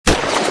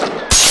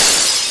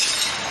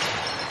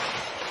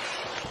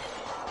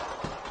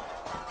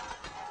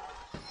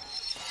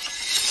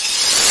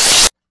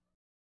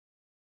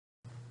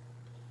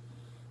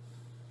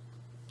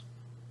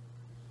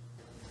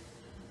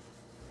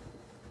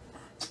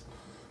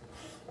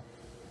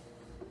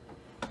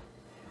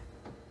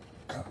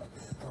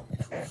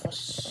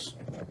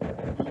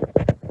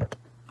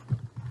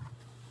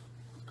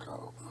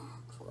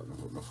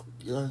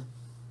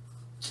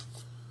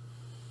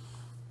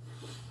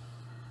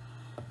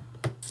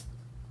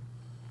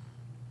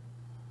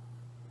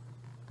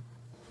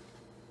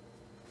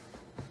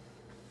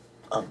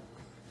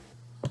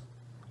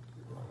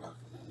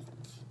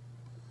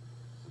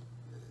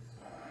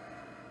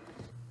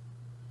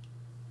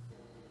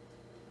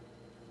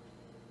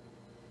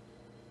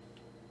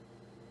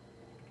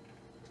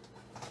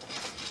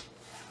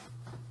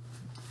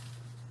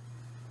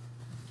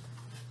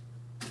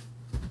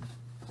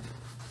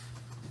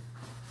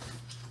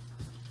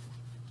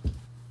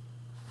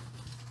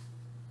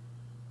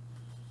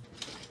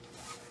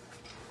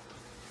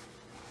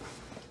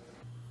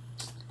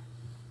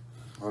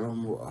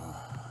Alamu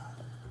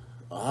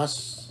as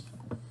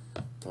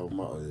tau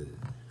ma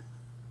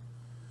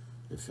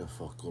e fia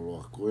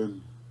whakolo a koen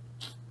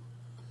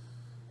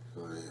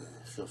ko e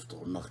fia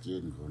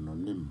whtonaki en ko no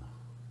nima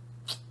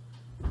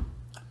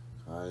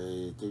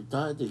kai te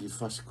tae te ki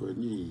whasi koe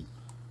ni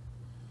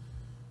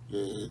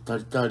e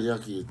taritari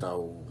aki e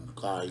tau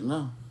kāinga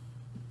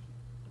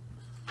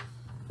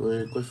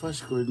koe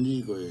whasi koe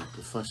ni koe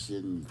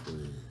whasi en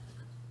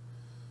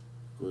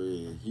koe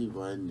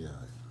hiwa en ya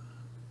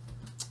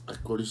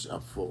Akilisi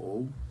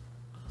Pohiva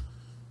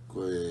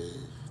koe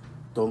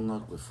tonga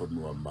koe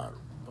whanua maru.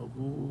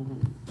 Aku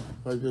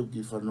whaipeu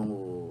ki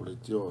whanongo le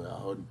tio e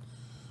ahoni.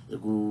 E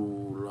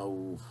ku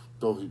lau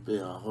tohi pe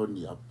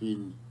ahoni a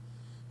pini.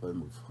 Koe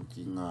mo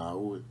ki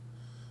ngāhi.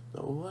 Ka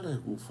o ware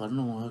ku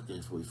whanongo hake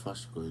e fwoi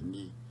whasi koe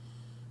ni.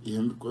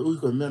 Koe ui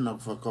koe mea na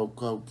ku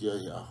whakaukau ki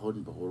ai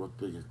ahoni pa korot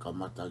pe ke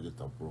kamata ke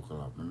tau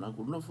prokalama. Nā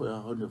ku nofo e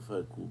ahoni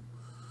whai ku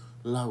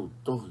lau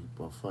tohi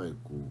pa whai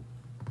ku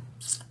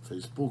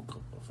Facebook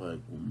fa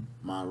ku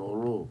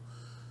malolo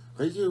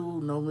kai ke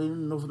na me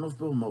no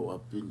pe mau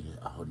apini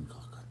ahon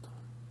kakata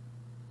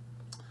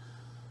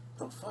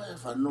ta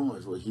fa no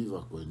e hiva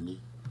ko ni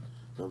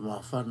ta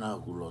ma fa na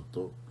ku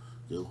loto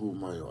ke hu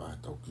mai o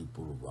ata ki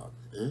pulu ba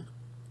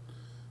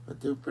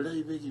ate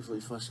play be ki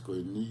foi fas ko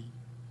ni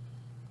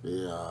e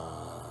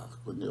a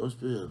ko ne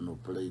ospe no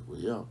play ko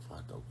ya fa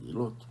ta ki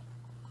loto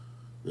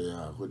e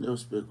a ko ne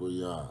ospe ko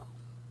ya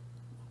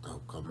ta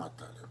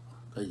kamata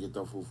kai ke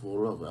ta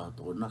fufolo a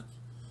to na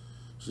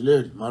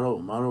sileri malo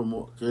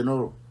mo ke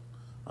no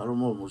alo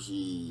mo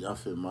si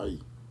afe mai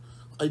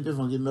ai pe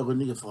fangi me ko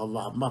ni ke fa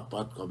va ma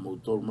pat ka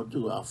motor ma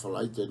tu a fa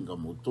lai ten ka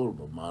motor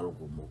ba malo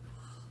ko mo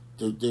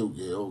te ke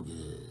o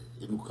ke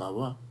inu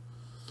kawa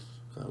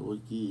ka o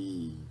ki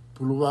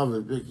puluwa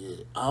ve pe ke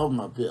a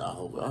ma pe a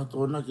ho a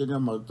to na ke na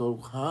ma to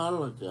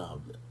khala ke a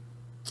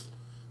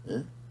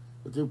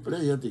o te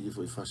play ya te ki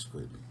foi fas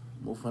ko ni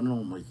mo fa no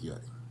mai ki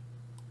ai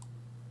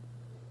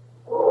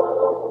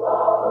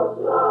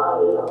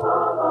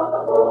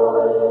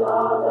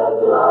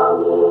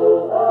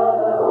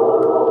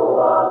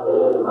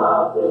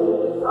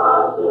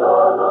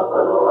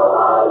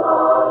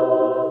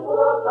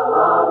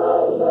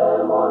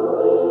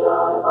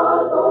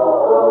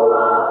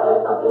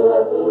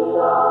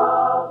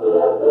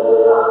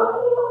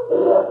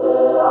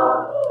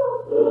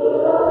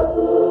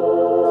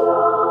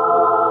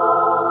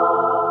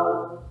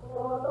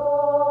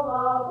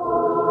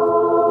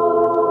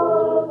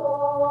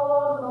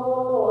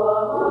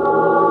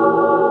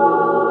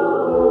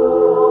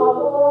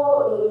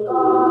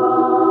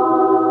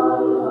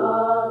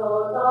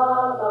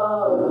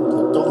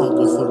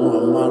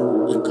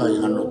ikai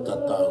hano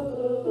tatau.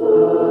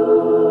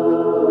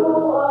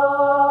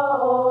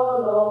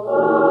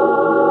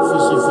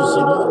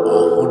 Fisi mo a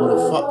hono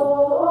fa'u.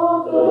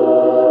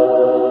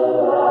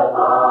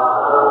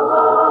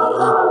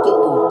 E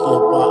to'u ki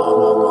pa a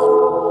mamaru.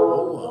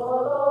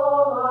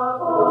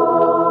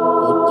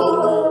 O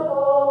tono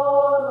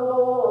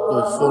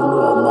koe fono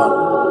a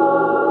maru.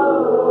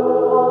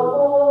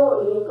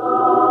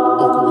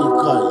 Oku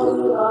ikai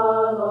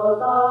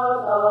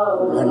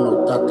hano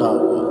tatau.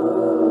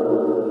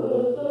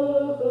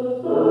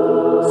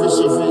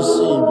 Fisi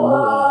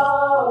mua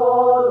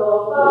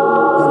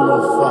hono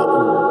fa'u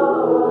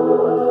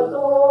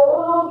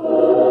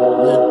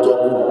me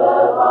to'u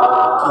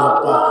ki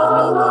pa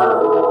ananga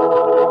o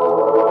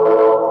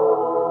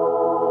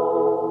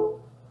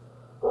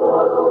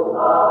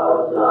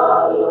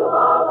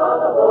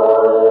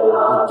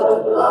to'u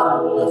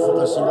pa'u e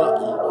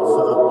whakasila'i o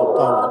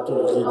whakapapau atu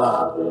ki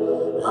laha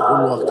e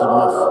ulua ki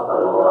mafu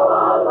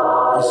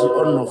asi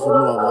ono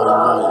whanua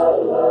vai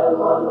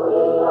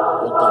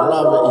o ta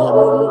lawe i he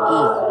mono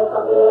ia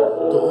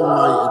to o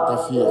mai e ta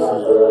fia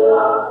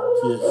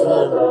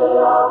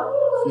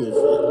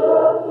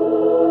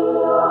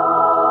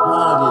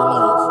maari e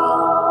lai wha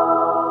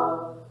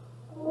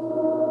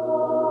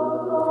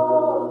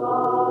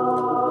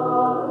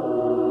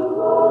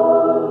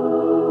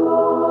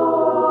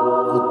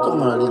o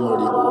tonga ringo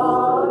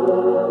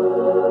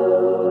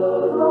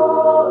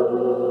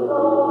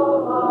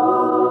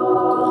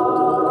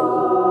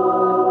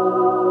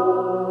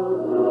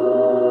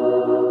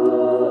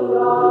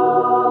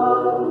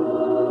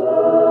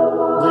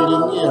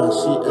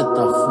si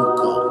eta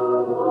fuka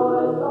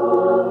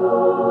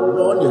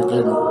e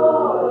keno.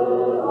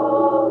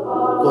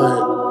 Koe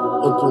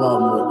o tua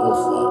mo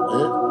ofa,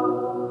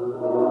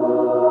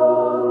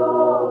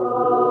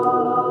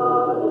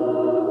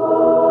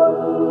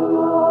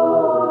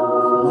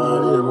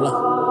 Mariela.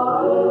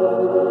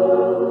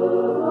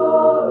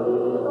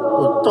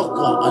 O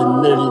toka ai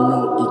merino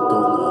I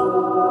tonga.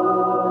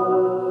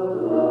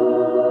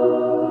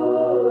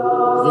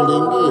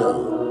 Vilingia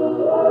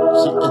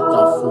si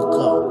eta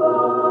fuka.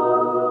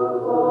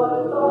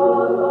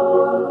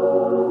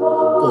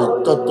 Koe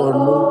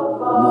totonu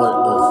mo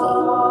ofa.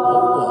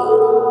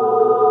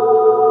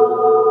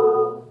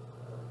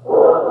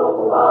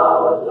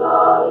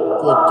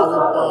 Koe toku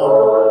pao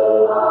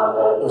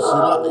o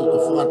silai o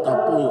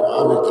whakatapui o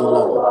awe ki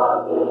lau.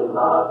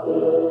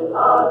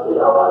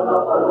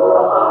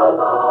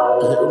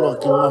 E he uloa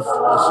ki mafu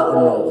a si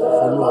ono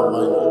whanua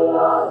mai.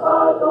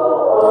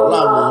 Ta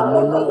lawe e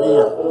mono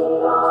ia.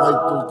 Whai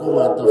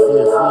tukunga ta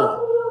fia.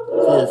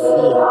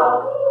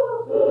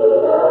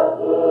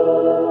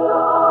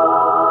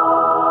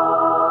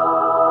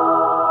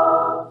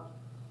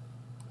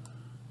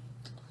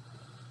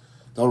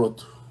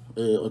 Taulotu,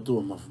 o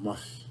tua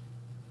mafi.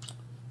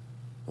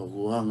 O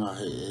kuhanga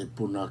he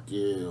puna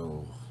ke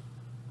o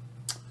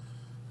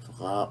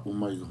whakaa'u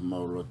mai ko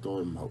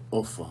mauloto e mau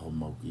ofa ho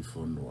mau ki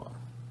whanua.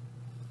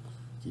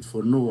 Ki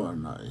whanua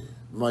na e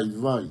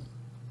vai.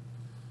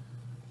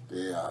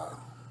 Pe a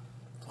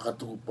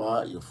whakatuku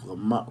paa I o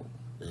whakamau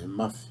e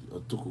mafi o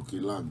tuku ki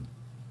langi.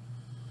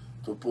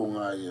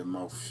 Tupunga I e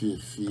mau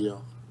fia.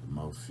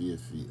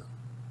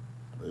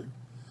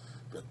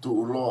 Pe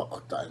tu uloa o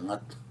tae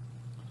ngata.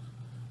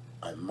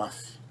 Ai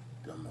mafi.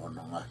 Pe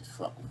mohono ngaahi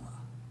fe'unga.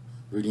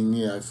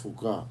 Ringia e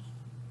fuka.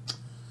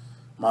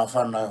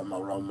 Mawhana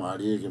mau lau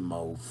malie ke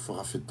mau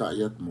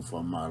fakafepaki atu mo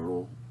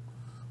whamalo.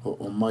 Ho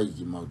o mai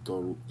ki mau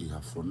tolu I ha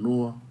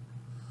whanua.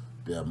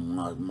 Pea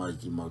mai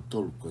ki mau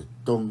tolu koe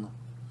tonga.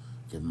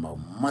 Ke mau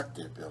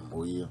mate pea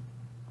mo ia.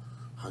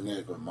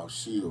 Hange koe mau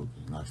sio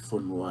ki ngai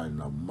whanua e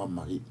nau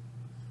mamahi.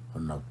 Ho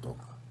nau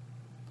tonga.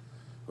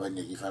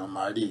 Waine ki whanga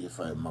malie ke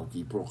whae mau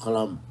ki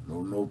prokalama.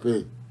 No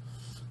pe.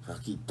 Ka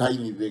ki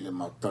taimi pe ke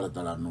mau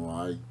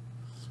talanoa ai.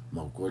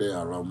 Mau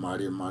korea lau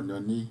malie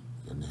manioni.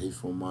 Kene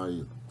heifo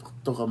mai.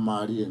 Toka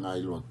malie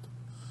ngai loto.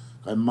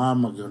 Kai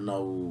mama ki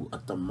nau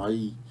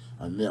atamai.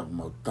 Ai mea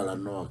mau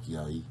talanoa ki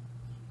ai.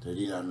 Te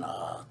rira na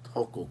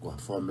hoko ko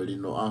family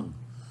no ang.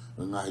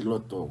 Ngai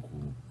loto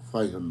ku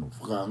whai hono.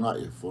 Whakaanga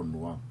e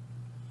whanua.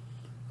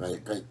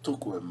 Kai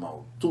tuku e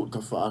mau. Tu ta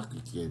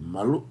whaaki ki e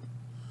malu.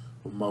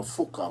 O mau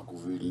whuka ku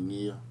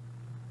viringia.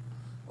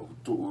 O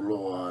tu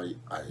uloa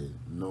ai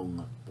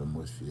nonga. Pe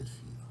moe fia.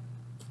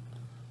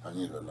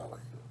 Hangira lawa.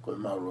 Koe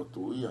mau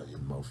lotu ia I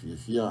mau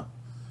fia.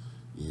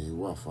 I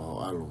wafa o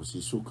alo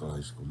si suka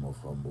lais ko mau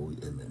whamui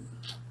emen.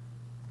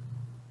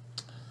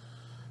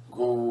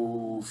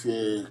 Ko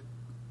fie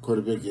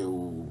korepeke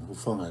u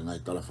whanga ngai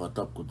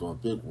talawhatap ko toa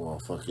pe ko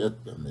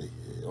whakiat pe me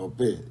o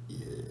pe I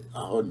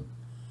ahon.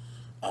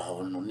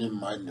 Ahon no ni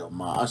mai ni o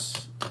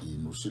maasi I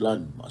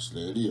Nusilani,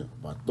 Maasleria,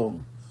 Batong.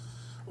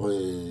 O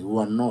e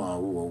uanoa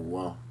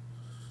ua.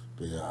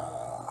 Pe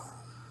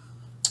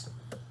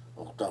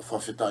o ta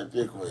whawhetai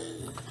pe ko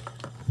e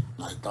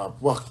ngai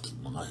tāpuaki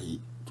mangahi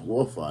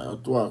tuofa e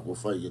atua ko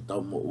whai ke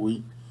tau mo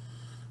ui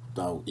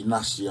tau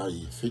inasi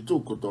ai whitu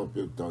ko tau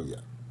pe tau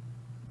ia.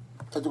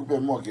 Tatu pe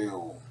mua ke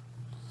o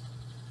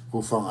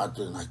ko whanga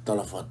atu ngai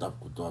talawhatap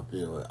ko tau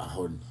pe o e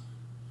ahoni.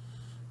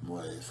 Mo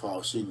e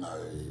whaosinga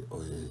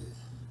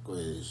ko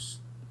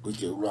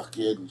ke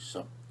uluakien,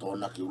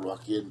 tōna ki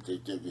uluakien te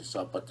ke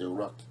sapa te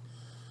ulaki.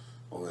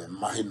 O e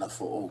mahina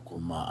fo'ou ko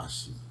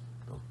maasi.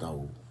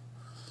 Tau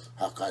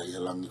hakai e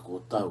langi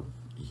ko tau.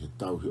 I he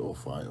tau hi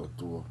ofa e o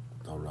tua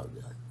tau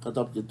lawe ai.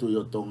 Katap ke tui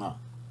o tonga.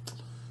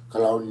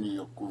 Kalauni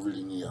o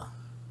kuvilingia.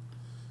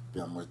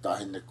 Pea mo I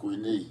tahine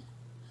kuini.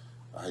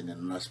 Ahine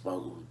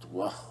naspau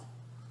tuaho.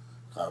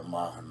 Ka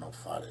maha no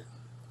whare.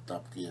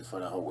 Katap ki e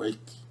whare hau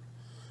eiki.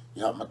 I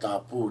ha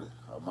matapure.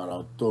 Ka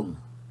marau tonga.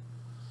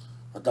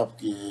 Katap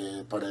ki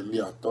e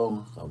paremia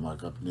tonga. Ka maha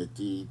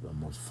kapineti. Pea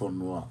mo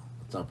whanua.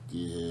 Katap ki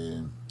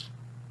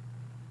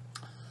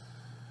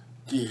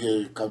he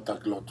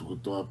kautaki lotu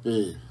kutoa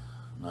pe.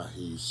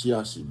 Ngaahi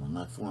Siaosi ma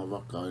ngaahi whunga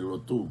waka I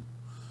lotu.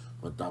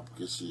 Whatapu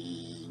ke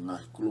si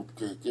ngaahi kulupu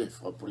ke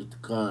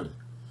whapolitikare.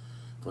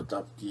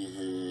 Whatapu ki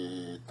he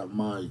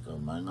tamai ka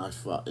mai ngaahi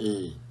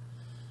whae.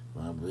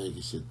 Whatapu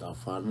ki se tau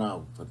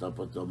whanau.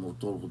 Whatapu te amu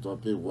tolu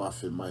kutoa pe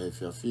wafe mai he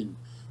whiawhini.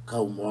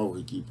 Kau moau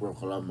he ki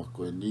prokalama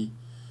koe ni.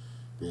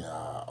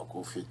 Pea o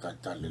ko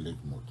whetai tale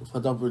leki moto.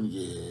 Whatapu ni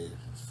ki he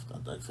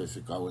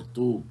whewhikau e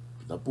tū.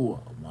 Pitapua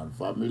o maru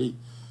family.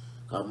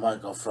 Ka mai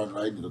ka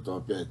frontline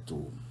kutoa pe e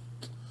tū.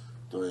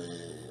 To e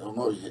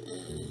ongoi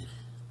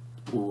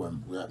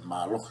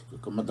malohi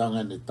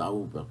kamatanga ne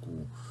tau pa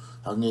ku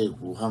hange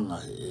ku hanga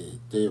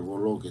te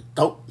volo ke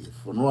tau I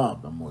whanua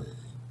pa mo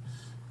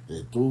e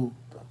tu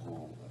pa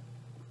ku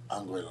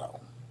angoe lau.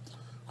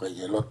 Koe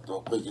ke loto,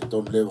 koe ke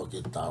ton lewa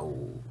ke tau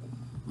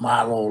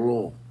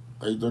malolo.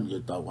 Kai ton ke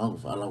tau hangu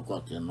whalau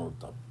kwa ke no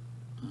tau.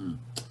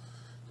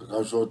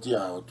 Kau so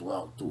tia o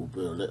tua tu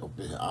pe le o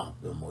pe a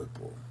pe mo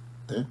po.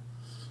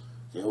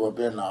 Ke o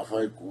pe na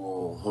fai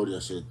ku horia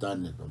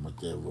setane pe mo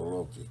te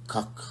volo ke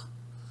kaka.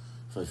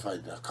 Fai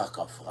pe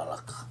kaka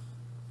falaka.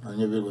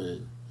 Ane be go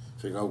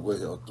fe ka go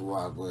o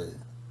tua go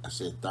a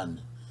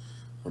setane.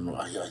 Ono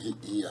ai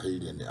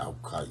ne au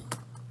kai.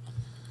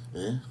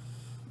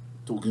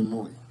 Tu ki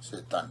mo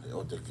setane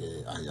o te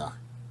ke ai.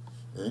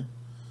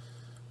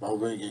 Mau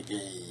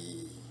ke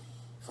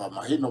fa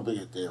mahino be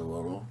te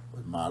volo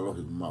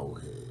malohi mau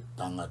he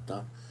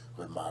tangata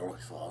ko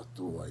malohi fa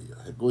tu ai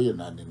he ko ia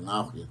na ni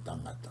ngaahi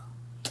tangata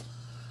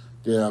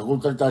te a ko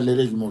ta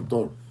lele ki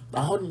motor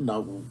a honi na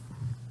ku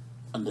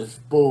ande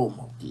spo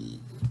mo ki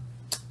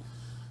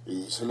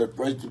e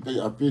celebrate pe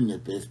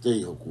apine pe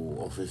ste ho ku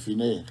o fe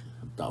fine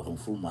ta hon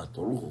fuma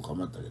to lu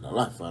kamata la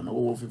la fa no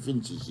o fe fin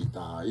si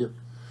ta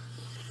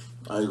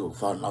ai go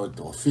fa na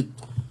to fit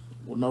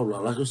una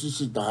la ko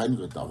si ta ni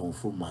ko ta hon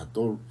fuma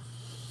to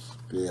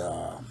pe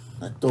a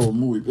to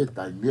mu i pe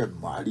ta ni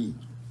mali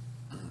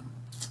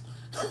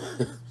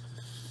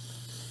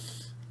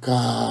ka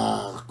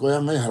ko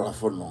ya mai hala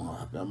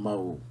fononga pe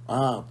mau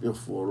pe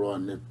folo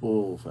ne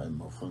po fa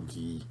mo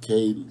funky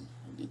Keli'i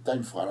di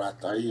time fala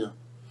ta ia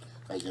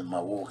ka ke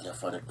mau ke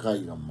fare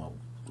kai ga mau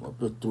o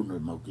pe tu no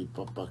mau ki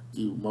papa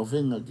ki mau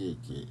venga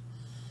ke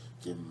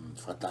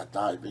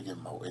fatata pe ke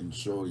mau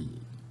enjoy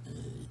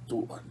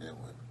tu ane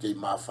ke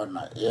ma fa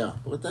na ia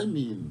o ta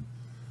mi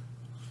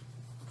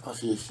fa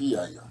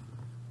fia ia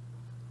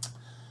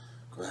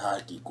ko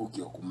ha ki kuki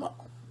o kuma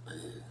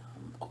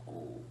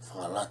o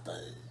falata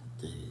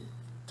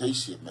te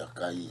isi me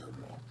kai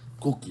no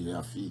kuki le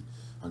afi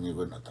ange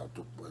go na ta tu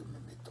po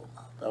me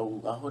toma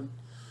au ahon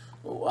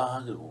o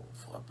ke o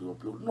fa pio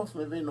no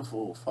me ve no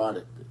fo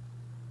fare pe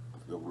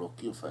o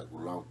bloqueo fa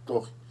o la to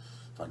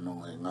fa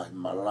no ngaahi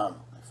malava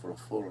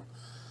folo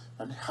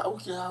ane hau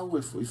ke hau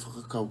e fo i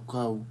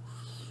fakakau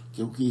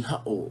ke uki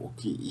ha o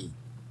ki i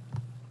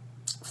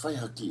fai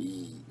haki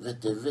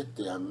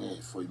vete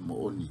ange foi mo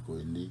oni ko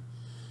ni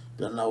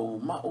pe na u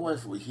ma o e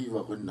foi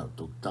hiva ko na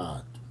to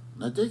tatu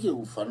na te ke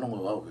u fanonga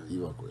wa o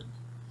hiva ko ni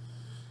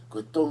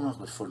ko tonga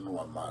ko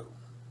fonua malu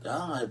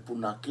ya e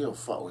puna ke o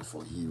fa o e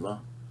foi hiva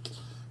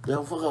pe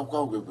o faka ka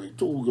ko pe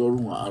tu go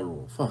lunga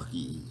aro fa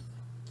ki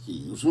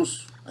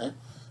usus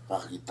fa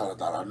ki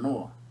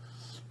talanoa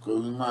ko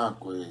ma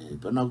ko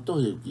pe na to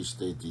he ki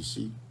state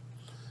si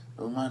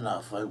o mana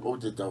fai o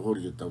te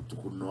tahori e tau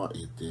tukunoa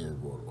e te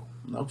volo.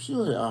 Na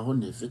usio e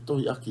ahone fe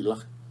tohi akila.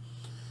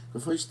 Ko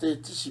fai ste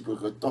tisi po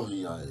ko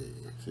tohi a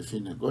fe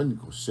fine goni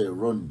ko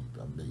Seroni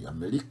pa me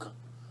Amerika.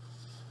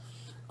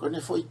 Ko ne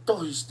foi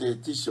tohi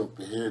ste tisi o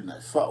pe hena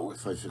e fau e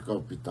fai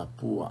fekau pita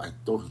pua ai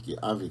tohi ki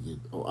ave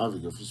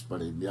ke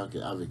fispare mea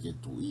ke ave ke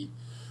tui.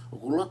 O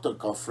kuloto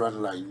ka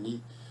frontline ni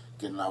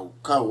ke nau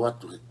kau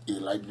atu e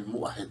laini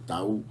mua he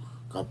tau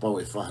ka pau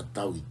e faha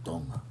tau i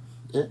tonga.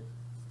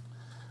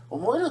 O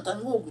moera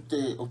tango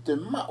o te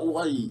mau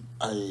ai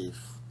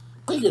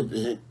kaile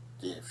pe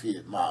te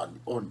fi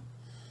maani on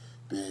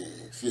pe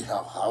fi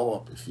hao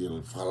pe fi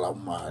falau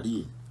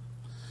malie.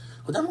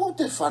 Ko tango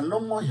te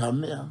whanongo i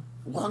hamea.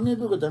 Wange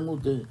pe ko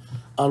tango te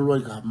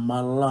aluai ka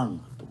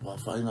malang to pa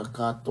whainga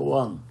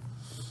katoang.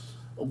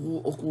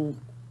 Oku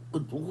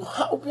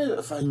hao pe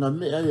whainga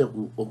mea i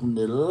oku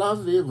ne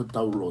lave ko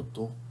tau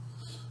loto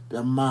pe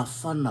a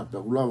mawhana pe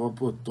a ulawa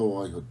po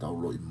toa i ko tau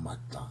lo i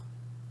mata.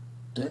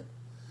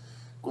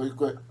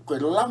 Koe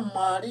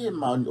lamari e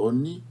maani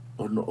oni,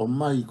 ono o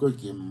mai koe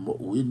ke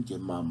mo'uin ke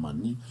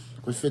mamani,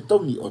 koe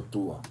whetongi o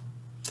tua.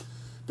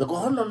 Pe ko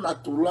hono na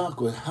tula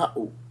koe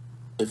hau,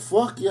 e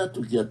whaki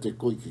atu ki a te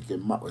koe ke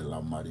mao e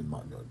lamari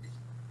maani oni.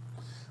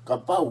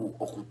 Ka pau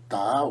o ku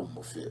tāu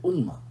mo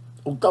fe'unga.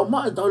 O tau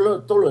mai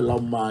tolo e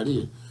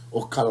lamari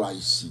o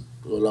kalaisi,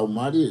 o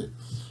lamari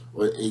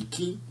o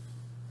eiki.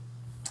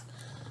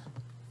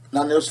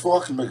 Nane os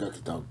whaki meka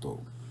ki tau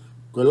tau.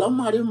 Koe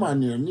lamari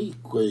mani ni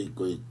koe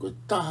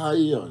taha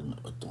ia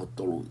o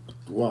tolu o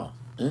tua.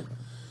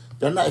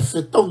 Pena e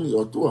whetongi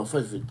o tua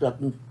whai whepea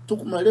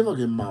tuku mai rewa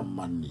ke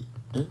mamani.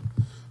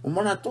 O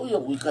mana toi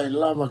o ikai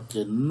lava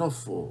ke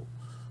nofo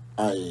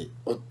ai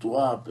o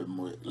tua pe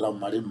mo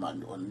lamari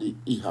mani o ni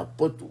iha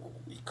potu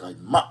ikai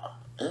maa.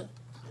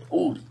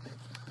 Uri,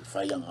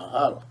 whai anga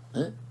hala.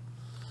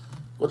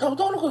 O tau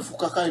tau koe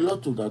fukakai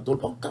lotu da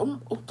tolu.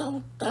 O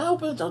tau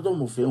pe tau tau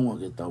mo fe'unga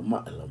ke tau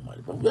maa e lamari.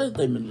 Pa whai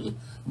taimeni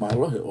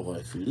malohi o hai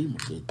filima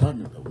ke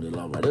tane ka une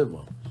lava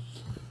rewa.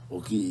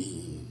 O ki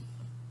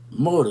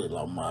more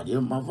lamari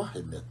ma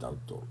vahe me tau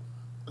tolu.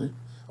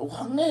 O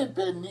hange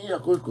pe ni a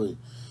koe.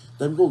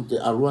 Taim kou te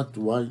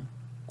aruatu ai.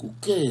 Ku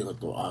ke o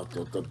to a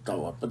to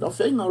tau a. Pena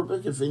feinga'i pe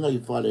ke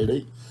feinga'i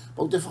whalerei.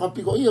 Pa te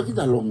whakapiko ia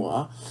kita longo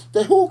a.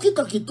 Te hu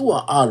kita ki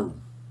tua alu.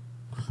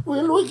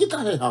 Ue lui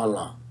kita he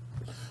hala.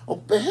 O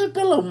pehe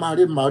pela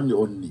mare mani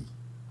oni.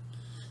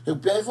 E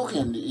pehe foki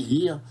ani i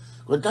hia.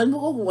 Ko taimo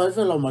ko ku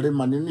waife la mare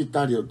mani ni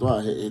tari o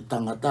toa he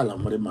tangata la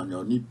mare mani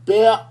oni.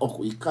 Pea o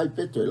ku ikai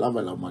peto e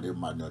lava la mare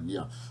mani oni.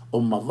 O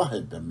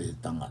mavahe pe me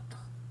tangata.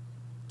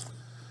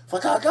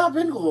 Whakata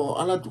pen ko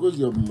ala tuko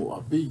ki mo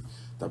api.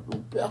 Tapi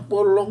pe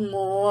ako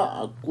longo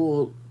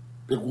ako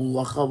pe ku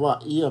wakawa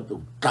ia pe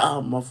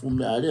ka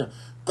mafume area.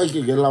 Kai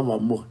ke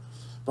lava mo.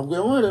 Pa ko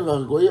mo le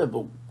ko ia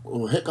pe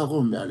o heka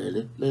ko me ale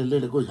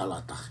le ko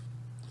halata.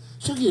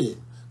 Siki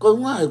ko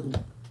nga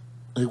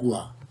e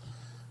kua.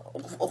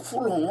 O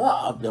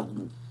fulonga api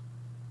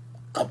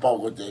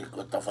kapau ko te ko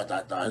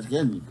tawhatata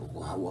ngeni ko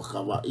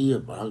wakawa ia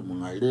pa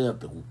mga area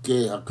pe ku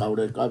ke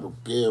akaure ka pe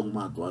ke o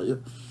matua ia.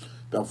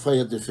 Pa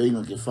fai te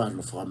feinga ke fa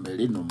no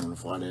famelino mo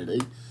fa leiei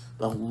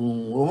pa o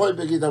ngoi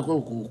pe kita ko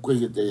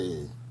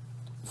te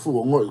fu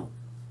o ngoi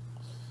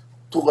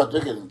tu ka te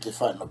ke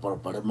fa no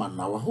para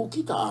mana wa hu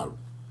kita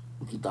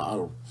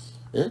alo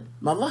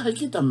ma va he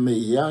kita me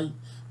ai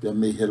pe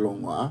me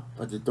helonga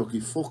pa te toki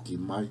foki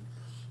mai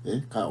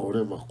ka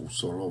ore va ku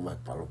solo va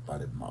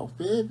para ma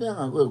pe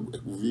nga ko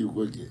ku vi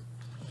ko ke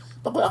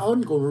pa pa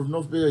hon ko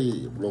no pe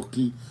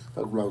bloki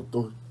pa ku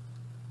auto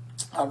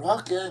alwa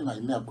ke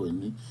ngai me ko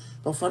ni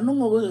pa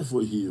fononga we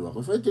Pohiva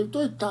ko fa te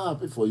to ta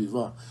pe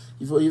Pohiva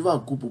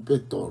kupu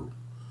petolo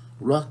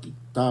ulaki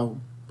tau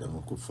pe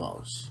mo ku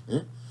faos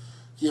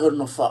ki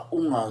hono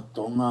fe'unga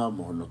tonga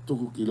mo no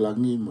tuku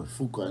kilangi mo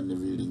fuka ne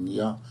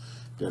vilingia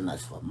pe na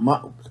fa ma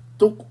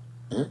tuku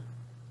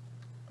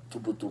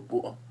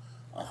tupu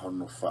a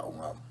hono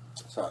fe'unga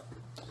sa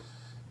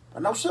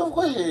ana se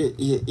ko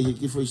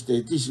ki foi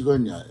stetisi ko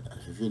ni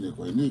fine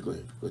ko ni ko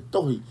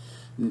tohi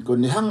ko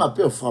ne hanga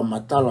pe fa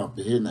matala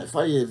pe hena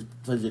fai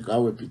ka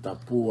we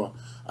pitapua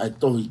ai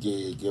tohi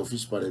ke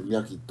office para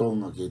mia ki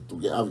tonga ke tu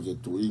ke ave ke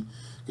tui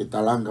ke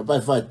talanga pa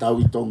fai tau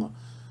i tonga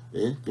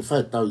ke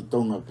fai tau i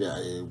tonga pe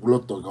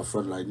gloto ka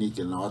frontline ni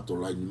ke na ato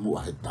line mu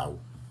a tau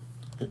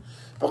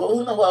pa ko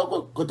una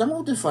ko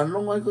tamo te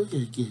fononga ko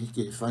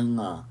ke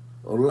fainga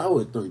o lau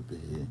e tohi pe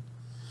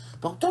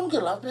pa tonga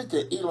la pe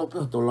te ilo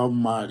pe to lau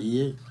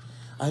malie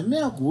ai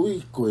mea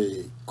kui ko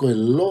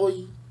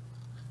loi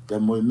te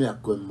mo mea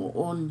ko mo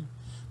on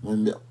mo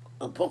mea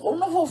pa ko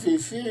na fo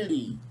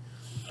fili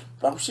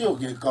pa si o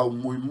ke ka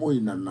muy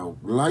na na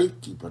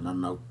like pa na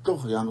na to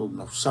yang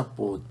na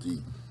supporti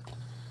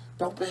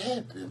ta pe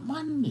hepe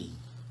mani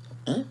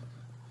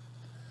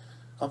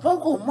ka pa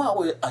ko ma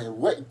we ai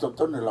we to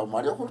ne la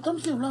mario ko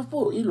ton ke la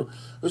po ilo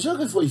o se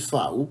que foi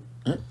fau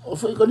o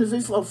foi ko ne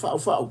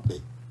fau pe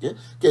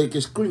que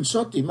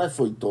screenshot i mai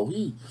foi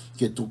tohi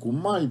ke tuku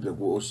mai pe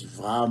ko si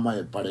frama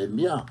e pare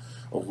mia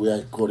o ku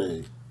ai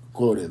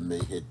kore me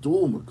he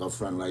tu me ka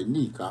frontline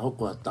ni ka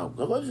hoko atau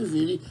ka vai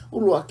viviri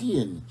ulo aki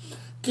eni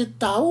ke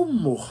tau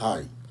mo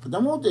hai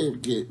da mo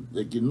te ke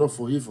no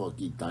Pohiva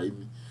ki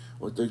taimi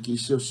o te ki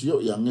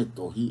sio yang e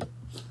tohi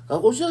ka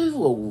ko se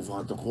fu o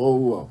va to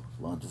ko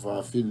va to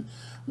fa fin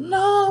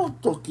na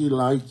to ki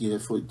like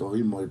e foi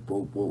tohi mo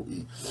po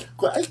i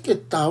ko ai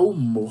ke tau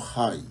mo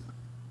hai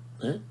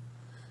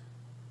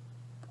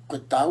ko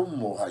tau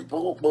mo hai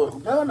po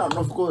na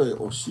no ko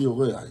o sio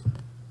re ai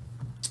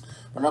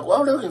Pana ko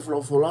ale ke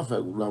flofola fa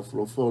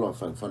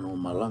no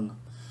malanga.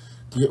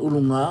 Ki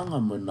ulunganga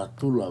me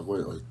natula ko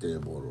o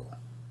te bolo.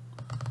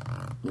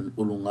 Men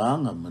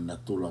ulunganga me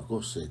natula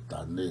ko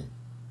setane.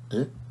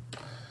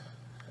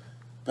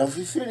 Pa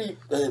fifiri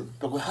pe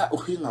ko ha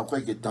uhinga ko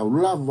ke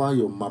taulava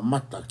yo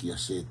mamata ki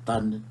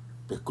setane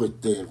pe ko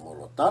te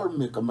bolo. Tal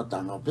me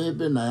kamata nga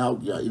bebe na au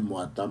ya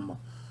imo atama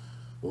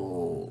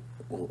o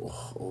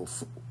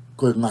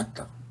ko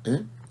ngata,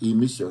 I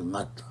Misi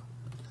ngata.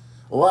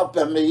 O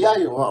ape me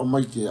iai o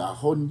mai ke a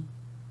honi.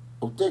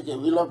 O te ke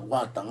wila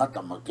wa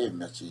tangata ma ke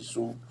me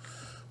sisu.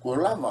 Ko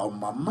lava o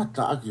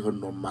mamata aki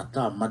hono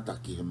mata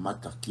ki he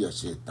mata ki a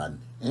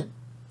setane.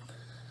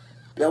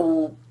 Pe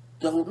au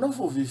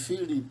nofo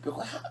vifili pe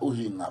ko ha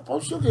uhinga. Pa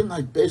usio ke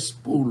ngai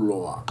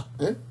pespuloa.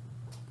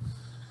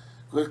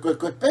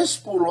 Ko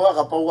pespuloa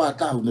ka pa wa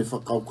tahu ne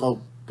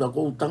fakafepaki. Pe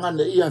ko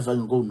tangane ia fa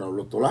ngo na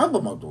loto la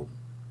hanga mato.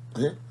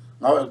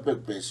 Ngau pe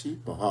pesi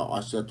pa ha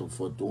asia to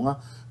fotunga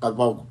ka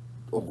pa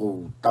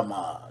o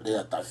tama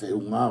lea ta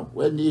fe'unga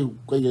weni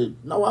ko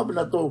na wa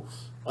na to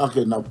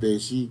ake na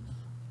pesi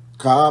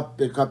ka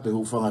pe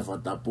hu fanga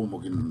fatapu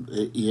mo kin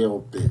I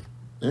o pe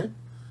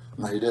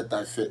na ile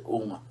ta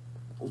fe'unga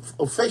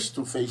o face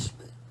to face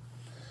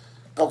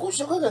ka ko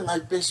se ka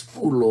ngai pes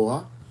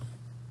puloa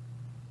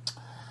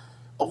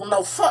o na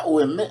fa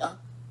o mea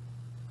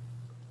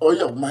o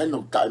ia mai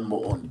no kai mo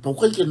on pa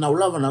ko ke na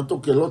lava na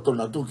to ke loto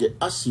na to ke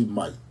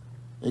asimai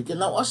ke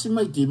na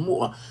asimai ki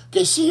mua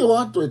ke si o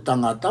ato e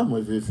tangata mo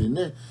e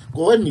fefine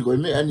ko eni ko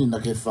me ani na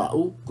ke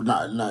fa'u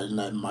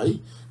na mai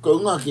ko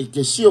nga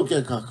ke si o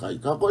ke kakai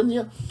ka ko ni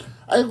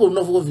ai ko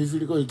no fo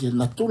fifili ko ke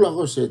na tula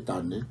ko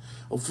setane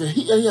o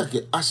fehi ai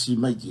ke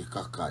asimai ki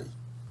kakai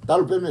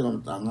tal pe me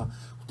ko tanga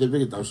te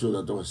pe ke ta so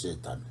da to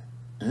setane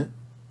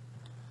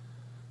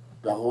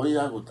pa ho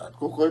ia ko ta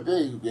ko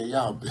pe ke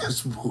ya pe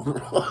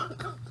spuro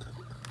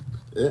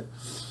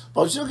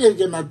pa sio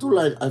ke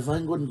natula ai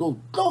fain kon go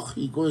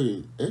tohi ko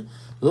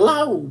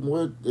lau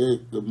mo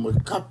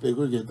kape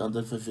ko ke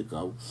tanta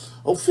fefekau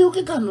o fio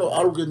ke kan lo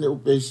algo ne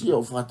upesi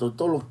o fato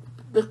tolo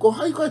pe ko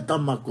hai ko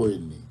tamako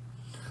ni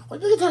o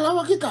pe ke ta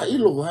lava ke ta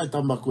ilo ko hai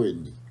tamako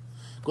ni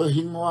ko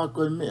hingoa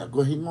ko mea,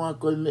 ko hingoa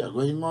ko mea,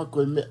 ko hingoa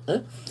ko mea,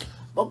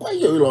 ma ko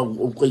ia ilo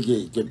o ko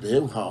ke pe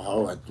ha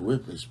atu e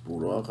pe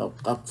spuro ka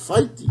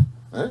fighti,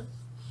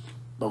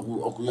 ba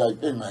ku o ku ia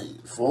pe ngai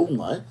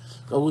fe'unga,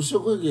 ka ku so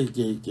ko ke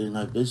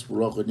ngai pe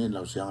spuro ko ni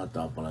na sianga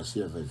ta para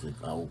sia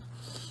fekafepaki.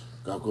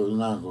 Ka ko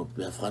nga ko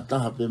pe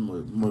fata pe mo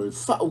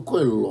fa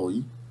ko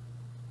loi.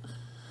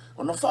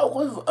 Ona fa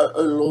ko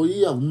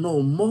loi a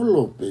no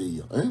molo pe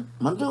ia,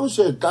 mante ko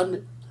se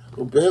tane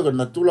o pe ko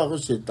natula ko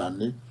se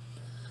tane.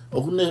 O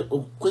ko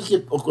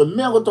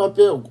mea ko to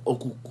pe o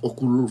ku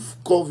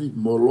covid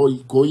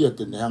malohi ko ia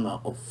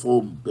tenanga o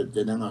form pe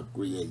tenanga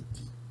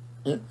create.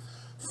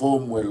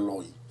 Form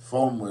loi.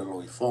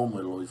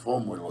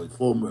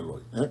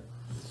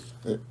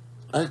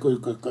 Ai ko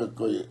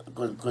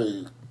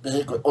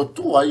o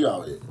tu ai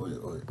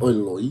o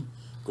loi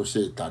ko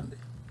se tane.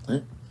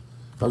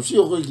 Ka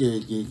si o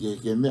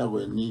ke mea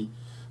ko ni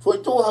foi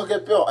to ha ke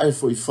pe ai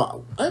foi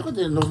fau. Ai ko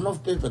te no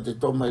pe te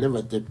to mai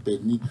leva te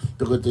peni,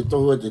 pe ko te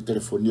to te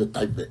telefonio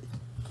taipe.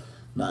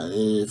 Na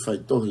fai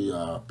to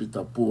a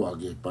pitapua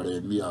ke pare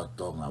mia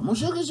tonga. Mo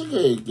se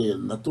ke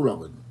natura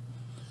ko.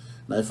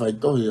 Na fai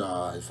to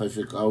a fai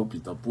fekau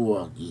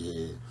pitapua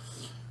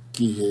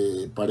ki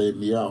he pare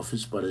mia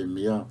office pare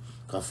mia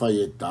ka fai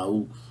e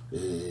tau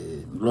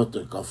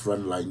lote ka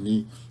front line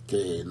ni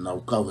ke na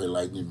ukau he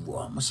line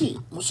mua. Masi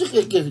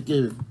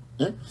ke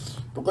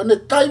Porque ne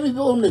taimi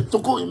veo ne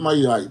toko i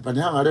mai ai, pa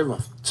ne hanga rewa,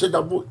 se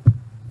da bui.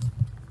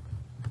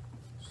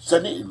 Se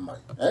ni i mai,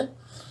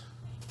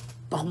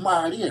 Pa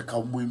maari e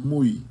kau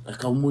mui,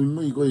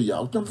 ko i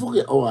au. Tan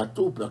fuke o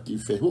atu pe ki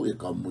fehu e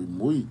kau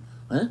mui,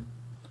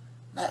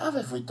 Nai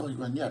ave foi toi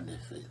ko ni ane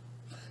fe.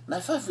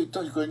 Nai fai foi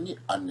toi ko ni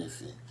ane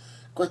fe.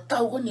 Ko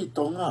tau ko ni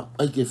tonga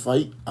ai ke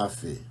fai a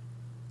fe.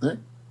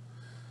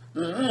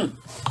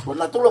 Ko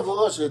na tolo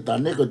fo se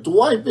tane ko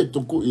tuai pe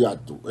tuku i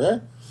atu,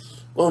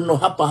 O no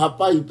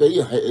hapa i pe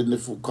ia he ne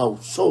fukau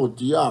so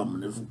ti am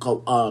ne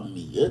fukau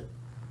ami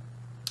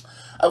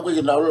a ko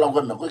ke na lo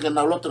ko ke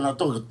na lo na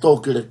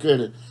to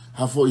kere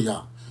ha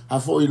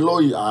foi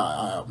loi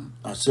a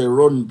se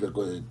ron pe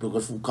ko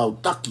fukau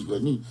taki ko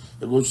ni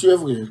e ko se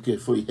ke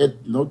foi head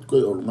not ko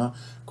olma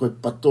ko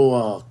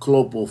PTOA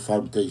Global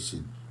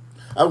Foundation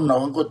au na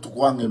ko tu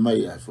kwang e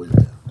mai a foi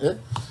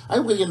ai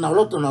ko ke na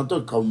lo na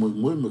to ka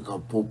muy me ka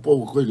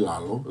popo ko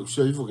lalo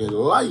se ifo ke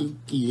lai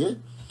ki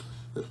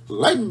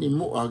Lain ni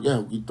mo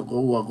aga ki to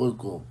ko wa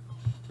ko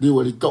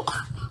liwali to.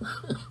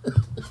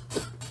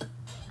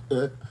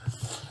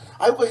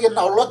 Ai ko ke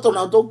na loto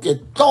na to ke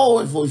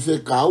to foi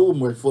fekau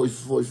mo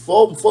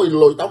foi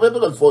loi ta pe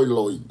foi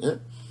loi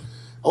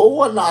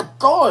o na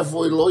to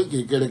foi loi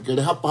ke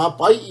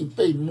hapa i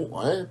pe mo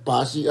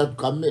pasi at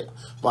kame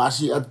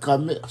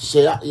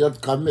sea at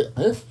kame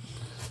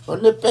o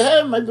ne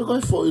pe mai ko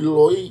foi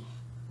loi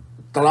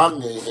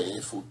tlang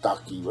e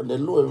futaki o ne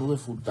lo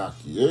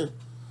futaki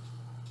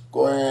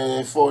ko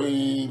e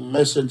foi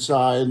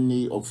messenger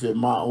ni o fe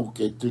mau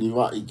ke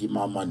tiliwa i ki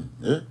mamani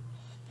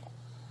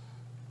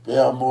pe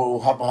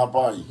amo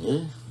hapa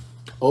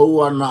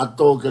o ana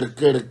to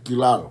kere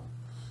kilalo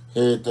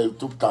te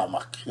tuta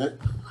maki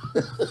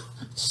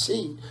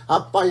si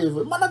apa e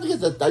mana te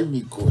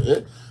taimi ko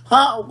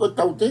ha o ko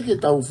tau te ke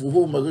tau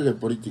fuhu ma ke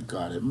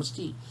politikare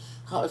maski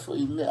ha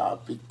foi me a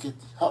piket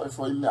ha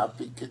foi me a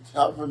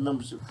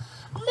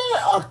me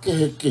a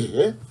ke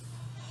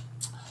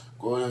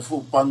ko e fu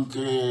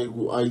panke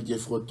ku ai ke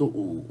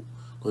fokotu'u'u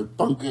ko e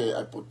panke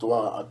ai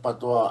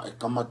patoa e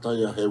kamata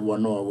ia he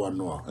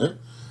wanoa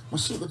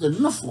masi ko te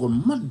nafu ko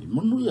mani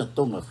manu ia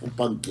tonga fu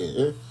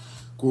panke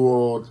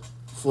ko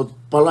fo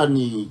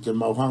palani ke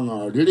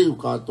mahu'inga liriu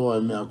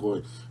katoa e mea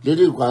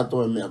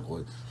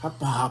koe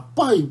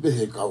hapa i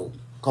pehe kau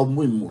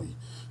mui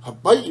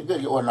hapa i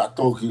pehe o na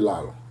toki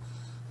lalo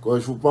ko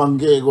e fu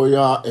panke ko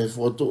ia e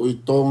fokotu'u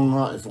i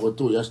Tonga e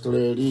fokotu'u i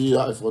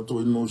Australia e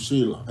fokotu'u i New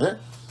Zealand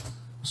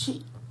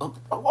si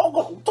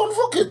ton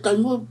fo ke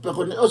tango pe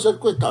ko ne o se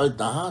ko ta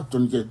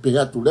ton ke pe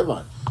atu leva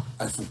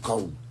ai fu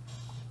kau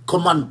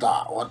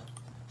komanda wa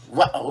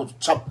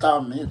chapta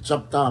me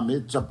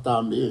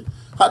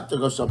hat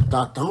ko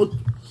chapta tangut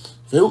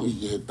feu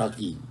i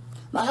taki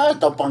na ha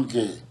ta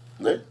panke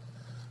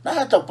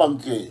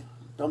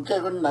ton ke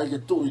na ke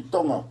tu i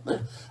Tonga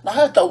na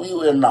ha ta wi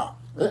na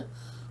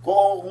ko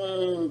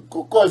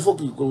fo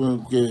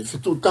ke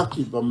fitu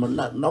taki pa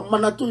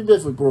mana tu be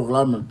fo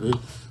programa pe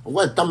o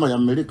tama ya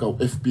Amerika o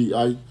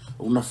FBI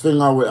o na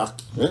feinga'i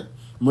aki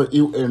mo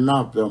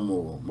na pe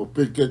mo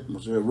picket mo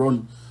se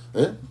ron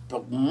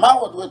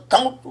mau do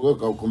tangu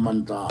ko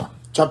komanda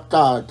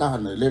chapta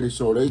ta na le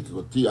so le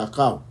ko ti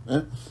akau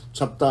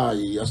chapta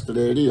i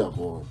Australia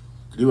ko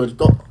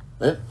riverto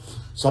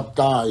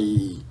chapta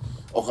i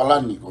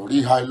okalani ko ri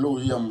hailu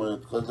ia mo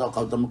ko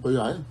ka tamo ko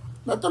ya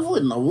na ta vo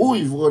na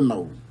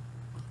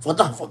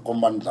fata fa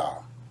komanda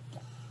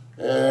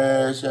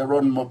se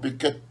ron mo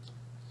picket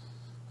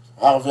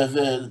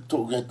Aveve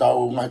tu ke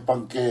tau mai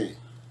panke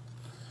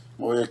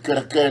mo e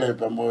kere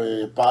pa mo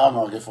e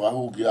paama ke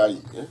whahu ki ai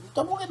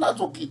ta mo ke na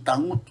to ki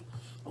tangut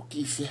o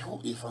ki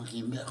fehu i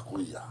whanki mea ko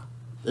ia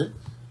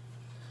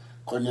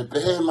Ko ne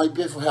pehe mai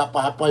pe fo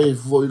hapa e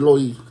foi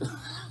loi.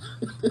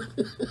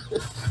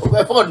 O me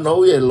po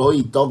no e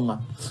loi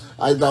tonga.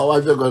 Ai da wa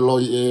pe ko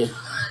loi e.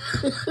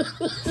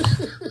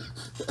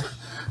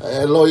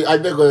 Loi ai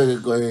pe ko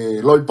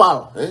loi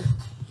pala,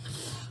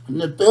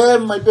 ne pe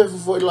mai pe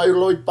foi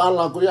loi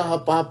pala ko ya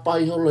hapa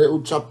I holo e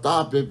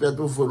uchapta pe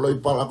tu foi loi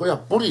pala ko ya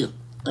puri,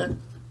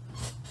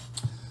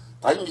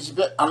 Tai mi si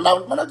pe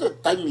anau mana te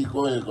tai mi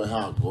ko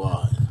ha ko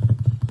ai.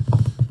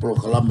 Pro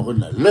kalama ko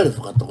na le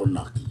fa to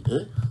na ki,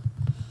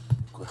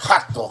 Ko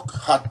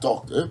hot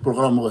dog,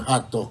 programa ko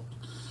hot dog.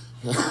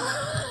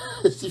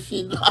 Si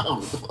final.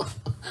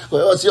 Ko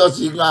o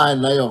si ngai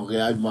na yo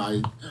ke ai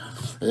mai.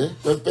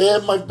 Pe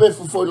mai pe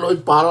foi loi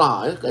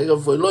pala, kai ko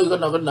foi loi ko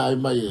na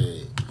mai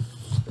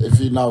e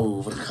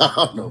final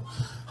fracano.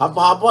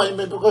 Hapa I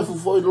me ko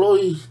foi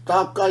loi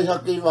takai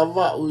haki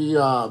vava u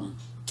ia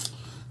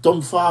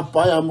tom fa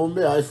pa ya mo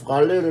me ai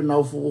fralere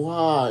na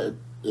fuha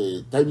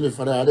tai me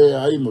farare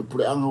ai mo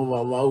preanga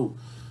vava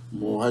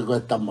mo ai ko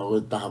tama ko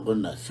ta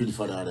bona fil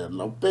farare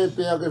na pe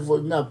ke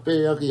foi na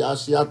pe ki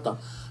asiata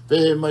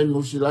pe mai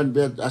no silan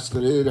be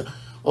askelere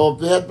o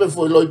pe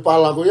foi loi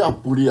pala ko ya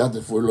puria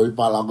te foi loi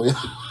pala ko ya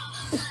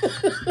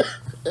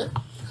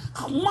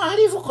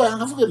mari fo ko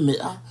anga fo ke me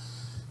a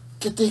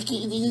ke te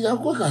ki di ya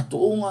ko ka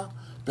tonga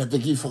pe te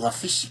ki fo ka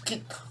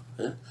fisikita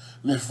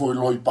me foi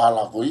loi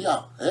pala ko ya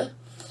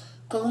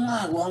ko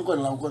nga wang ko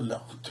la ko na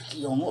te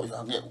ki o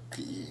ya nge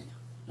ki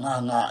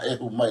nga e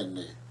hu mai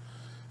ne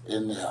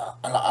ene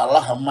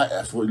ala mai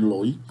e foi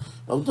loi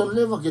o to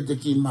leva ke te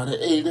ki mare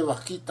e leva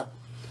kita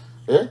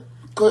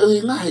ko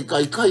nga he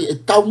kai e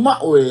tau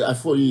ma o e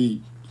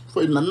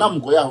foi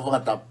nanam ko ya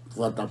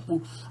whatapu.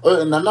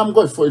 O nanam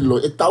ko foi loi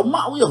e tau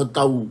ma o e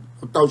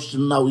tau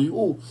sinau I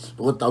u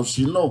o tau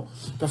sino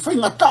ta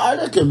ngata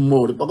ale ke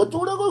more pa ko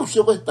tura ko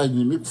se ko sta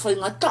ni mi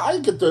ngata ai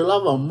ke to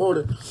lava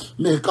more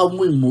me ka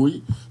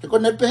muy e ko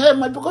ne pe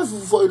mai ko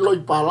foi loi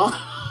pala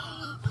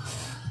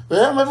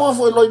mai mo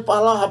foi loi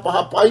pala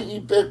hapa I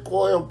pe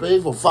ko o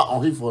pe fo fa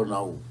o fo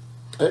nau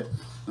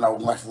nau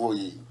mai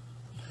foi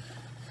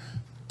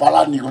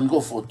pala ni kon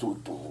go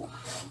fokotu'utu'u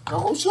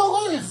ko so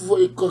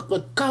foi ko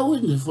kau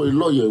ni foi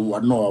loi e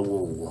wanoa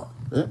wo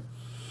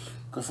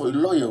ko foi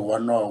loi e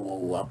wanoa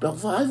wo pa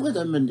fa ai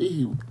da men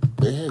I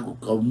ko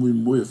ka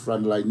muy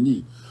front line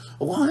ni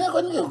o hanga ko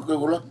ni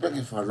ko lo pe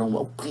ke fa no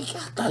o ke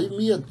ta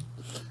mi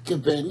ke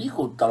Piveni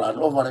ko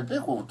talanoa vare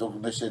pe ko to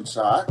me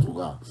sensa tu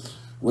ga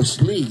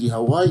Wesley ki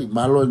Hawaii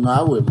malohi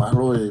ngawe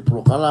malohi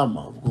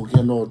prokalama ko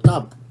ke no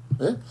tap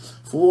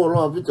fu lo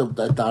avita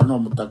ta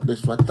no ta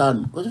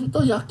desfatan ko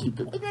to yaki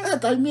pe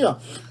ta mia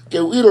ke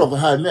uilo ko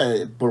ha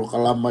me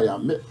prokalama ya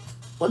me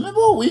ko me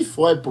bo wi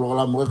foi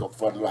prokalama ko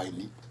front line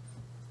ni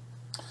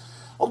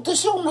o te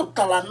se una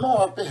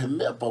talanoa pe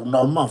me pa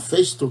una ma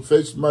face to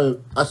face mai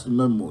as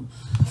me mon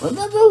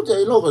me bo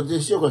te lo ko te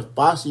se ko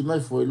pasi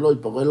mai foi lo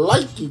pa ko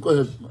like ko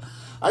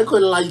ai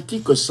ko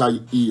like ko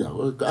sai ia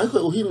ai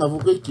ko hinga fu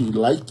ki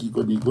like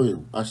ko ni ko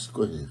as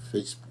ko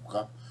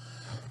Facebook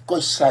ko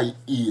sai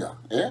ia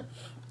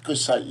ko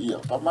sai ia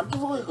pa man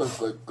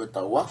ko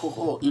tau ako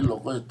ko ilo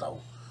ko tau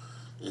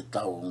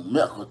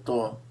me ko to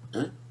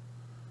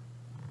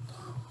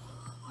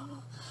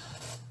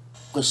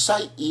ko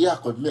sai ia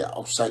ko me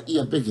au sai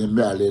ia pe ke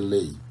me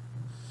leiei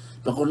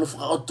pa ko no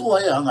fa o tu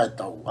ai anga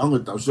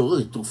tau so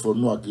tu fo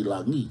no ki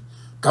langi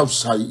kau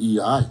sai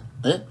ia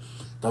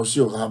tau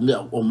sio ga me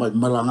o mai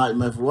malanga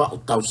mai fo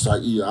tau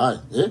sai ia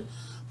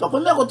pa ko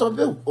me ko to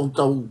pe o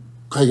tau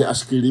kai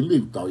askiri mi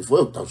tau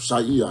fo tau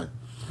sai ia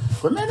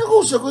ko me no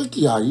se ko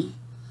ki ai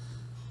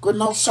ko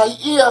na sai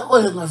ia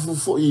ko he na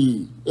fo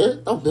I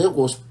tau pe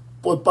ko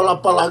po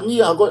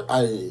palangi ko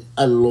ai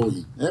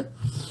aloi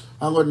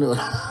ango no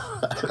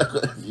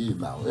vi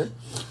now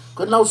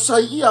ko na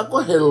sai ia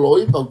ko he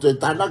loi pa te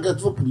tana ke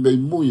fo me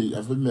mui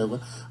a fo me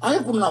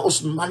ai ko na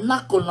os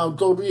manako na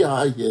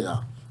autoria ai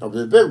ya tau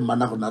pe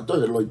manako na to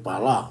he loi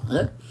pala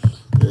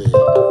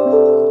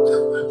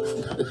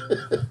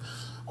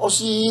o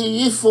si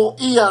ifo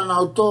ia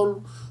na autor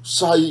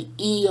sai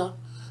ia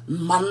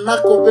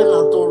manako pe na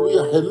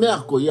autoria he me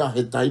ko ia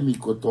he taimi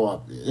ko to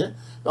ape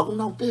pa ko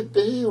na pe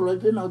o la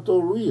pe na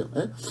autoria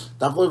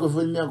ta ko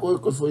foi me ko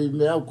foi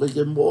me ko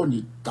ke moni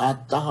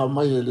tata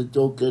mai le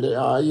to kere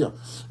ai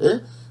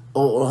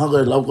o hanga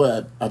la ko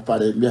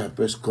apare me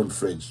press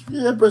conference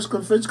press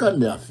conference ka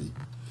me afi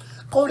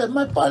ko le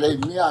mai pare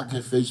me ke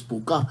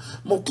Facebook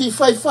mo ki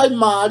fai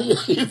mari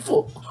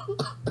ifo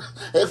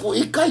ko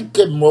ikai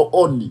ke mo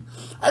oni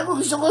ai ko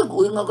so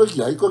ko nga ko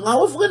ki ai ko nga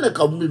o fu ne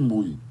ka mi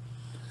mui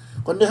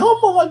ko ne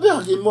homo ma be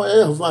ki mo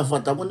fa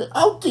fata mo ne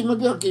auti ma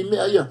be ki me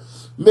ai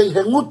me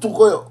he ngutu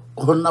ko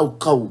hona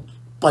kau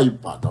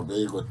paipa ta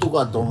be ko tu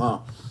ka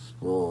tonga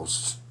o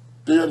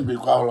Piveni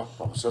kaula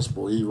Akilisi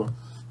Pohiva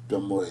pe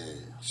mo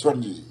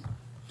soni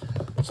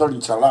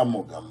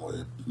salamo ka mo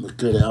me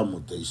kere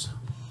amo teisa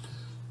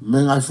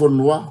me ngai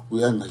fonua ku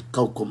nga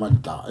kau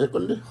komanta ko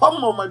ne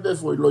homo ma be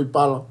foi loi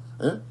pala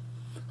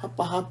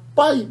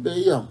hapa be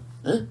ia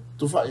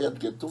tu fa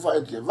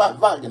ke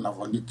va ke na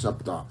vangi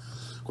chapta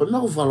ko na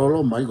ko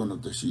falolo mai ko no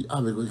te si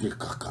ave ko ke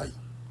kakai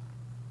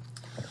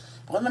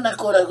Koe mena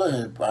kore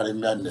koe pare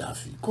mea ne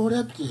hafi.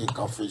 Kore pti he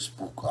ka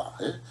Facebook a,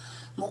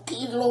 mo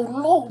ki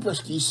low,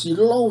 pas ki si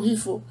low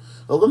hifo.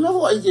 O ka mea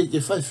wa ike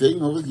ke fai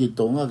feinga o ki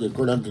tonga ke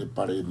kore anke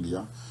pare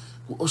mea.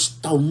 O si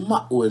tau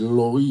mao e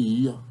loi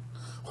ia.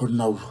 Ho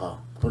nau ha,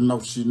 ho nau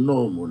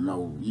sinomo,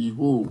 nau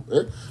ihu,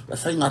 la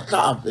fai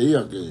ngata ape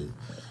ia ke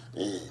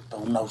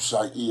tau nau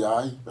sai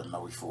iai, pa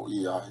nau ifo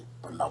iai,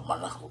 pa nau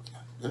manako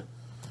kia.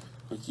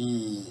 Ki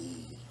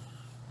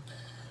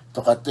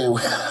toka teu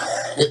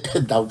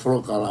tau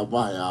proka la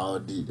mai a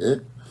odi,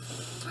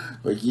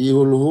 ki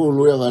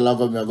hulu ya kala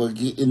ko mea ko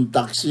ki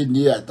intaksi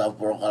ni tau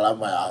proka la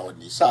mai a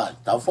odi. Sai,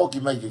 tau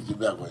foki mai ki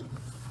mea ko.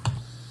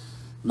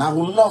 Na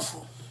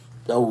hunofo,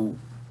 tau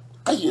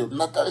ai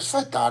na ta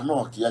fai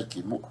talanoa ki ai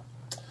ki mua.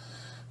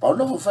 Pau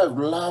no fai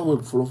lawe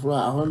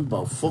flofla ahon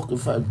pa foki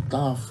fai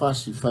ta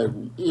fasi fai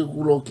I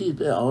kulo ki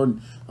pe ahon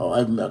au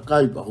ai me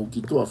kai pa ho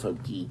ki to fai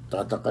ki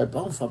tataki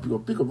pa fa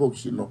piko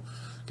box no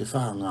ke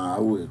fa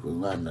nga au e ko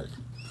ngana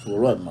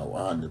for lo ma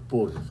wa ne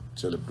po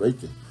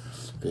celebrate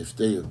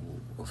birthday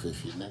o fe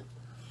fine.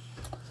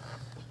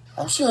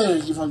 Au se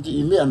ki fan ti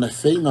me ana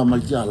feinga ma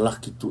ki ala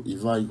ki tu I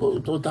vai ko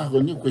to ta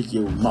ko ni ko ki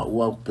ma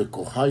wa pe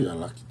ko hai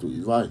ala ki tu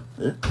I vai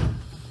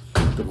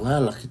te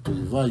wala ki tu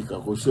I vai ka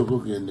ko se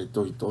ko ke ne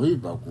toi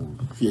ba ku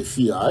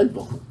fie ai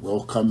ba ku o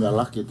kame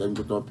ala ki te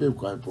ko to pe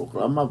ko ai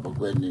programa ba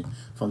ko ne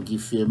fangi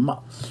fie ma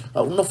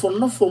au no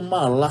fo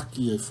ma ala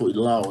ki e fo I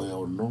lao e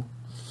ono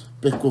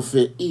pe ko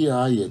fe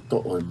ia ai e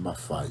to o ma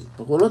fai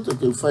pa ko loto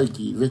te fai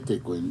ki vete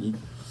ko ni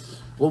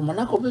o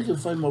manako pe ke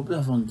fai mo pe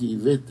fangi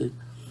vete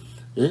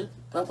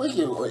pa ko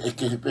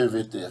ke pe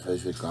vete a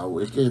fe ka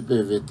o ke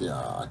pe vete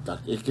a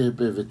taki ke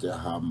pe vete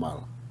a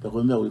hamal pe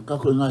ko me o ka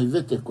ko ngai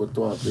vete ko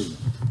to a pe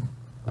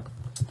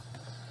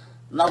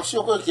na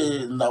sio ko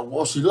ke na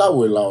wosi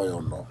lao e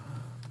ono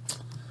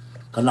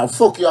kana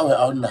foki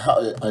au na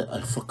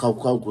ai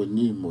fakafepaki ko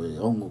ni mo e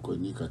ongo ko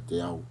ni ka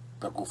te au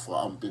pa ko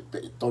fa ampe pe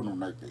tonu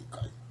na pe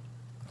ikai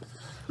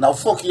na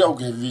foki au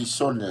ke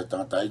visone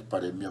tata I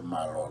pare mia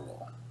malolo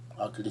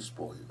Akilisi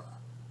Pohiva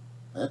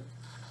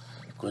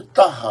ko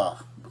taha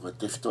ko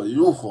te fito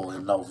iuho e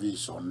na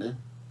visone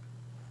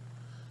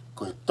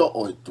ko to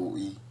o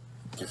tui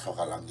ke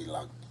fakalangi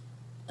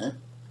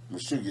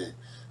Misi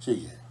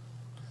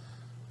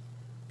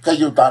kai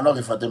yo tano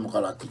ke fate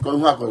mukalati ko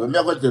nga ko me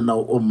ko te na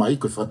o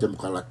mai ko fate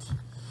mukalati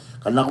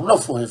kana no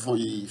fo me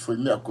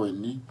ko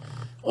ni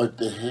o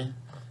te he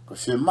ko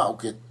se ma o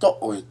ke to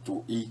o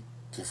tu I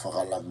ke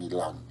fakalangi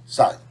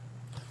sai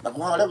na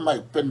ko hale mai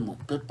pen mu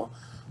pepa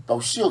pa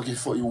usio ke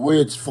fo I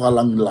words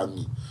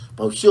fakalangi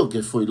pa usio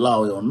ke fo I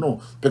lao e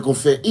no pe ko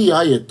fe I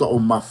ai e to o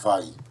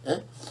mafai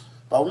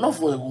pa no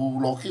fo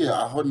u loki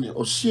a honi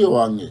o sio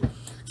ange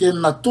ke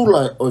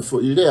natula o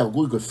fo I rea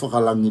gui ko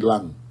fakalangi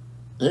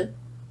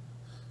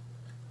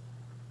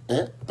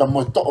ta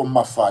mo to o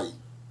mafai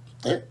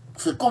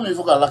fe komi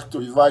foka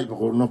lakto I vai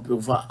ko no pe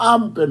fa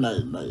ampe na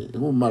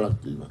hu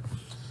malakti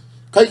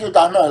kai ki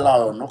ta no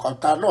la no ka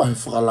ta no e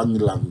foka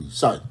langi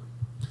sai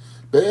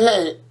pe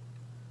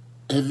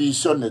e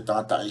vision e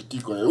tata I ki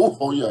ko e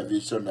ho ia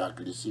vision a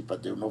Akilisi pa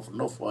te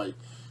no fai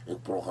e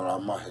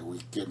programa e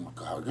weekend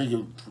ka ga ki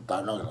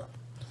ta no la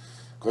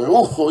ko e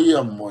ho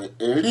ia mo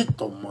e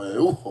rito mo e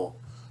ho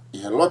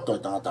I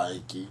loto tata I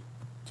ki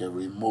ke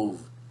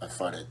remove a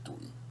fare tu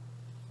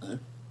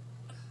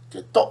ke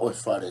to o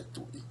fare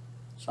tui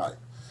sai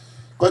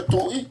ko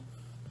tui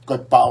ko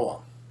power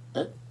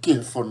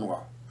ki fonua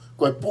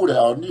ko pure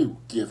ao niu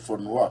ki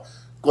fonua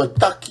ko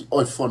taki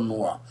o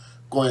fonua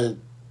ko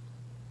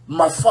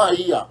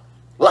mafaia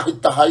lahi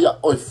tahaya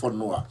o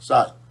fonua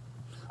sai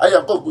ai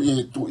ko ku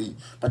e tui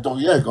pa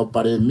to ye ko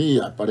pare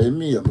mia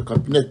me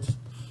kabineti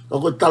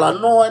ko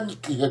talanoa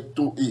ni ki he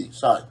tui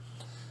sai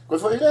ko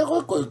foi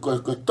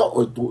ko to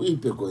o tui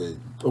pe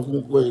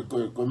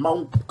ko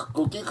mau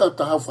ko ki ka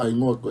ta fai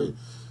ngo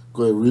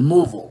ko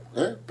removal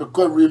pe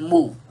ko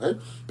remove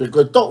pe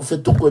ko to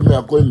fe to ko me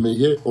ko me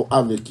ye o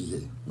ave ki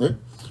ye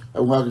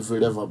au nga ki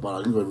forever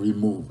para ni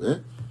remove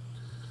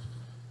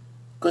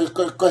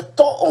ko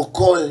to o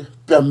ko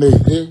pe me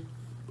ye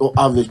o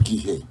ave ki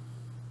ye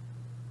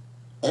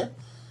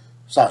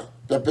sai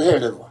pe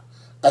pe leva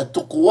ta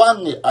to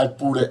kuange ai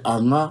pure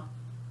anga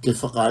ke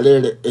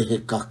fakalele e he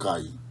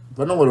kakai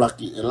pa no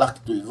laki e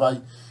laki tu vai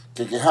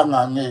ke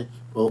hanga nge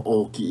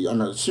o ki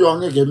ana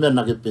sionge ke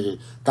mena ke pe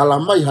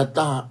talamai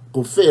hata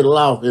ko fe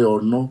lao he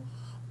ono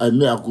ai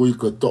mea kui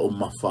ko to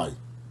mafai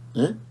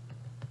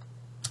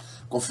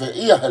ko fe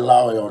ia he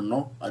lao he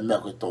ono ai mea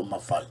ko to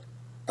mafai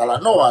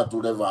talanoa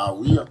tu leva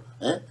au ia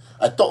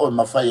ai to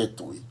mafai e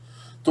tui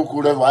tu ku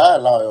leva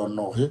lao he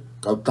ono he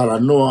ka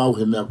talanoa au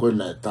he mea ko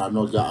na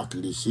tano ya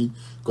Akilisi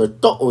ko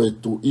to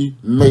e tui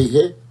mei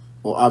he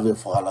o ave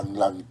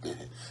fakalangi pe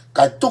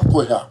ka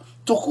tuku ha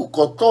tuku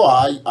ko to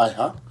ai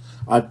ha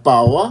ai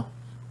pawa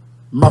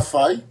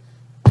mafai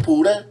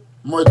pure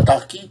mo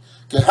taki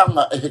ke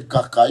hanga e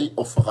kakai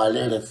o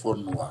fakalele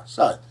fonua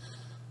sai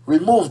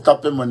remove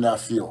tape mo na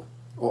fio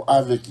o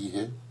ave ki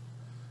he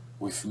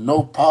with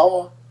no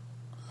power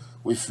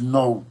with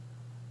no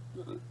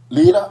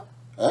leader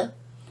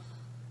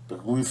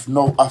with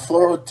no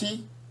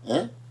authority,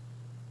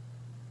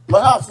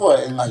 Maha fua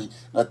e ngai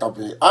na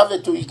tape. Ave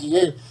tu iki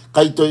he,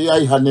 kai to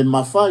iai hane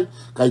mawhai,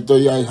 kai to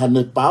iai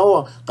hane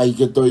paoa, kai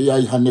ke to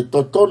iai hane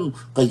totonu,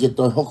 kai ke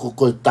to hoko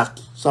koe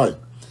taki. Sai.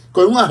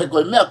 Koe ngahe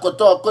koe mea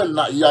kotoa koe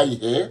na iai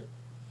he,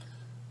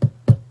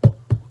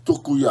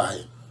 tuku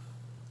iahe.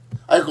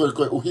 Ai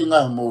koe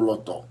uhinga mo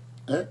loto.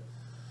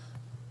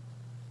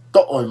 To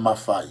o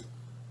mawhai.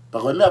 Pa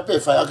koe mea pe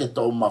whai ake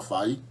to o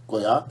mawhai,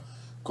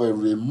 koe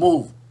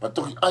remove.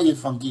 Patoki ai e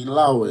whangi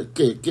lau e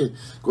ke.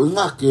 Ko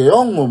ngā ke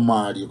ongo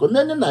maari. Ko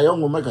nene nai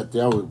ongo mai ka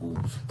te au e ku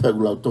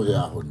pegu lau tohe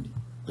ahoni.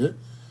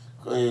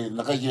 Ko e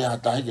nakai ke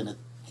hatahe ke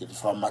te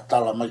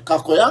whamatala mai.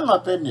 Ka koe anga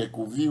peni e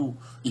ku viu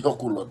i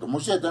hoku loto. Mo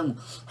se tangu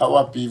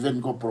hawa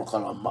Piveni ko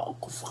prokala mao.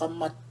 Ko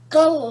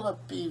whamatala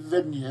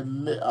Piveni he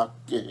mea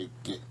ke.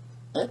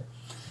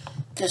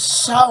 Ke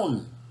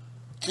sound.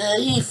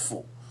 Ke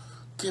ifo.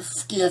 Ke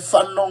he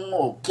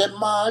whanongo, ke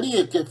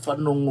malie ke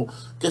whanongo,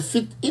 ke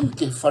fit in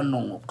ke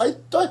whanongo. Ai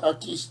toi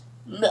haki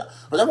mea.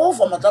 O te mau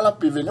whamatala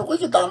Piveni, o koe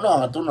ke talanoa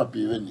ngatona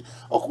Piveni.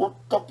 O ko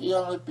toki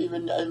anga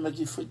Piveni ai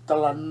maki whi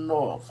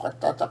talanoa,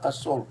 whatataka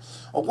solo.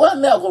 O koe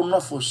mea ko na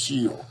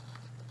fosio.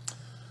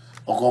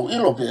 O ko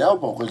ilo pe au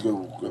pa koe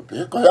ke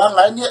pe. Koe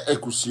anga eni e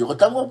kusio. Ko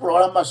tango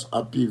programas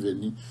a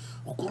Piveni,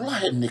 o ko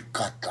lahe ne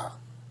kata.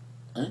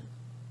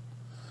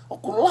 O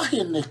ko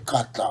lahe ne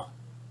kata.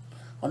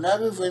 On a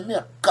vu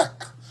mea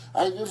kata.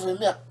 Ai vu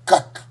mea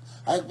kata.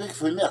 Ai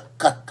vu mea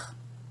kata.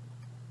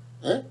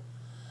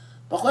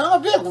 Pa koe anga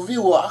pia ku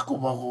viu ako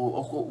pa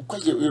ko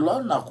kaike ilo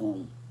na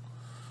ku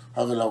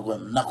hagela ko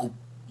na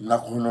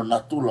ku no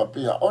natula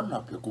pia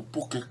ona pe ku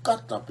puke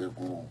kata pe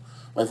ku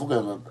vai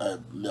fuke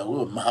mea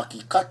u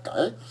mahaki kata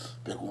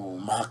pe ku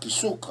mahaki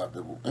suka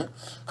pe ku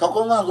ka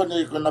ko nga ko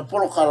ne na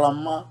polo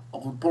kalama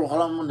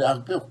ne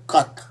pe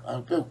kata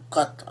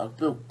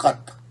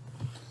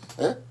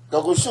Ka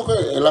ko soke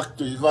e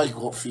laktu I vai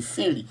ko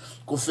fifili,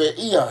 ko fe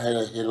ia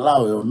he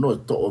lao e ono e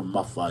to o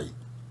mawhai.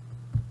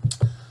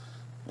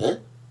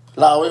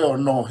 Lao e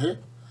ono he,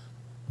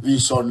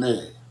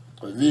 visone,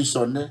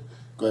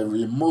 ko e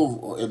remove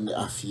o ene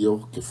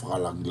afio ke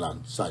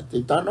whakalangilangi. Sai,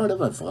 te tano le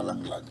vai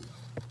whakalangilangi.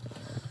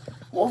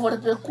 Mo whare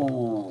pe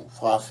ku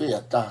whawhea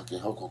taha ke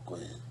hoko ko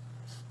e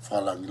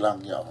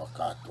whakalangilangi a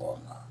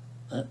wakatoanga.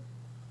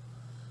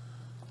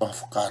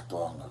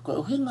 Whakatoanga.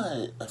 Ko uhina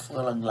e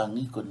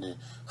whakalangilangi ko ne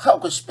hau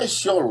ko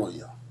specialo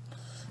ia.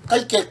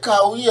 Kai ke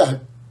kau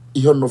ia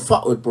I hono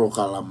whao e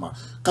prokalama.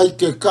 Kai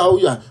ke kau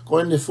ia ko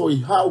ene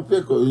foi hau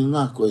pe ko I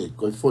ngā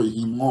koe foi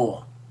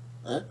hingoa.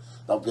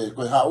 Tau pe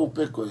koe hau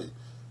pe koe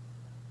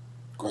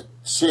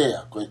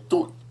sea, koe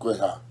tui, koe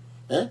ha.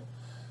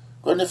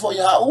 Ko ene foi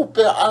hau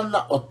pe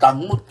ana o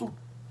tangutu.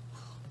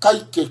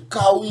 Kai ke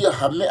kau ia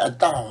ha mea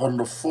taha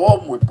hono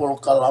fomu e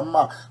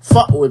porokalama,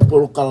 whao e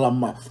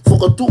porokalama,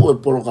 fokotu'u'u e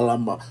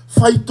porokalama,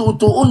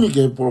 fei'utu'u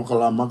ke e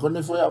porokalama, ko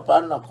ne foi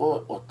apana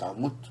ko o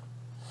tangutu.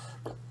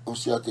 O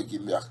sia te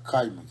ki mea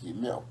kai me ki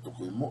mea o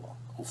tuku I moa,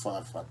 ko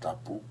whanga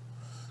whatapu,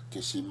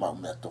 ke si mau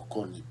mea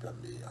tokoni pia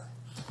mea.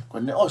 Ko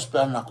ne ospe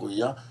ana ko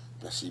ia,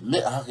 pia si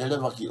mea hake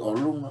lewa ki o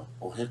lunga,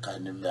 o heka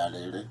ne mea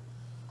lere,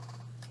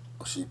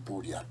 o si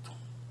puri atu.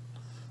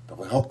 Pia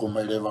koe hoko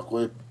mai lewa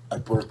koe, ai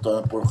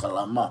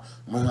porokalama,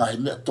 mo ngaahi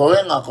mea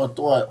toenga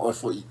kotoa o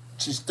foi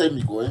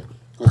sistemiko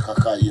koe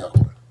kakai ia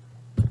koe.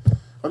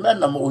 Ko mea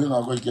na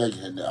mahu'inga koe ki ai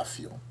hene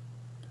afio.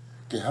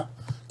 Ke ha?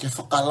 Ke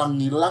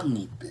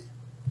whakalangilangi pe.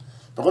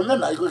 Ko mea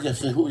na i koe ke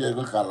whehu ia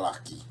koe ka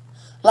laki.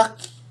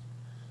 Laki.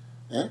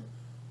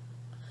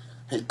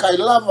 He kai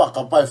lava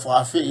ka pai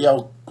whawhi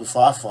iau koe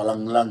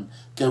whawhalangilangi.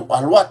 Ke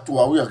aluatu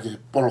au ia ke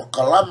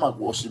porokalama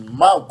ko o si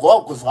mau ko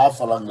au koe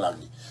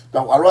whawhalangilangi.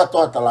 Pau alua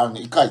toa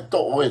talangi, ikai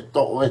to e,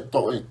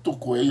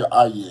 tuku e ia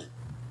ai e.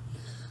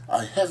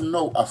 I have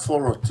no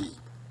authority.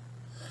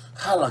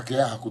 Hala ke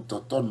aha ku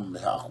totonu me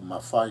haa ku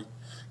mawhai,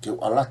 ke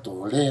alato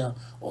o lea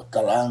o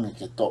talangi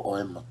ke to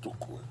e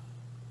matuku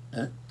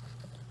e.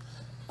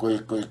 Koe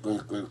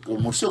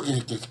musio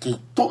ke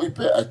tui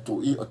pe ai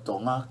tui o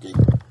tonga, ke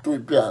tui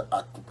pe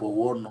a tupo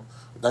wono,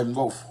 dai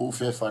ngau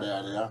hufe whare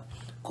area,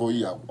 ko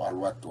ia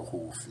alua to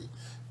hufi,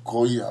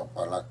 ko ia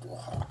alato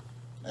ha.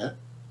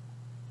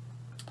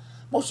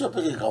 Mo se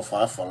peke ka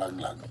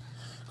whawhalangilangi.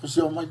 Ko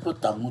se o mai po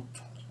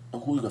tangutu. O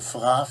kui ka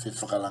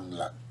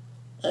whakalangilangi.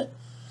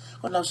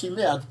 Ko nau si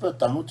mea atu po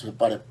tangutu he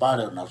pare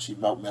o nau si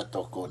mau mea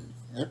tokoni.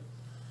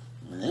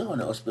 Mene o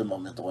ne ospe mau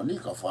mea tokoni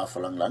ka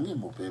whawhalangilangi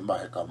mo pe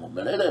mahe ka mo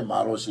melere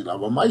maro si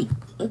lawa mai.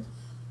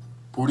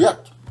 Puri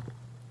atu.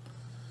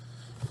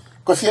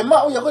 Ko fie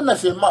mau ia koe na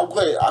fie mau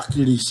koe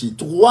akilisi.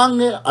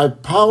 Tukuange ai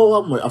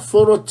power mo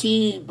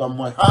authority ba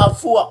mo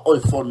hafua o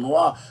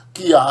fonua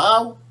ki a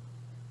au.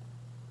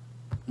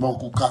 Mo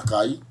ku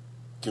kakai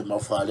ke mau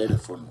whalere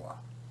whanua.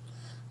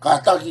 Ka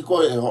taki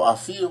koe e ho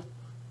afio,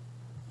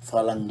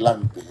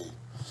 whalanglang pehe.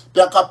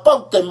 Pea ka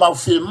pau te mau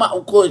whie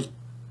mau koe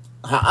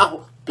ha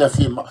aho, pea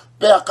whie mau.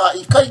 Pea ka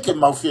ikai ke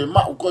mau whie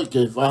mau koe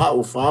ke whaha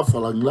o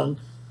whalanglang,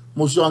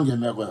 mo sioange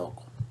mea koe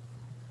hoko.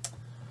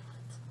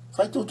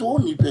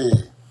 Fei'utu'u pe,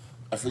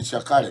 a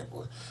fisa kare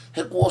ko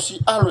he ko si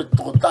alo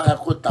to ta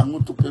ko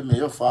tangutu pe me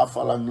yo fa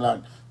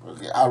lang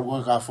ke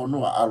algo ka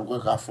fonua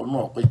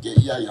ko ke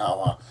ia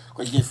hawa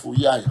ko ke fu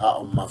ia ha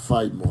o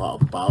mafai mo ha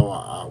pawa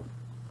au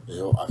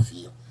e o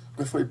afia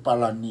ko foi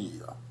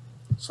palania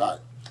sai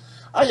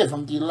ai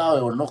fangi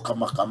lao e no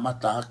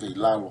kamata ke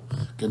lalo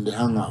ke de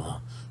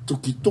hanga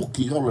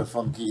tuki ho le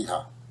fangi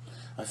ha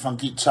ai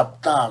fangi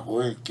chapta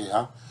ko e ke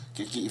ha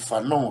ke ki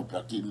fano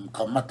pa ki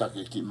kamata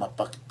ke ki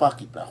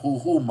mapaki pa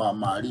hu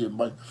malie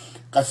mai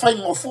ka fai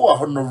ngo fua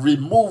hono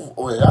remove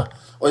o ya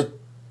o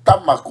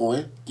tamako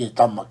e ke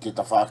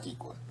tafaki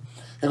ko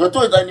e ko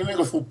to dai ni me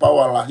ko fu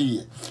pawa la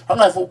hi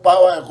hanga fu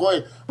pawa ko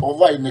o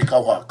vai ne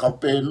ka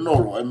pe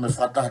nolo e me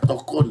fata to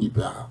koni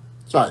pa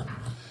sai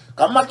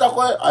kamata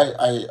ko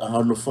ai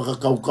hono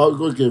fakakau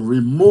ko ke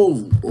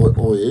remove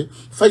o e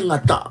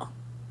feingata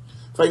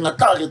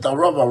ke ta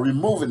rubber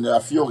remove ne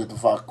afio ke to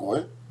fako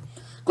e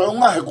ko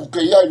ngaahi ku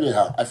ke ia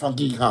ha ai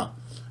fangi ha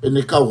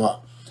ene kauha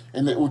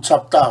ene u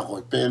chapta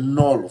ko pe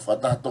nolo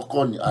fata to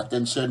koni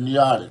attention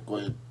yare ko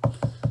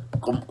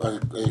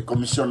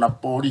commissiona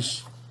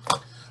police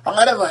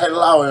angare va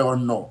helao e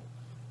no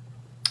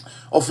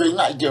o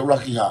feinga'i ke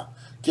raki ha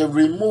ke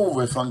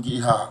remove fangi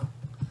ha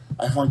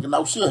ai fangi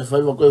na usi e fai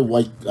ko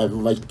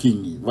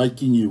Vikingi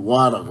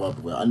wara ko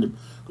ane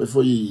ko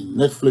foi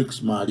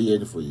Netflix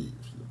malie ene foi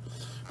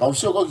pa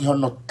usi ko ki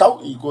hono tau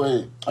I ko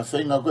e a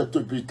feinga ko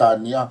tu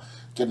Britania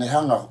ke ne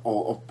hanga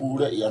o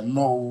pure ia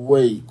no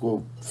way ko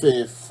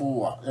fe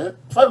fua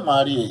fai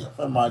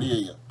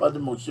marie pa de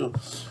mocio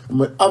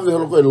me ave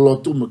lo ko lo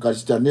tu me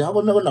kristiane ha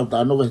me na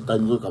ta no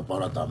ta ngo ka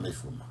para ta me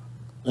fuma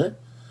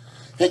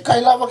he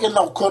kai lava ke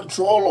na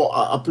control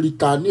a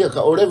Britania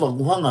ka oreva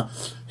guhanga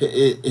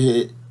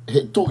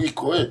he tu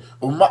iko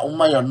o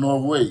mai a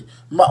no way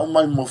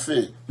mai mo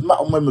fe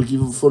mai mo ki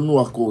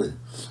fonua ko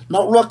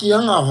na lo ki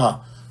hanga ha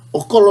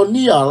o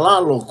kolonia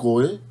lalo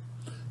ko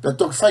pe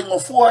to fai ngo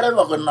fua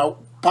reva ko na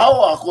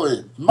power ko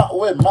ma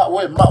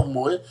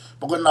mo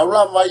porque na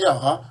lava ia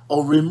ha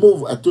o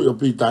remove atu o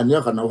Britania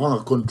kana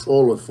hanga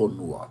control for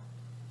noa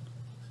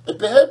e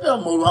pe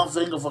mo hanga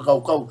fenga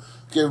fakafepaki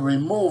ke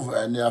remove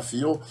ane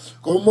afio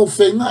ko mo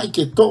feinga'i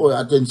ke to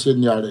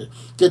attention yare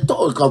ke to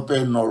ka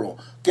pe nolo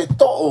ke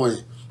to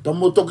ta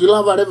mo to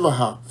kilava reva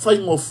ha fai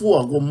ngo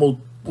fua ko mo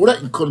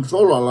pura in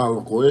control ala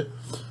ko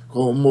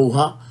ko mo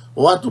ha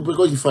o atu pe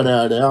ko ki fare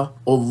area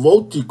o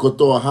vote ko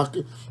to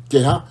hake ke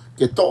ha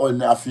ke to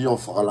ne afio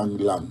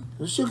fakalangilang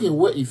se ke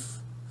we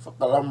if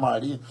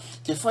fakalamari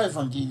ke fai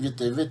fangi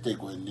vete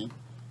ko ni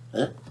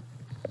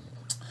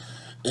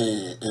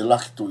e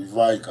lakto I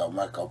vai ka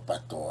ma ka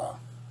PTOA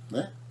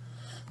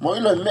mo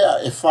ilo mea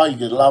e fai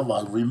ke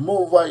lava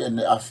remove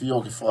ne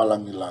afio ke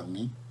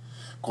fakalangilangi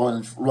ko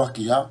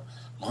luaki ha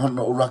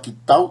hono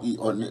luaki tau I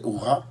o ne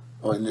uha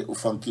o ne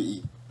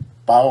ufanki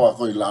pawa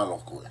ko I lalo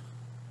ko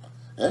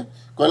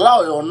ko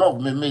lao e ono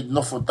me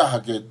no fotaha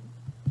ke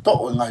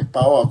to ngai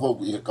pawa ko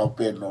I ka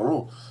pe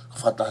nolo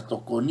fata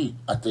to koni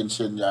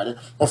attention yare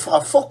o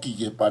fakafo'ou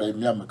ke pare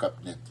mia me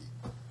kabineti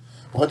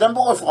o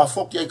tambo ko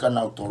fakafo'ou ka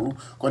na tolu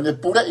ko ne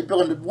pura I pe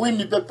ko ne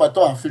wini pe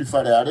pato a fili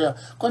fare area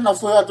ko na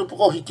foi atu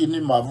ko hikini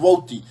ma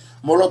voti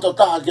mo loto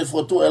taha ke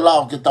foto e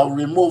lao ke ta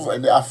remove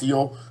ene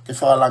afio ke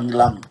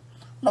fakalangilang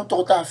na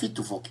to ta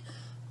fitu foki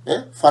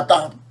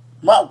fata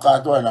ma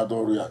ka to na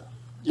doru ya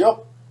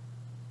yo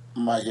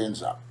my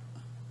hands up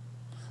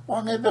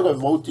wange pe ko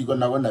voti ko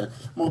na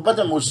mo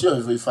pata mo sio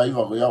e fai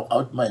va ko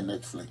out my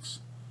Netflix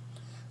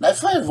na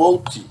fai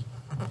voti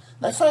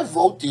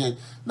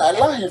na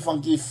la he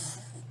fangi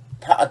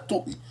ta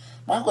atu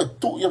ma ko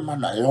tu ya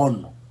mana e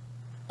ono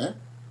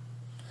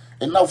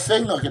e na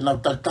fenga ke na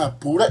ta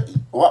pura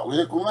wa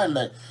we ko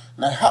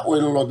na ha we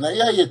lo na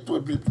ya ye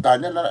tu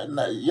Britania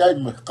na ya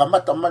me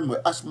kamata mai me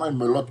asma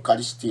me lot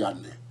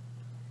kristiane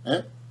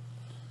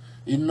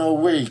in no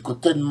way ko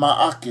ten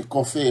ma ake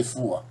ko fe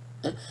fua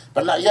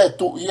pana ia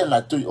tu ia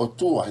na tu o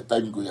tua he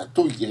time go ia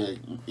tu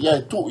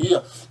ia tu ia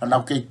na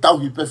ke tau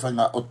hi pe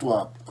fanga o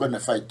tua ko na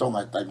fai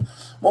tonga time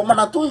mo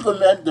mana tu ko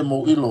me ande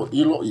mo ilo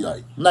ia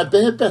na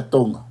pe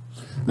tonga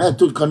na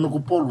tu kanu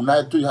ku polu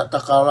na tu ha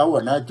takalawa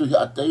na tu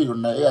ha te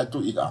na ia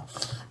tu ia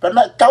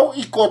pana tau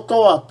I ko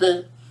toa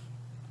pe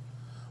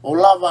o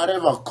lava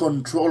reva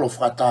control of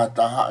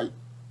fatata hai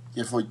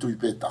ke foi tu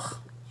peta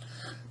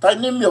tai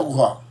ni mi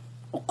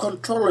o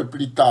control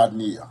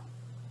Britania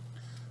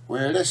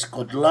where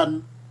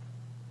Scotland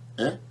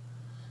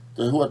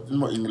te huat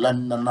mo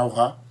England na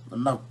nauha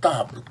na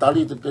ta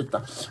tali te peta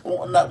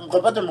na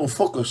ko pate mo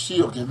focus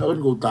o ke no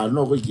go ta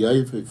no ko ki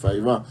ai fai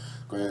va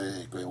ko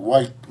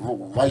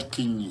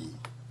Vikingi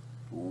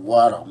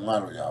wara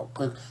ngaro ya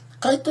ko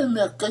kai te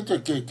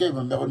ke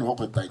me no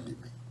ko tai ni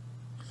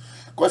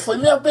ko foi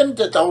me ben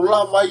te ta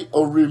lava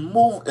o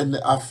remove en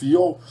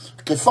afio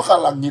ke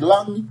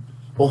fakalangilangi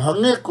o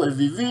hange ko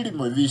viviri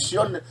mo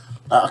visione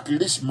a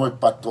Akilisi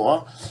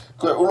Pohiva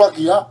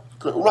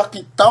ko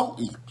ulaki tau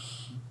I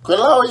ko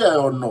lao ia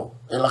o no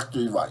e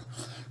laktu I vai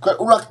ko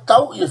ulaki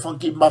tau I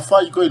fanki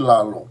mafai ko I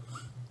lalo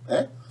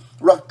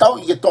ulaki tau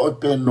I ke to e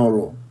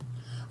penolo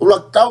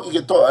ulaki tau I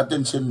ke to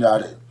attention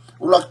yare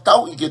ula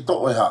tau i ke to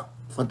e ha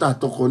fata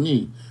to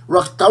koni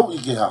ula tau i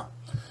ke ha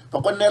pa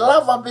ko ne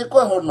lava be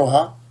ko hono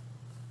ha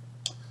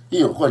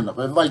io ko na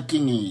pe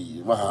viking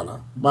i wahala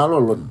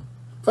malolon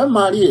fa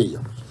malie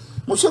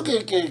mo so ke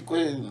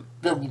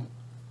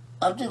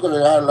anti ko le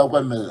la ko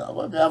me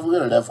avu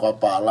le fra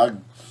pa la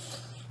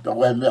to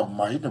ko me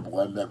mai ne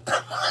ko me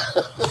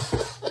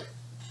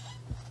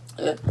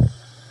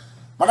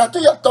mana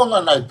tu ya tonga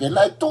nai pe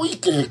nai tu i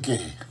ke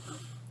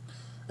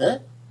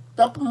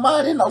tap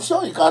mare na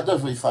so i ka to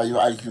fa yo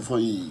ai ki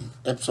foi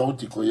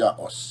episode ko ya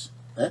os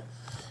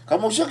ka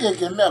mo so ke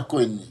me ko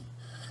ni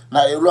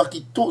na e lo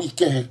ki tu i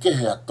ke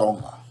a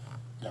tonga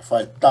ya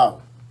fai tau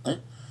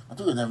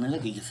atu ke na me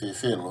ke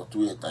fe lo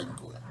tu e tai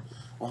ko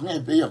o ngai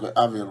pe ya ko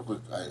ave lo ko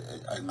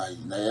ai nai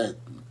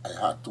ai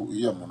ha tu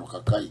ia mono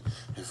kakai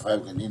e fai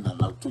ke ni na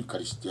tu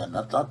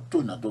cristiana ta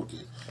tu na do ke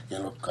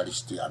lo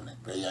cristiane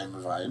pe ya me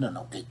vai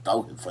na ke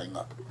tau e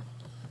feinga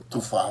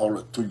tu fa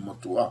holo tu mo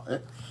tu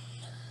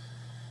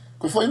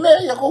ko foi me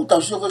ya ko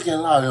tau so ke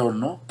la le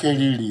no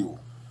Keli'i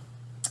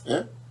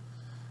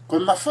ko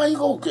ma fai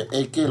go ke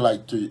ke lai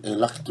tu e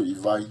la tu I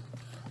vai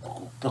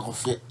ko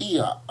fe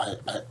ia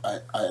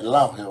ai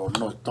la he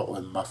no to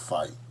e ma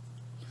fai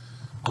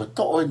ko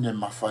to e ne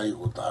ma fai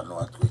go ta no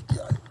atu ki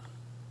ai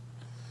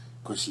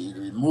ko si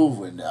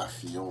remove ne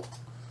afio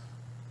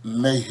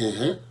me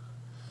he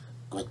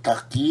ko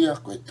takia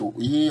ko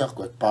tu'ia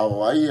ko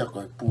pawaia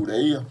ko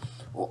pureia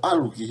o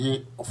alu ki he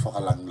o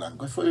whakalanglang.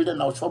 Ko foi le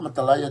na o soma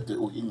talaya te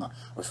uhinga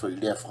o foi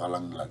le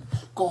whakalanglang.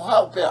 Ko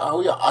hao pe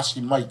au ia asi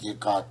mai ki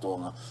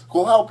kātonga.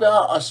 Ko hao pe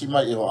a asi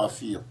mai e ho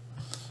afio.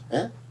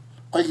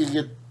 Ko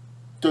ki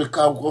te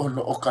kau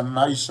kohono o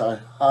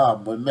kanaisa ha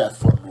mo mea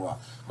whanua.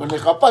 Ko ne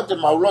kapate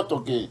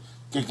mauloto ke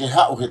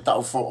hao he tau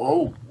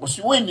fo'ou. O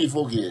si weni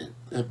fo ki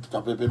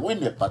tapepe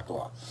weni e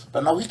patoa.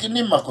 Pena hiki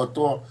nima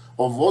kotoa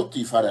o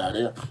voti whare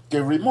area, ke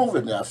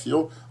remove ne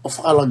afio, o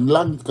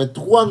whakalanglang, ke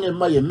tuange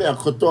mai e mea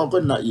kotoa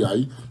koe na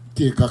iai,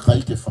 ke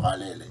kakai ke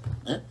whakalele.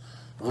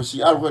 O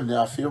si alwe ne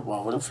afio,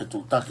 wa wale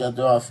whetu take a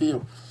te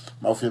afio,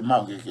 mau whi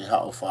mau ke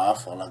ha o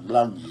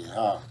whakalanglang i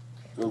ha.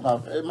 E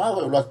mau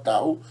e ula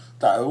tau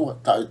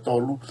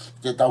tolu,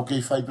 ke tau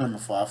kei whaipena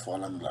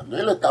whakalanglang.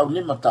 Ele tau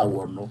nima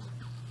tau ono,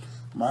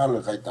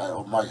 mahalo kai tai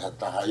o mai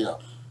hata haia.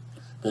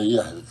 Pe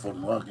ia he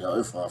whanua ki a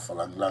e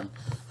whakalanglang,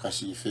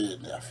 kasi I whee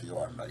ne afio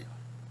anai.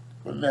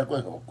 Ko mea koe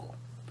hoko.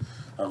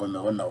 Ako me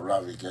wana o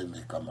lawi kei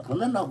me kamata. Ko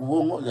mea na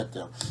kuongo ia te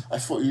ai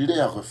fo I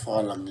lea koe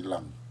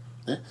whakalangilang.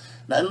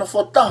 Na ena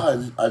whataha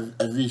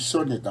a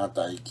visone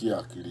tata I kia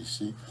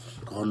Akilisi,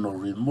 ko hono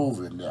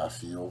remove ne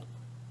afio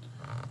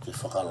ke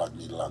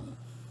whakalangilang.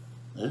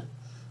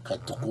 Ka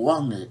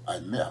tukuange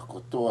ai mea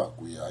kotoa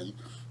kui ai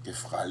ke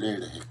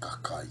whakalere he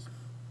kakai.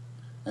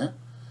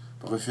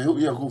 Porque fehu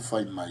ia ku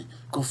fai mai,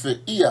 ko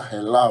fe ia he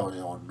lao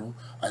e ono,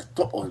 ai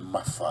to o I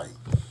mawhai.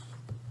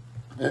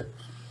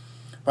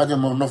 Pate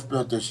mo nof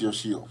peo te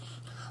sio.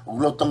 O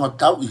lo tonga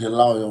tau I he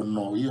lao e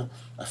ono ia,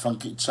 ai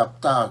whanki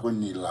chapta koe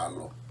ni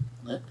lalo.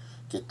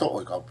 Ke to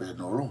o I kau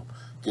penolo,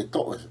 ke to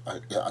o I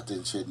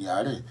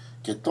atenseniare,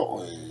 ke to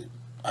o I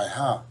ai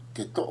ha,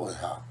 ke to o I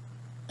ha.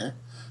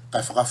 Kai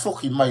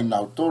fakafo'ou mai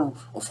nau tolu,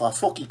 o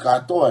fakafo'ou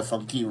katoa ai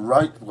whanki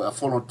right, a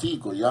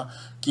folotiko ia,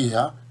 ki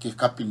ha, ke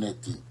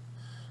kabineti.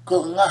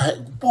 Ko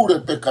ngaahi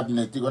pure pe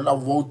kabineti ko na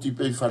voti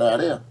pe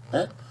fararea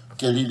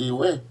Keli'i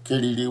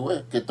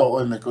ke to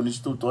o me ko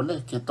instituto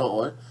ne ke to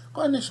o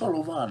ko ne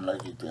solo van la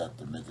ki te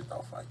ate me ke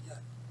tau fai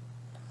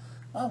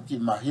au ki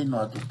imagino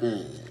atu pe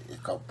e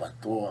kau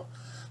patoa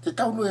te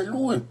tau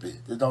lue pe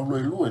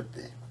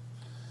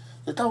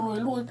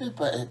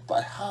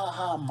pa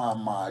ha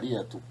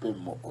maria tu pe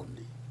mo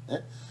oni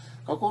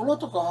ka ko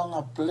loto ka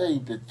hanga play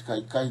pe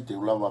kai te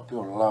ulava pe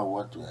o lau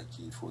atu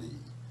aki foi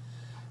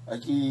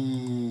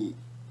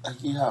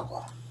Aki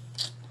haka.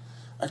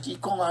 Aki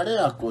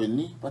kongarea koe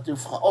ni, pate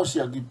whaosi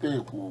aki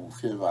pe ku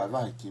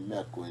whewaiwai ki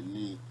mea koe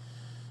ni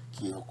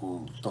ki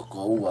hoku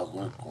toko ua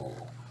koe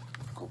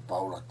ko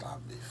Paula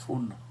tā mei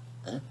funa.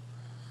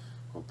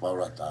 Ko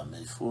Paula tā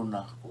mei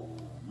funa, ko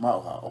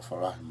mauha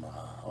ofarahi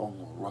maha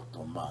ongo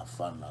roto maa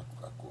whana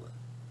ka koe.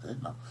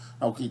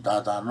 Nau ki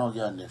tātā no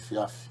kia ne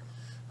whiawhi.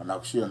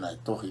 Nau sia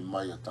nai tohi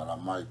mai o tala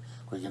mai,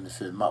 koe kene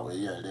whe mau e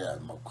ia lea e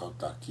mau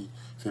kautaki,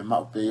 whe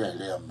mau pe ia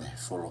lea me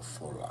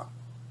folofola.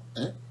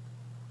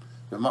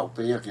 Pe mau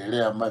pe ia ke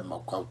rea mai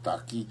mau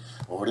kautaki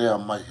o rea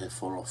mai he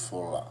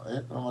folofola.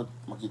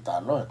 Ma ki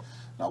tāno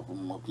na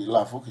ki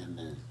la foki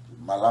ne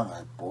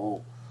malanga e po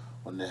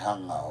o ne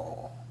hanga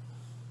o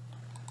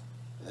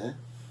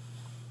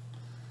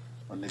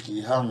o ne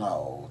ki hanga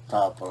o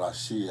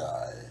tāpalasia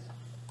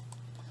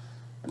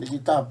o ne ki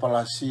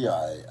tāpalasia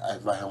ai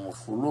vahe mo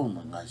fulume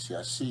ngai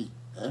Siaosi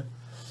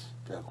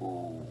pe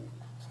ko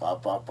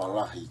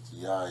whapapalahi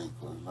ki ai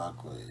ko ngā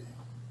koe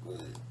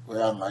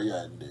anga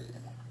ia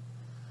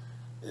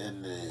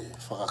ene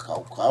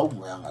whakakaukau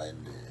mo anga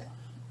ene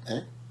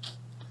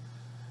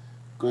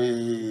koe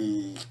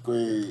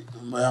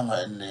mo anga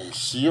ene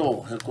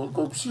sio he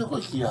koe sio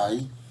koe ki ai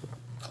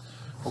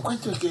o koe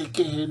te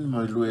ke hen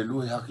mo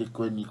lue hake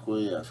koe ni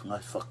koe a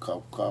ngai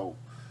whakaukau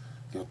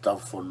ke o tau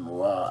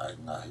fonua e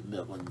ngaahi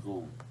mea koni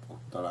kou o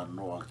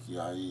talanoa ki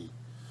ai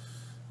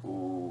o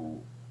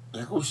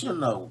e ko sio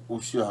na o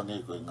sio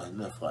hange ko ngaahi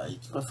mea whae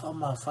ki koe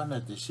whama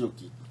whana te sio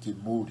ki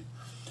muri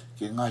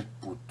ke ngai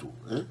putu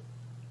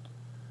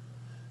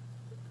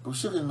ko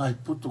sio ke ngai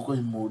putu ko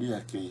i muri a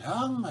ke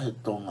hanga he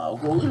tonga o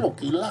ko ilo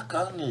ki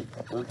laka ange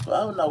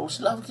au na o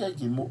silav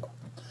ki mu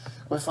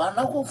ko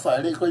whanau ko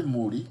whaere ko i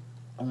muri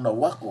na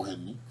wako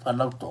heni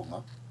whanau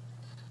tonga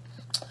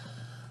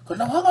ko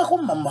na hanga ko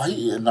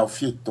mamahi e na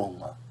fie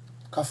tonga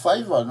ka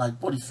whaiva ngai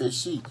pori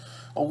whesi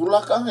o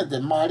ulaka ange te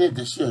maare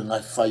te sio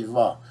ngai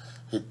whaiva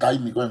he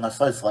taimi ko ngai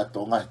whaiva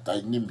tonga he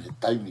tainimi he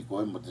taimi ko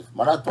e mo te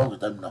maratu au ke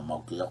taimi na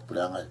mau ke au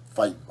prea ngai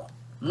whaiva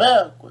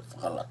mea ko e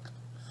whakalaka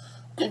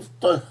ke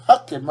toi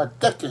hake ma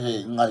teke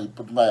he ngai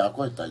putu mai a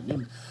ko e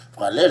tainimi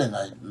whakalere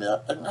ngai mea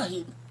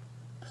ngai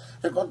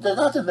e kon te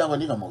gate mea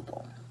waninga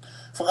mautonga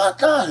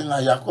whakata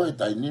ngai a ko e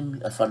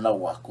tainimi e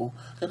whanau ako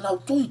e nau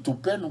tui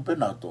tupenu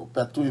pena to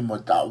pea tui mo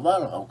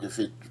ta'awala au ke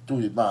whi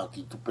tui maa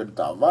ki tupenu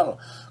ta'awala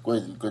ko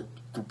e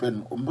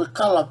tupenu o me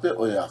kala pe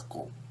o e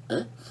ako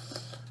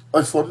o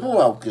e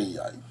whanua au ke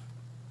iai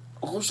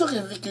o kusa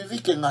ke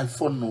viki ngai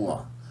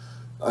whanua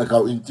ai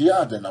kau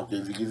intia te nau ke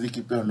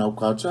viki pe o nau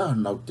kauta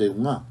nau te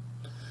unga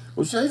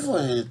o se ifo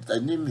e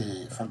tainimi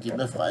he whanki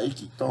me whae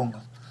ki tonga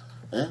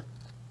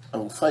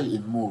au whai i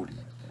muri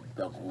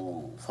pea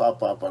ku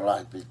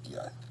whapapalahi pe ki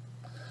ai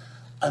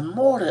ai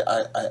more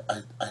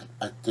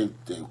ai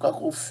teu ka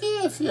ku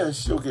fia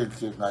sio ke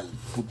ngai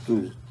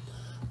putui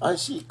ai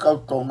si kau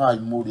tonga i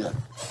muri ai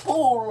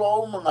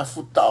polo mga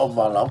futao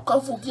wala o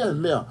kau fuki ai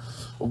mea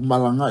o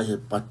malanga he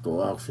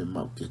PTOA fe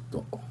mau ke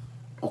to'o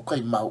o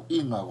kai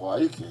mahu'inga wa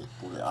ike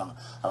pure anga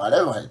anga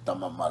lewa he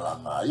tama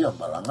malanga ia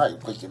malanga i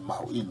kai ke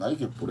mahu'inga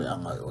ike pure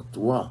anga o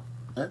tua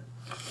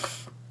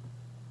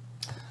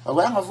a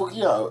wanga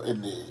fukia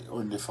ene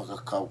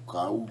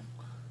whakakau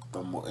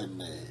tamo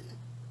ene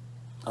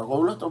a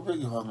koula tope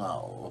ki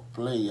hanga o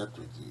play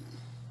atu ki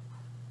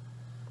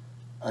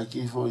ai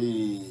ki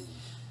foi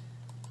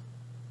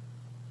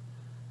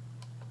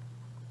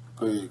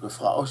koe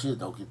whaosi e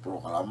tau ki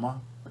programa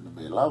ene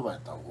me lava e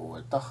tau ho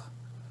e tak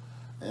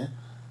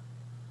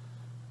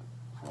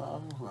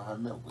whangu ha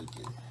mea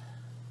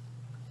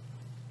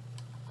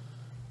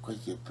koe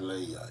ke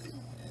play ai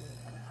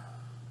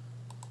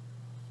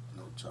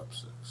no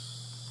chopsticks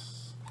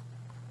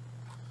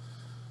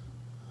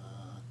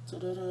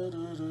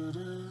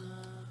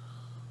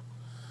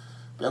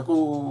pea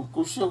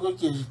ku sio koe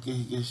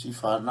ke si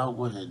whanau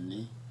koe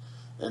heni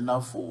e na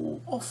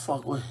fu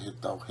ofa koe he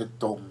tau he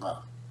tonga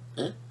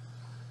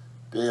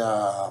pea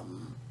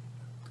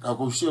ka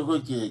ku sio koe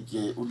ke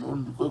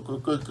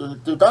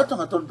te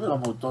tātanga tonu pera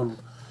mo tolu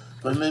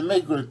koe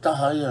mei koe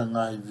taha ia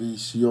ngai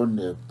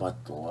visione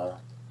PTOA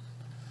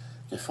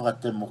ke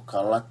whakatemo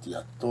kalati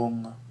a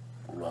tonga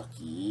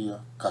ulaki ia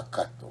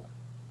kakato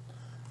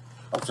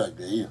outside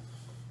be ia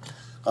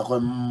ka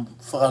koe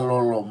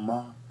whakalolo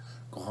ma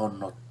ko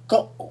hono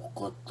to'o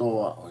ko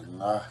toa o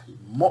ngaahi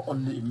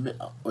mo'oni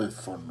mea o e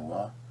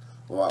whanua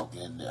o au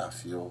ke hene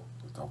awhio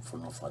o tau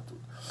whanua whatu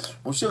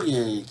mo sio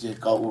ke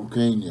kau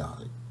Kenya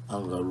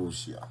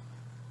Angalusia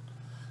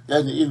ia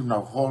ni ilu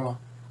nau hola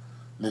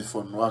me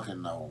whanua ke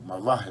nau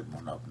mawahe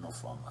mo nau no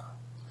whanga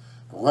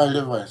o gai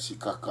lewa e si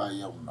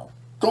kakai au nau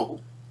to'o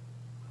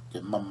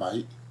ke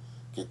mamai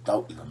ke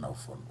tau ila nau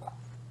whanua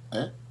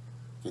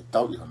ke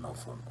tau ila nau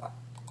whanua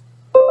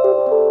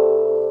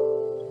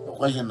o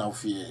gai ke nau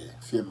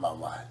fie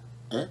mawahe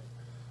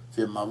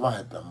fie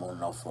mawahe pe mo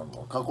nau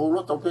whanua ka kou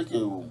rota pe ke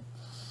u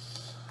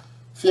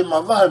fie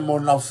mawahe mo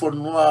nau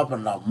whanua pe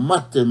nau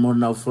mate mo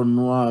nau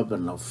whanua pe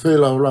nau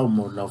whelaulau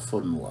mo nau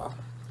whanua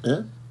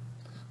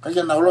ka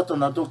ke nau rota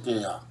na to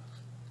ke ha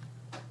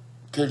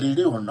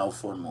Keli'i ho nau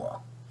whanua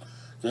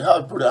ke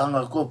hao pure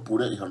anga ko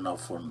pure i ho nau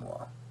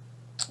whanua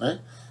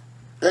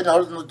e nau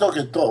rota na to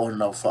ke to o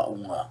nau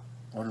fe'unga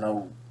o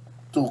nau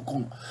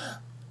tūkunga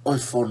o i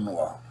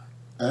whanua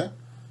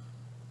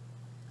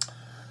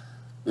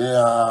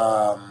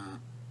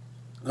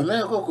ka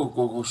mea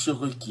ko sio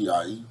koe ki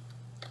ai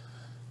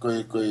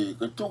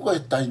koe tuko e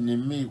taini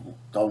migu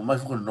tau mai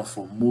whaka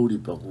nofo muri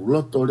pa ku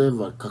loto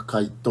lewa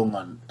kakai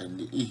tonga e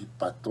ni ihi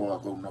PTOA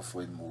ko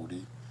nofo i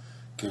muri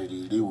ke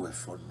ririu e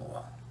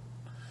whanua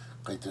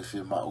kai te whi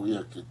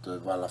mauia ke te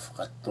wala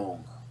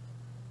whakatonga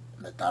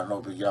me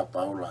tāno pe kia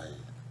paula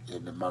e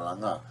ne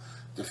malanga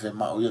te whi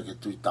mauia ke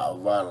tui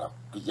tau wala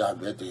ki kia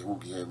me te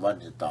huki he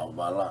wani e tau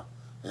wala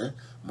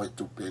mai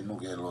tupenu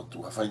ke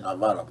lotu a whainga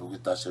wala po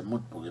ki ta se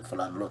mut po ke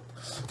whalan lotu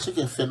se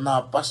ke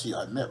whenā pasi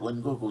ai me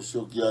wen ko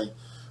sio ki ai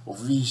o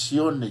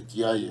visione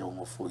ki ai e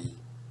ongo foi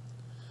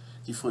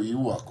ki foi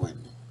ua koe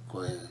ni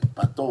koe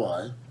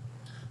PTOA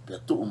pia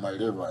tuu mai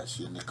rewa e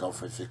si ni kau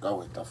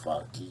whaiwhekau e ta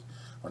whaki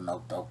o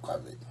nau tau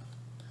kawe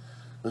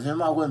o whi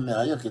maa koe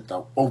mea ia ke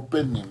tau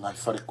opening ai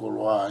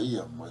wharekoloa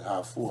ia mo e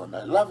hafua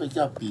na lawe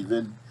kia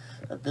Piveni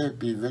e pe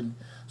Piveni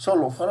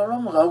solo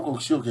whararama ka uko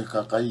sio ke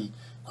kakai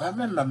ka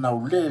mena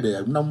nau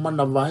lere nau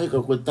mana waheka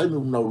koe taimi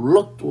nau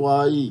lotu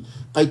ai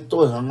kai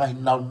toi hangai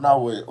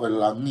nau e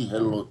langi he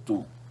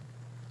lotu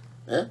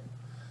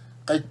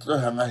kai to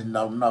hanga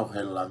nau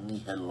he langi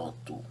he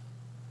lotu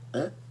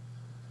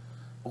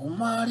o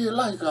mari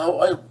lai ka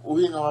ai o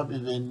inga wa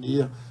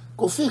Piveni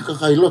ko fika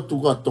kai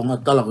lotu ka tonga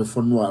tala ko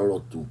fonua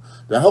lotu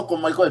pe hoko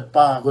mai ko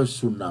pa ko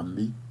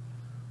tsunami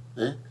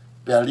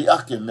pe ali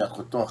ake me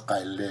ko to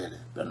kai lere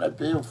pe na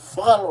pe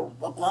falo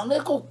ko ane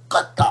ko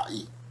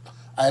katai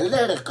ai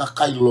lere ka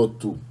kai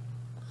lotu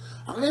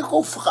ane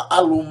ko faka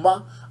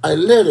aluma ai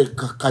lere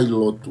ka kai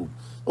lotu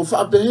o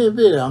fa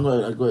bebe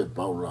anga ko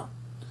paula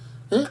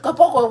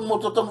kapako mo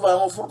totong vai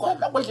mo for ko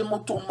na ko ke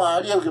mo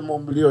tumari ke mo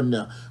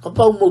milionia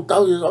kapau mo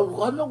tau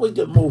ko na ko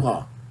ke mo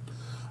ha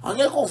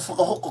ane ko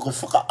faka hoko ko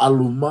faka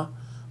aluma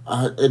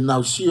e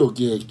na sio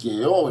ke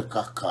o e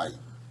kakai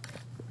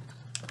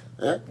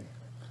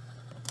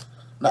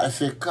na e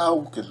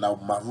fekau ke na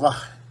mava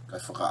ka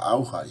faka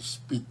au ha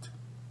speed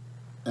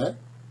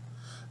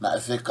na e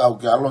fekau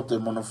ke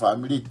alote mono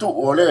family tu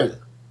ole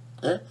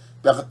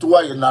pe ka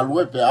tua e na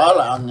lue pe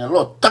ala ange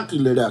lo taki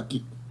le aki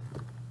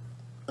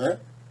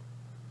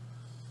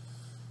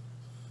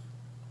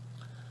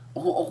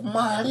o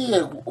mari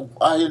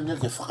ai ne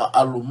ke faka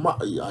aluma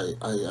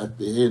ai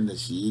pe hene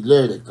si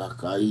lere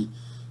kakai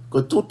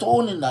ko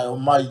tutoni na o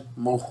mai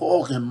mo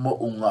ho ke mo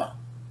unga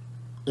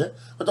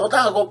o to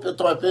ta ko pe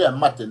to pe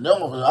mate ne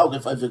mo au ke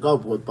fa fika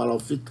po palo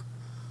fit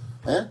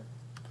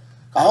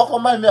ka ho ko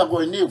mai me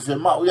ko ni fe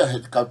ma u ya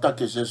het ka ta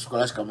ke se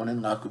skolas ka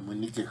monen na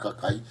komunike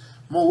kakai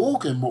mo o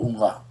ke mo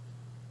unga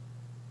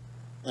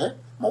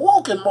mo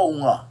o ke mo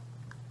unga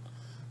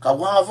ka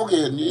wa fo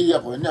ke ni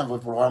ya ko ni ko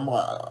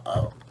programa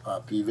a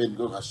Piveni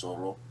ko ka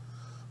solo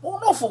mo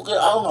no fo ke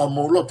a nga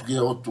mo lot ke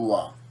o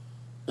tua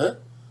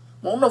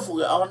mo no fo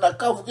ke a na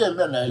ka fo ke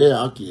me na le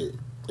aki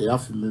e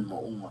afi me mo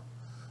uma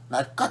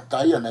na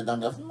kata ia na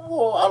danga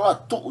mo ala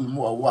tu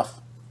mo a waf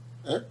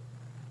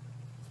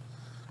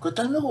ko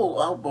tano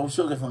ko a bo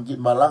so ke fangi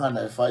malanga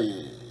na fai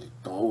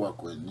to wa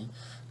ko ni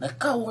na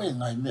ka we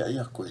ngai me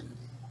ia ko ni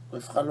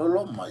ko fa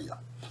lo mai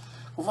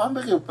o fa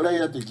me ke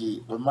playa de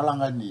ki ko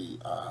malanga ni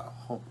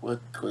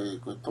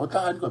ko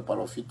tota ko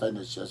palofita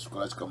ni sia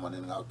skolas ka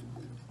manen nga ki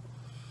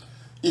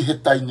i he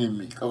taini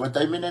mi ko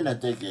taimene na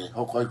te ke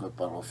ho ko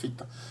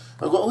palofita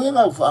ko o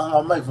nga fa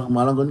nga mai fa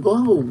malanga ko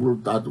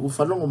ngo ta ko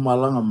fa no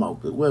malanga mau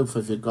pe we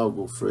fa fe ka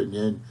go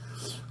friend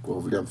ko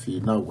vliam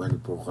fina when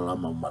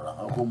programa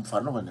malanga ko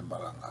fa no ne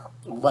malanga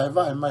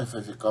vai mai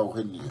fa fe ka o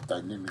he ni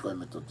taini mi ko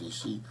me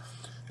totisi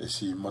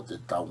si mote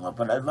taunga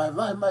pa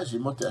vai mai si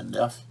mote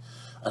aneafi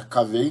a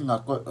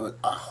kaveinga ko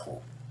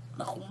aho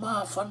na ko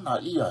ma fa na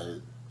ia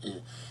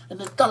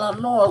ne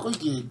talanoa ko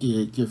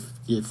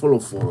ki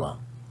folofola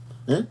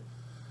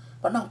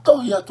pa na to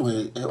ia tu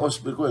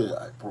ospe ko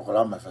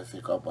programa fa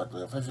fika pa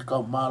to fa fika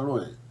malo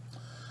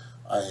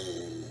ai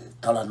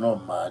talanoa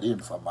mari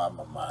fa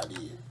mama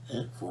mari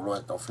folo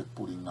ta fe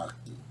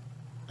puringaki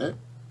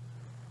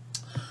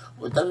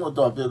o tango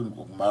to ape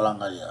ko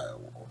malanga ya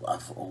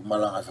o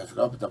malanga fa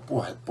fika pa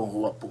po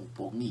ho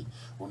pongi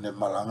o ne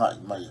malanga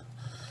mai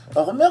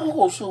pa ko me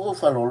ko so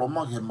fa lo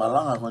ma ke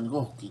malanga ko ni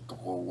ko ki to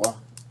ko wa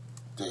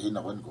te ina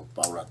ko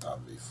paula ta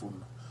me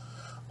funa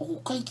o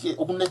kai ke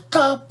o ne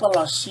ta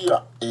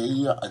palasia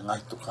ia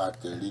ngai to ka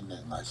te line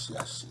ngai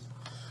siasi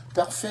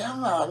ta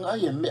fe'unga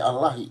ngai me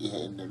alahi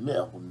e ne me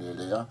a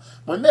hunele ya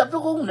mo me pe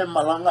ko ne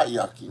malanga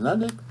ia ki na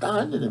ne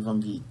ta ne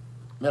vangi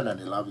me na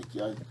ne lavi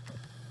ki ai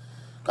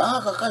ka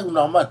kai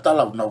una ma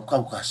tala una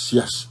ka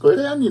siasi ko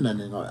re ani na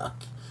ne ngai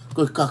aki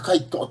ko ka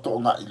kai to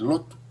ngai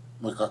lot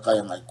mo ka kai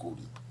ngai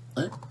kuri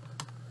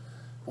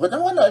o na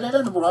wana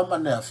ele no programa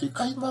ne afi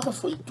kai ma ko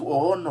foi tu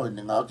hono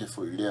ni nga ke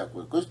foi le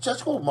ko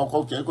chasko ma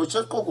ko ke ko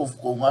chasko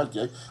ko nga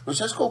ke ko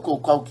chasko ko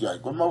ke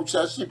ko ma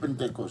ucha si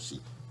pente ko si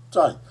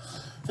sai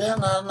fe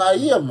nga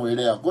ia mo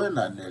ele ko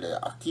na ne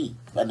aki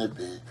bane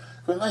be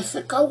ko nga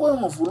fe ka ko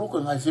mo fulu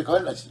ko nga fe ka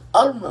na si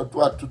almo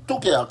tu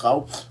ke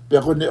akau pe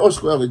ko ne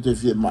osko ke te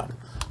fie ma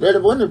le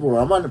bone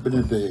programa ne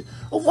pente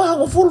o va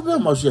mo fulu be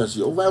ma si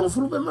o va mo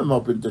fulu be ma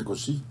pente ko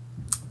si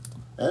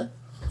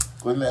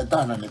ko me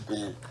tana ne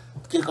pe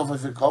ke ka fa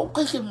ka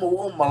ka ke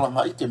mo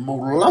malanga i te mo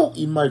lau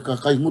i mai ka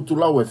kai mutu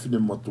lau e fine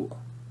motu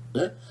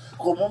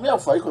ko mo me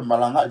fa ko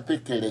malanga i pe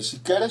kere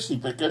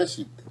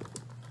si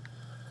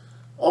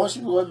o si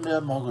ko me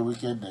ma ko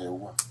weekend e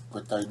wa ko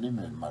tai ni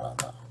me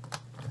malanga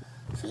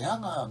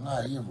fe'unga nga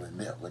i mo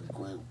me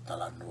ko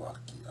talanoa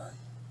ki ai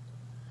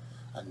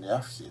ane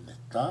afsi ne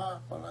ta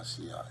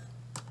palasia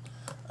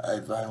ai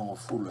vai un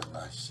full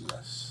na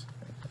sias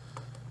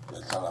e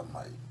tala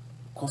mai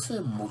ko fe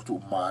motu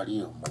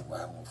mari mo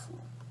vai un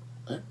full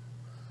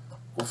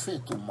ko fe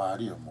tu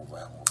mario mo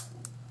vai mo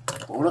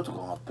o lo to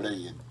con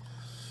play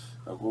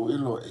ko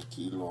ilo e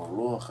ki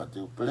lo ha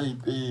te play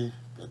pe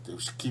te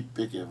skip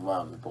pe ke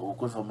va po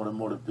ko fa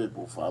mo pe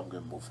po fa ke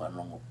mo fa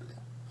no mo pe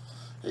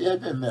e ai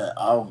pe me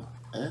au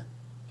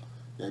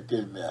e pe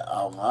me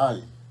au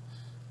ai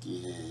ki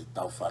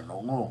ta fa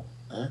no mo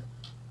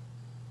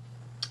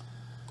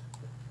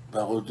ba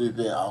ro te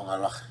pe au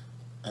ngala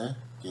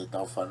ki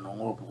ta fa no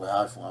mo po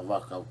ha fa va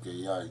ka ke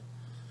ai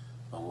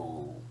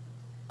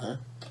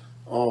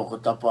o ko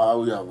tapa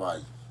au ia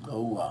vai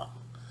ua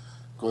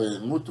ko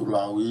e ngutu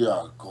lau ia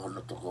ko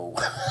hono toko.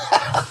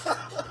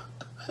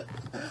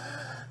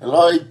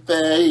 Loi pe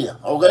ia,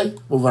 okay?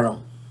 Move on.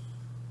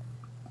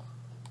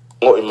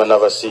 Ngo I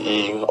manavasi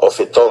I o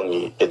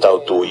fetongi e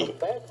tau tui.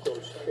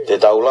 Te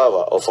tau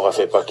lava o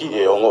fakafepaki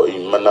e ongo I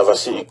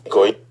manavasi I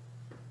koi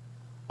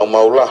o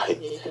maulahi.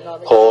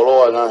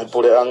 Holoa ngaahi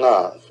pure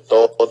anga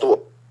poto.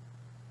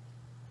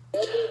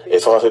 E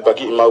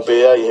fakafepaki I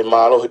maupea I he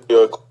malohi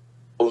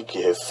o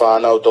ki he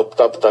whanau top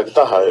tap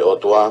takitaha e o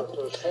tua.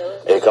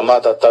 E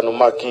kamata tanu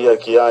makia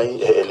ki ai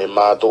he ene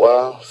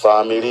mātua,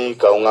 family,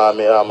 kau ngā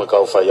mea me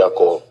kau whai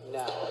ako.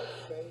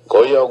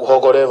 Ko ia ku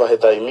hokorewa he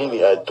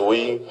taimini ai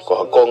tui, ko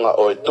hakonga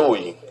o e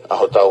tui,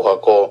 aho tau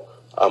hako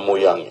a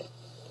muiange.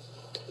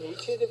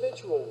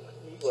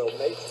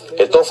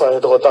 E tofa he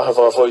toko taha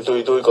whakafoi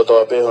tui tui ko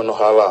toa peho no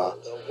hala.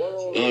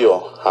 Iyo,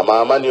 ha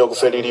maamani o ku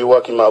wheriri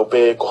waki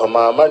maupe, ko ha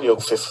maamani o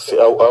ku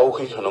au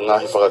auhi no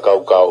ngahi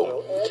whakakau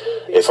kau.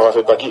 E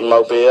whakafepaki I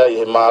maupe ai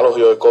he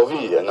malohi o e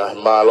kovi, e ngahi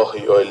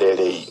malohi o e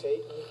leiei.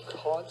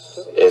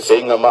 E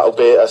feinga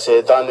maupe a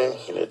setane,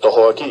 ne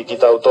toho aki ki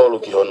tau tolu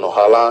ki hono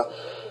hala,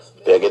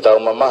 pea ke tau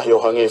mamahi o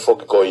hange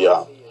foki ko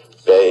ia.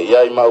 Pea e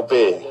iai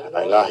maupe,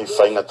 ai ngahi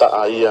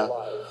feinga'a ia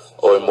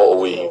o e mo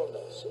ui.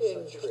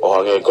 O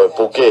hange ko e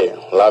puke,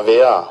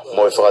 lavea,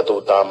 mo e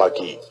whakatu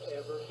tāmaki.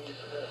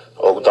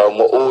 O ku tau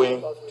mo ui,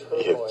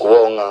 I he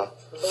kuonga,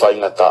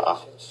 feinga'a.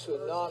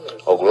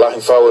 O ku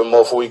lahi whau e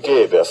mofu I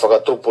ke, pea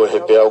whakatupu e he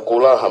pea o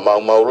kulaha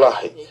mau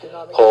lahi.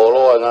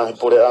 Holoa ngahi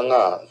pure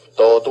anga,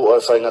 tōtu o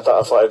e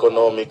feinga'a wha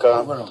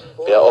ekonomika,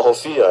 pea oho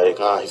fia e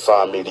ngahi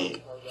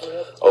family.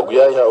 O ku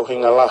iai hau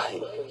hinga lahi,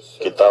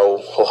 ki tau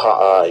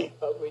hoha ai.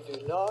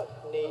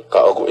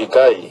 Ka o ku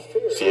ikai,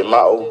 fie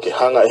mau ke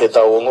hanga he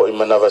tau ongo I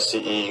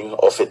manavasi I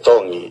o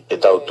fetongi e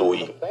tau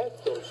tui.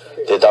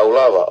 Te tau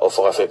lava o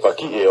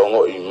fakafepaki e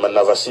ongo I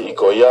manavasi I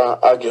ko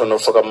ia, agi hono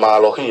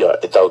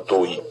whakamalohia e tau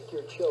tui.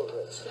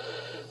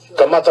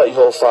 Kamata I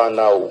ho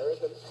whanau,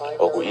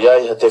 o ku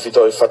iai ha te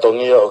whito I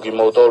whatongia o ki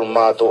mautolu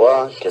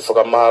mātua, ke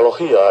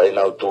whakamalohia e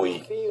nau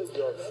tui.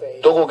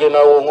 Toko ke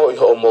nau ongo I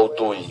ho o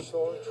mautui.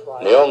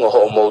 Neongo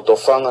ho o mauto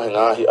whanga he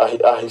ngaahi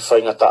ahi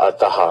feinga'a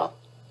taha.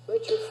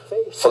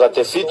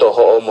 Whakate whito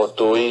ho o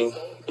mautui,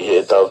 I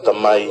he tau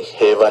tamai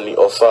hewani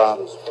o wha,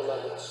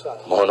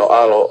 mohono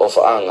alo o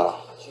whaanga,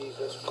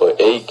 ko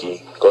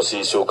eiki, ko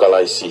si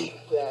sukalaisi.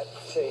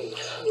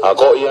 A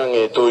ko ia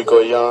nge tui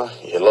ko ia,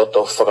 I he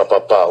loto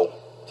whakapapau.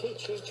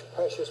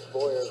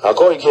 A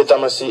ko I ke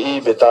tamasi I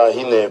be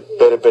tāhine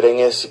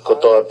pereperengesi ko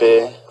toa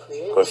pe,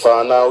 ko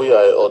whanau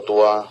ia e o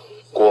tua,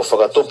 kua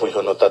whakatupu I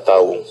hono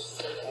tatau.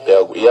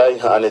 Pea iai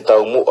ha ane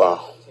tau mua,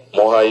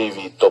 moha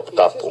iwi top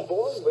tapu.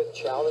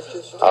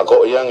 A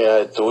ko iange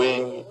ai tui,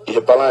 I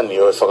he palani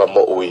o e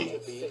whakamo ui.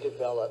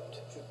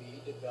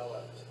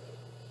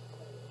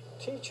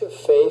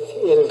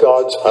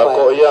 A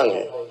ko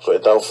iange, ko e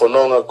tau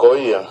fononga ko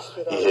ia,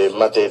 I he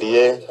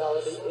materie,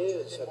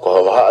 ko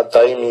hawaha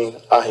taimi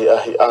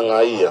ahi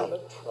anga ia.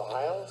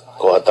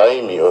 Ko ha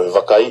taimi o e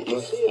wakai'i,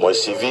 mo e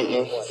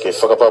sivi'i, ke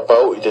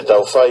whakapapau I te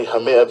tau whai, ha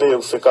mea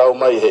beu whikau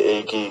mai he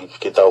eiki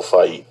ke tau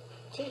whai.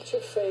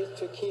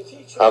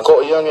 A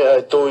ko iange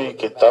ai tui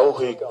ke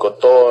tauhi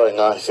kotoa e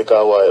ngāhi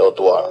whikau ai o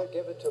tua.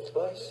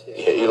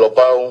 I he ilo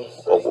pau,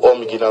 o ku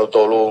omi ki nau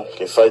tolu,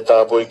 ke whai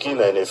tāpo I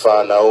kina e ne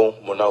whanau,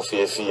 mo nau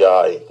fie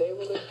ai.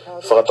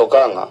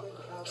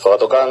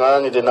 Whakatokanga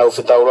ange te nau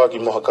whitaura ki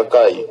moha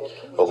kakai,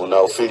 o ku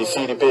nau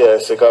whiri pea e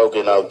whikau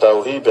ke nau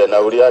tauhi, pea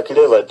nau ria ki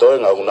rewa e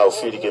toenga o ku nau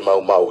whiri ke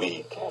mau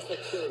I.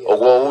 O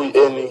ku ui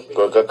eni,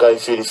 ko e kakai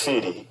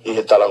whiri I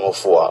he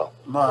talanoa.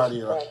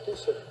 Marira.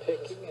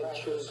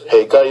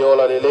 Hei kai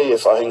ola leiei e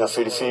whahinga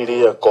whiri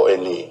ia ko e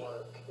ni.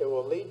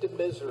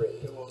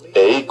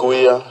 E iku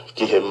ia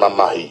ki he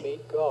mamahi.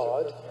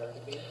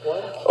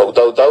 O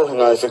tau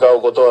hinga e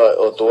whikau kotoa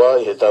o tua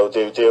I he tau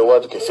te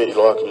watu ke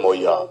whiiloa ki mo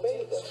ia.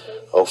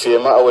 O whie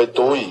maa e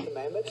tui,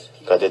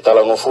 ka te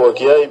talanoa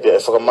ki ai, bea e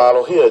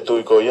whakamalohia e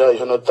tui ko ia I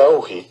hono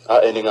tauhi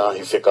a eni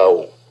ngaahi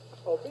whikau.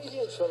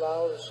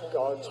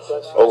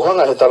 O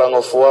hanga he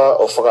talanoa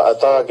o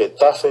whakaata ke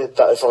tafe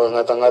ta e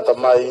whakangata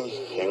mai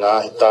he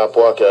ngaahi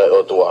tāpua ki ai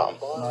o tua.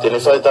 Tene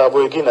whai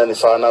tāpua kina ni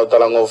whanau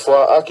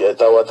talanoa aki e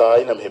tau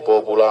ataina me he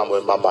pōpula mo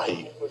e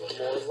mamahi.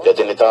 Pea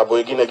tene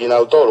tāpua kina ki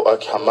nau tolu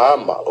aki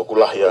hamama o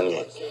kulahi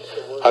ange.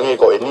 Hange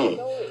ko e ni.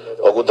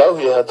 O ku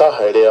tauhi e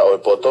hataha e rea o e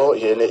poto I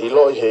he ne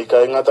ilo I he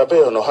ikai ngata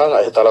peho no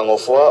hanga he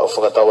talanoa o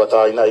whakatau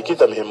ataina I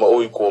kita me he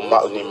maui kua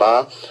mauni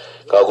maa.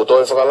 Ka ku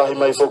toi whakalahi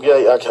mai whoki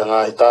ai aki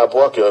ngaahi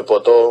tāpua ki o e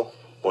poto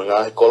mo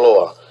ngaahi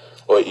koloa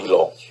o e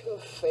ilo.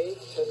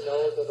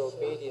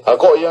 A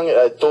ko iange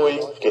ai tui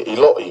ke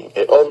iloi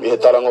e omi he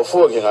talanoa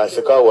ki ngaahi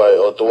whikau ai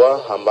o tua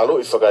ha malu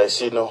I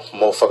whakaesino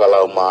mo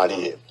whakalau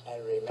malie.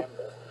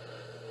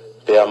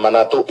 Pea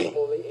manatui.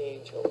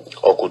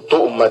 O ku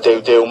tu'u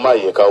mateu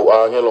mai e kau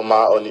angelo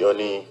maa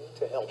oni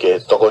ke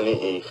tokoni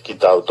I ki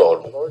tau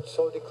tolu.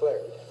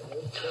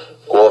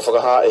 Kua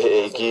whakaha e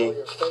eiki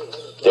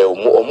teu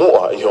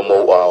mua I ho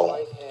mou au.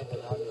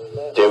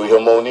 Teu I ho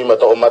mou ni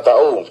mato o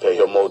matau, pe I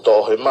ho mou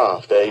to he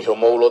maa, pe I ho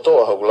mou loto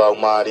a haulau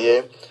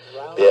marie,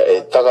 Pea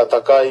e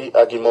takai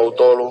aki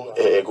mautolu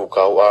e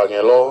kukau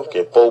angelo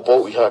ke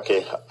poupou iha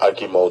ke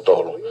aki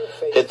mautolu.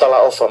 He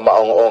tala ofa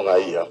maonga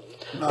ia.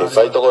 E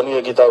whaitoko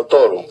nia ki tau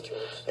tolu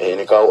e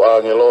ni kau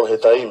angelo he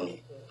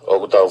taimi o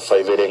ku tau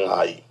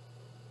feinga'i.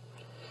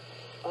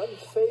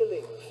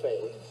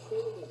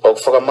 O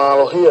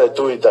whakamolohia e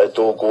tui tai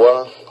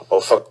tūkua o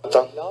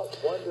whakata.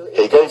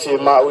 Hei kaiwhi e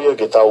mauia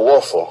ke tau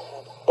wofo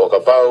o ka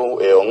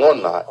pau e o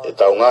ngona e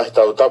tau ngaahi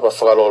tau tapa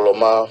whakalolo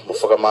ma mo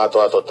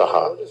whakamato ato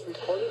taha.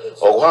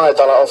 O kuhanga e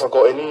tala ofa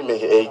ko e ni me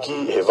he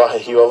eiki he vahe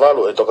hiwa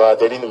walu e toka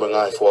te rini mo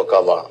ngaahi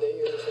fuakawa.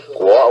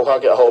 Kua au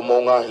hake aho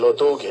mo ngaahi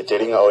lotu ki he te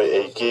ringa o e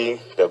eiki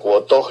pe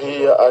kua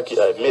tohi aki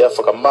a mea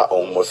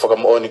whakamao mo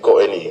whakamooni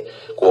ko e ni.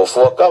 Kua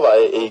fuakawa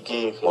e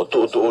eiki mo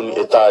tu'utu'uni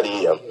e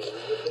tāri ia.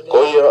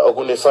 Ko ia o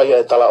kune whaia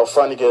e tala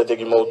ofani ke te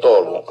ki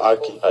mautolu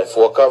aki ai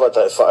fuakawa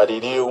ta e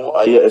whaaririu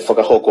a ia e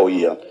whakahoko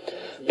ia.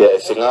 Pea e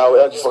whengau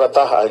e aki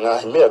whakataha ai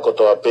ngaahi mea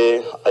kotoa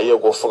pē a ia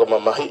kua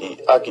whakamamahi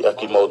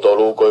aki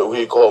mautolu ko e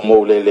uhi ko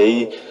mou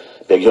leiei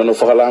pea ki hono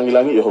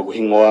whakalangilangi i hoku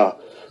hingoa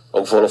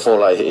o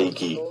wholofola e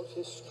eiki.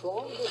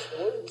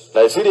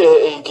 Nai whiri e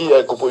eiki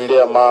ai kupu i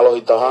rea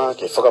malohi taha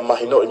ke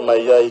whakamahino i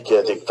mai ai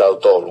ke te tau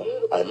tolu.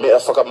 Ai mea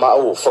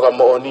whakamau,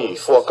 whakamooni,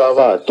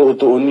 fuakawa,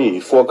 tu'utu'uni,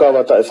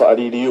 fuakawa ta e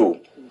whaaririu.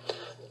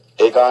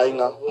 E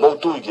kāinga, mou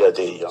tui ki a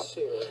te ia.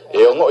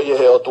 E o ngoi e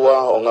he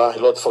otua o ngā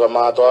hilot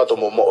whakamato ato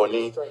mo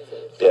mooni,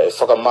 pia e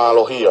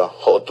whakamolohia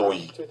ho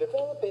tui.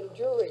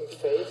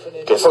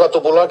 Ke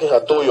whakatupulaki ha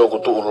tui o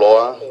kutu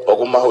uloa, o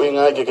ku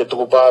mahu'inga ke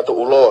tukupātu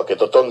uloa ke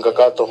totongi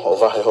kakato o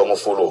vahe hongo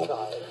fulu.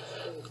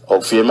 O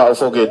whie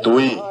maufo ke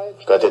tui,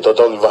 ka te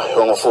totongi vahe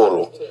hongo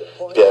fulu.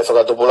 Pia e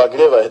whakatupulaki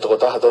lewa he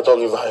tokotaha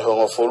totongi vahe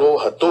hongo fulu,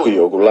 ha tui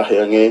o ku lahi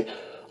ange,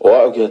 o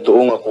au ki ha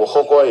tuunga kua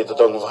hoko ai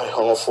totongi vahe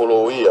hongo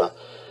fulu ia,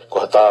 ko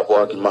ha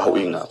tāpua ki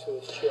mahu'inga.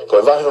 Ko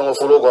e vahe hongo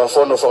fulu ko ha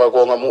whono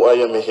whakakonga mua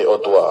ia me he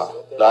otua.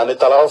 Nā ne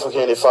tala ofa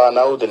ke ne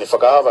whānau te ne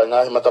whakaawa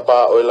ngāhi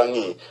matapā o e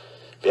langi.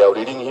 Pea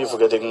uriringi hifu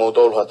ke te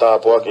mautolu ha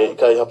tāpua ke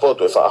ikai ha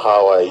poto e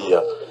whaahawa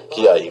ia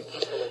ki ai.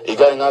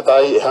 Ikai ngata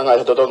ai e hanga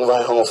e totongi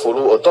vahe hongo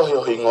fulu o tohi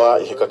o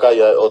hingoa i he kakai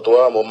ai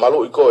otua mo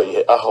malu i koe i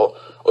he aho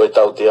o e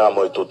tau te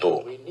amo e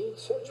tutu.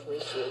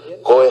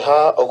 Ko e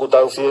ha o ku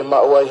tau whie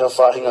maua i ha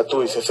whahinga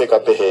tui whewheka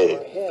pehe.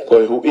 Ko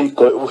e hui,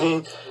 ko e uhi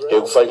e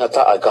ku whainga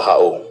taa i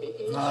kahao.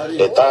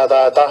 E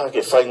taha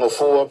ke whaingo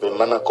fua pe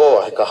mana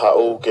koa he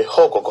kahao ke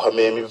hoko ko ha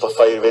me mi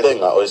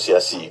whaiverenga o e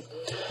Siaosi.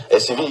 E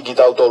sivi ki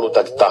tau tolu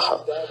takitaha.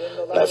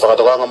 Na e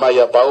whakatokanga mai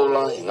a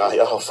Paula i ngāhi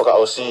aho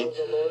whakaosi.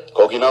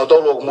 Ko ki nau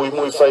tolu o mui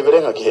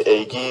whaiverenga ki he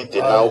eiki te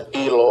nau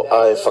ilo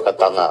a e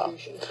whakatanga.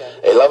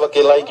 E lava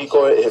ke laiki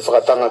koe e he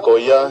whakatanga ko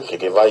ia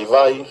ke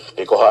vai,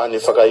 pe ko ha ane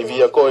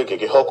whakaivia koe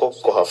ke hoko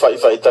ko ha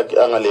whai taki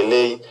anga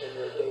leiei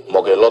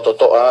mo ke loto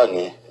toa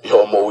ange i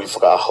ho mo i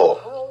whakaaho.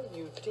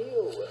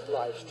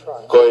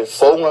 Ko e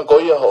fe'unga ko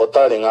ia ho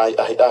tare ngai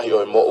ahi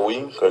o e mo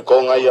ui, ko e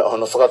ko ngai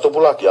hono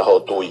whakatupulaki a ho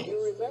tui.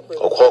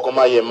 O hoko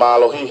mai e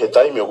malohi he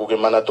taimi o kuke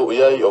manatu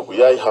iai o ku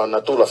iai hao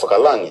natula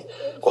whakalangi,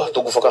 ko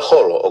hatuku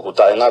whakaholo o ku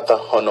tae ngata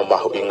hono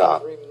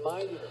mahu'inga.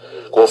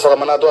 Ko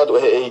whakamanatu atu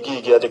he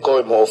eiki ki a te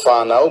koe mo o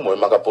whanau mo e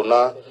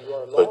makapuna,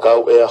 ko e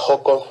kau e a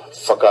hoko,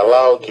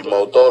 whakalao ki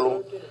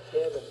mautolu,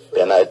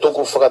 pena e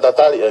tuku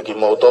whakatatari a ki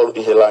mautolu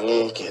i he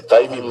langi ki he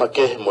taimi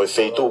make mo e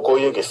wheitu ko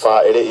ia ke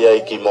wha ere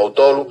iai ki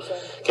mautolu,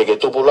 ke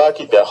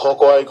tupulaki pia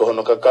hoko ai ko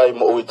hono kakai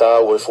mo uita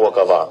o e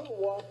fuakawa.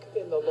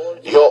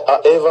 Io a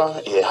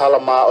Eva i e hala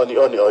maa oni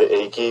o e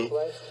eiki,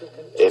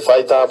 e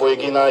whaita po e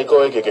gina i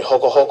koe ke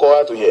hoko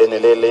atu i e ene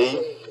leiei,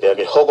 pia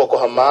ke hoko ko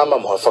ha mama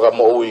mo ha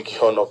whakamo ui ki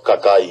hono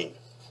kakai.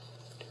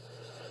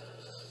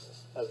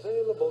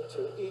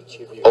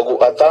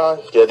 Oku ata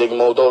ki a teki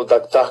mautolu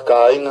takitah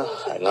ka inga,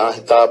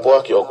 ngaahi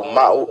tāpua ki oku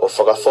mau o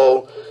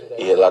fakafou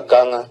i e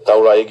lakanga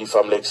taura eki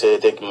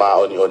whamlekse teki maa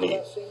oni.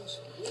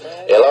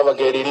 E lava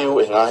ke ririu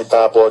e ngaahi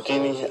tāpua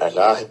kini, e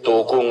ngaahi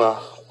tūkunga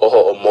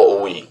oho o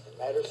mo ui.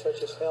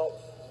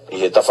 I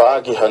he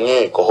tawhaaki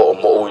hange ko ho o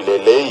mo ui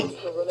leiei,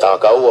 tā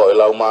kaua o e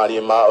lau maari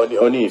e maa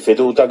oni,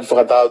 whetu taki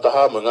whakatau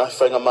taha mo ngaahi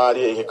whainga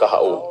maari e he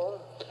kahau.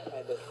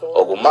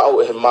 O ku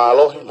mau e he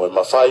malohi mo e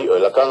mawhai o e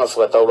lakanga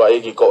whakataura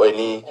eki ko e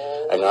ni,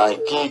 e ngaahi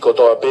ki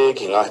kotoa pē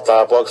ki ngaahi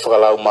tāpua ki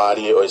whakalau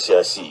maari e o e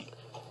Siaosi.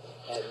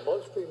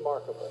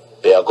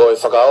 Pea ko e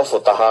whakaofo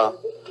taha,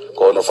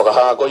 ko no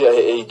whakahaa ko ia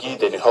he eiki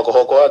te ni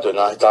hoko atu e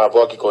ngaahi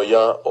tāpua ki ko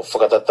ia o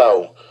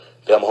whakatatau,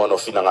 pea mohono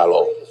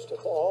whinangalo.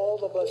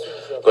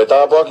 Ko e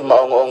tāpua ki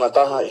maonga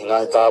taha i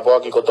ngāhi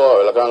tāpua ki kotoa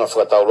o e lakanga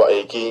whakataurua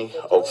eiki,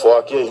 o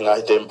whuakia i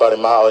ngāhi te mpare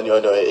maa oni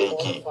e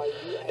eiki.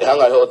 E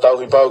hanga i ho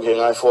tauhi pau ki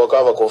ngāhi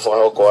whuakawa ko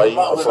whakahoko ai,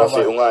 o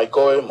whakafe'unga i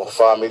koe, mo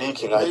whamiri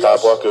ki ngāhi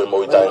tāpua ki o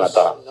mo itai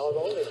ngata.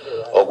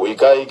 O ku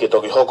ikai ke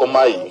toki hoko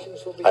mai,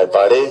 ai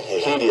pare he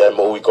hiri ai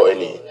mo ui ko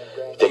eni.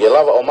 Te ke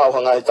lava o mau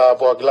ngāhi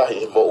tāpua ki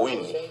lahi mo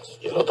uini,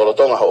 i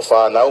lotolotonga ho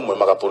whanau mo i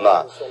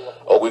makapuna.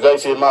 O ku ikai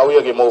whie mau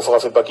ia ke mo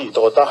fakafepaki i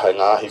toko taha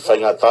ngāhi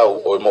whainga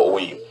tau o i mo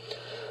ui.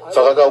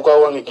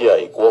 Fakakau ange ki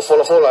ai, kua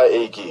fola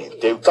e ki,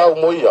 te tau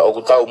moia o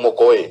ku tau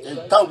moko e,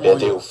 e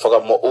te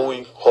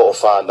whakamo'ui ho o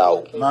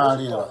whānau.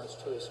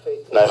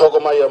 Nai hoko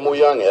mai a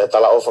mui ange e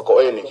tala o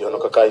whakoeni ki hono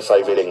kakai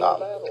whaiverenga.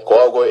 Ko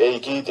au koe e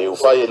ki, te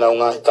uwhai e nau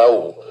ngāhi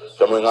tau,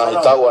 ka mui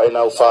ngāhi tau a e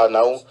nau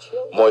whānau,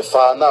 mo e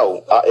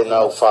whānau a e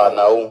nau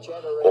whānau,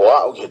 o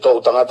au ki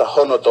tōu tangata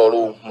hono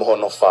tolu mo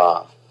hono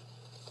whā.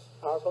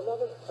 Ko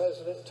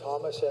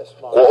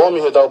omi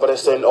he tau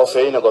President o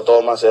Feina ko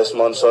Thomas S.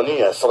 Monsoni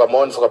e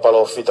whakamoni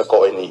whakapalo fita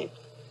ko e ni.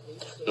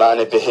 Nā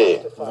ne pehe.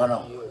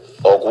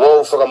 O ku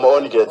ou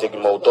whakamoni ki a teki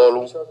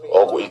mautolu,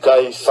 o ku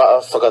ikai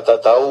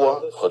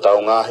whakatataua, ko tau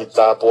ngāhi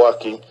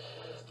tāpuaki,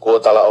 ko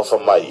tala o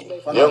whamai.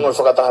 Niongo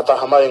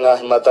whakatahataha mai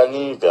ngāhi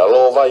matangi, pe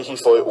alo vai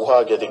hifo e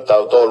uha ki a teki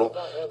tau tolu,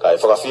 ka e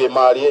whakawhie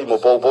maari e mo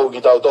pou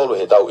ki tau tolu,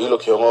 he tau ilo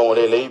ki o ngongo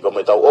leiei, pa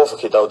me tau ofa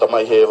ki tau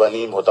tamai he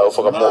wani, mo tau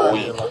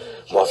whakamo'ui.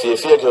 Mo fie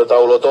ki o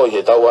tau loto,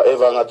 he tau a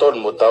ewa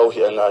ngaton, mo tau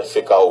hi a ngāhi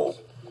whekau.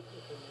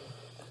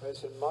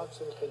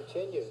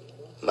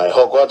 Nai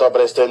hoko ato a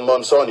President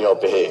Monsoni o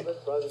pehe.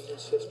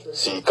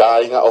 Si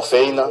kāinga o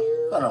Feina,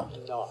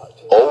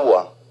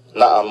 oua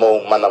na a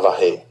mou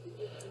manavahe.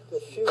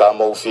 Ka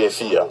mou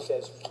fia.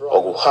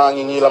 O ku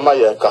hangi ngila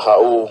mai e kaha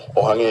u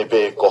o hange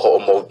pe koho o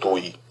mou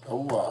tui.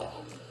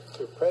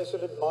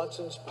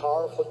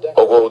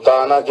 O ku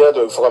tāna ki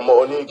atu i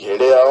whakamooni ki he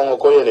rea ongo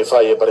koe ne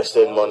whai e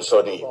President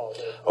Monsoni.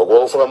 O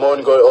ku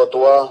whakamooni koe o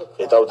tua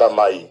e tau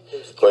tamai.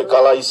 Koe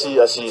kalaisi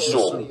a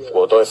sisu.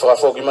 Ko toi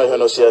whakafoki mai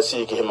hono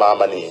Siaosi ki he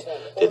mamani.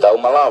 Te tau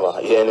malava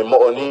i ene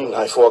mooni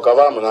ngai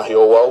fuakawa me ngahi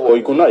o wau o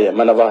ikunai e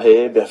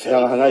manavahe bea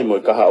whihangahangai mo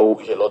i kaha u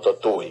i he loto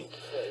tui.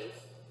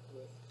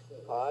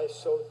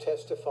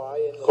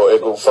 Ko e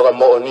ku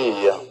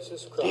whakamooni ia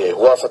i he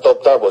hua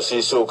whatopta po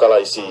sisu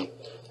kalaisi.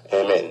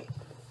 Amen.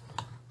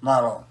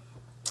 Maro.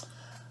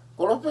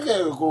 Ko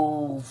peke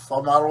ko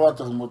whamaro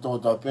atu mo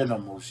tōta pena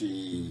mo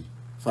si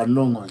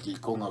whanonga ki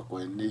konga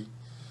koe ni.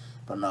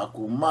 Pana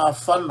aku maa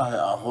whana he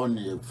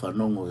ahoni e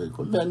whanongo e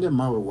ko mea ne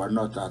mawe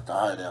wana tata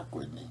haere a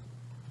koe ni.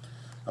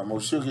 A mo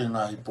siuke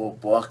ngāhi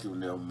pōpō aki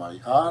une o mai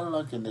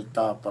hala ke ne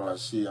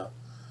tāpalasia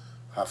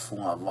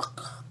hafunga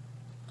waka.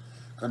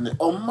 Ka ne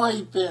o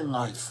mai pe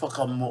ngāhi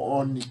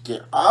whakamooni ke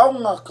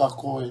aunga ka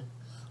koe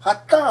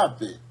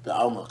hatape pe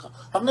aunga ka.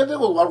 Hangepe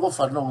ko walko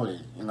whanongo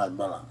e ngai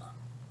malanga.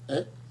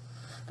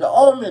 Pe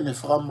ome ne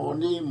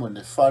whakamooni mo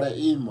ne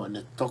wharei mo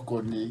ne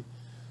toko ni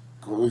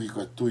ko uhi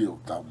koe tui o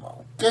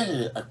tamau.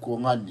 Kehe a kua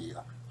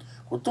ngania.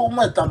 Ko tō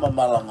mai tama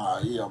malanga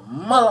ia,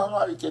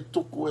 malanga i ke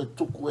tuku e,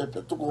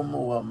 pe tuku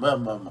mua, mea.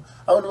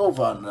 Au ni o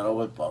whāna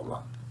rau e paula.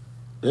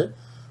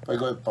 Pai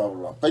koe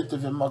paula. Pai te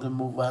whemake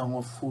mu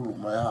wahango fulu,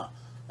 mai ha.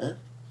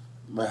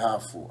 Mai ha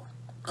fua.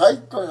 Kai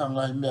toi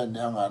hangai mea ni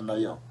hanga ana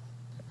iau.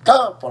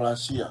 Tā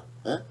palasia.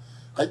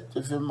 Kai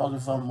te whemake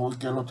whamu i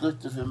ke lotu,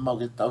 te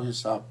whemake tau he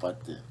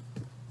sāpate.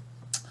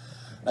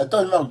 Nai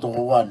toi mau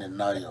toko wane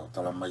nai au,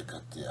 tala mai ka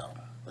te au.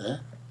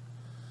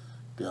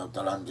 Pia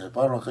talange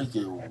paula kai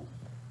ke u.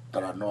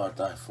 Talanoa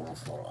tae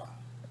wholofola.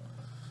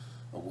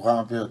 O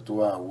kuhanga pia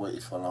tua ue i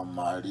whala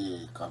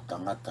malie ka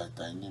ngata i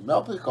taini.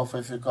 Mea pe ka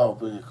whaiwhekau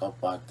pe ka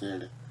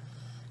pātere.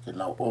 Ke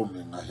nau omi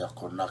ngahi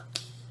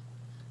akonaki.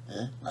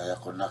 Ngahi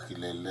akonaki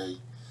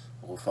leiei.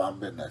 O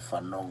whambe nai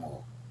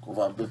whanongo. Ko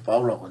whambe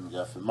paula koni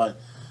kia whemai.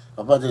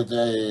 Ka pate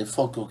te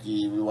whoko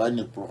ki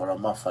waini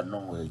programa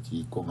whanongo e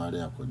ki konga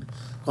rea koni.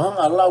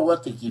 Kuhanga lau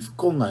ate ki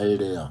konga he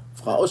rea.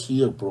 Whaka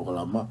osi e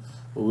programa.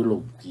 O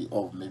wilo ki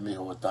o me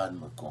hoa tāni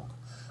me konga.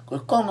 Koe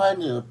konga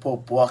ni e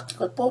pōpuaki,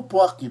 koe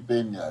pōpuaki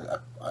pēni a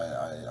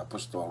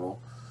apostolo,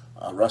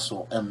 a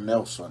Russell M.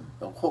 Nelson,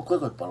 koe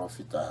koe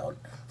palofita e hon.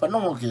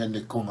 Whanongo ki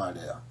hene konga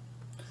rea.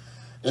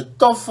 E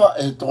tofa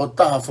e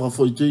tōtaha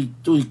whakafoi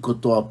tui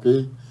kotoa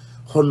pē,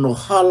 hono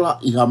hala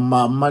i ha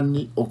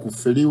mamani o ku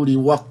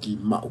whiriuri waki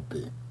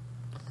maupe.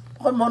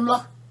 Koe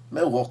monla,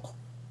 me woko.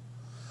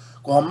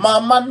 Ko ha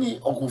mamani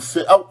o ku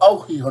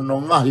auhi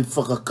hono ngahi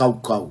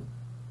whakakaukau.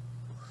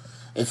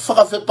 E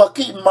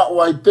fakafepaki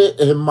mauai pe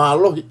e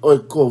malohi o e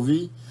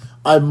kovi,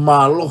 ai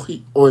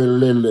malohi o e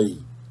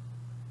leiei.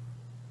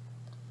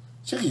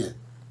 Siki e.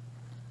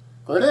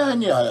 Ko rea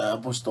ni a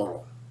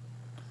apostolo.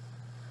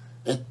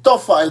 E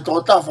tofa e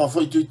tō tafa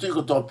foi tuitui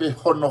ko tō pe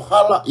hono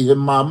hala i he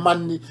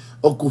mamani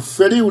o ku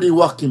whiriuri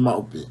waki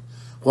maupe.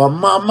 Ko a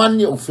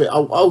mamani o fe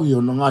au hi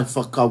hono ngai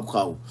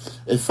whakaukau.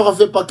 E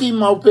fakafepaki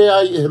maupe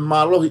ai e he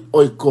malohi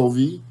o e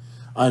kovi,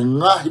 ai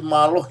ngaahi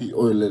malohi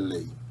o e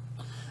leiei.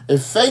 E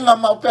feinga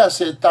maupea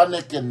se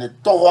tane ke ne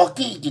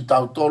tohoaki ki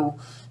tau tolu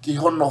ki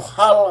hono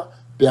hala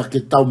pea ke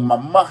tau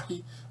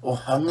mamahi o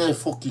hange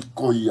foki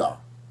ko ia.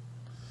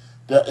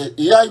 Pea e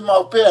iai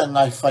maupea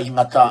ngai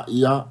ngata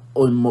ia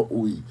o i mo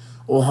ui.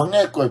 O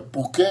hange koe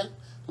puke,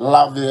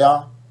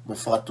 lavea, me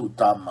whatu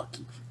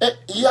tāmaki. E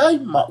iai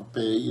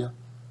maupea ia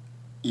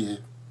i he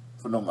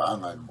whanonga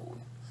anga i mo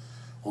ui.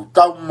 O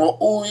tau mo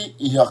ui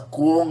i ha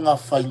kuonga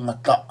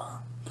ngata.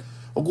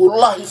 O ku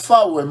lahi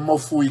whau e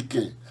mofu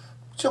ike.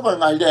 Siko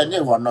ngai rea ne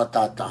wana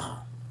tātaha.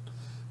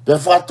 Pe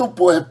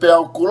whatupu he pea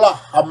o kula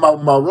ha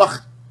mau laki.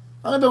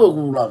 Anga te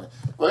kula.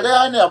 Ko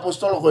rea ne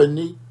apostolo koe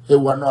ni he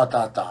wana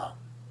tātaha.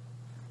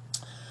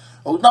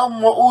 O nā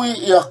mo ui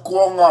I a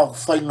kuonga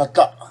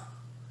whaingata.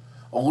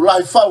 O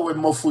lai whau e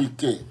mofu I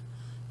ke.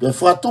 Pe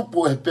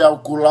whatupu he pe au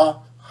kula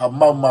ha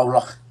mau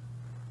laki.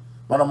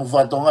 Mana mo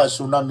whatonga e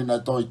tsunami na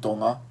toi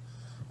tonga.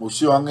 Mo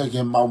sio ange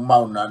ke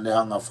mau na ne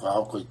hanga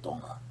whahoko I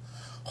tonga.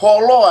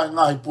 Holoa e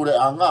ngahi pure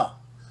anga.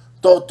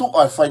 Tō tu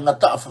ai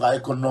whaingata whaka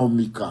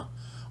ekonomika.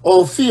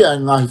 O fia e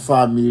ngahi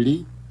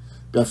whamiri.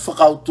 Pe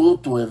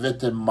fakautu'utu'u e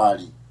vete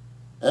mari.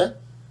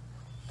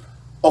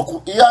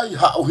 Oku iai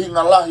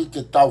hauhinga lahi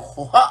ke tau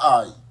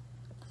hoha ai.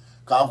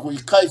 Ka aku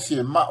ikai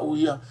fie mau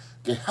ia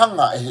ke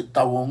hanga e he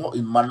tauongo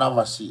I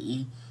manava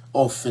si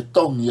o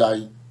fetongi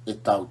ai e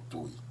tau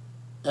tui.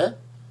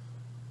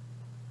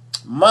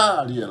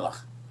 Malie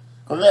lahi.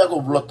 Ko mea ko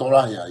bloto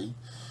lahi ai.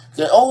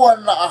 Ke oua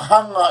na a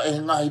hanga e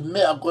ngahi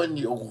mea koe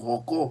ni o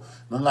kuhoko.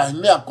 Me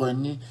ngahi mea koe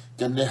ni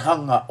ke ne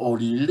hanga o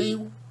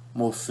liliu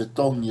mo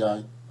fetongi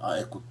ai a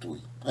e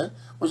kutui.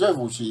 O se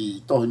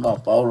fusi tohi maa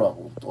paula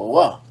ko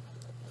toa.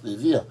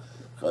 Via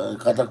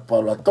kata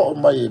paula to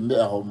mai e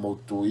mea ho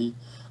moutui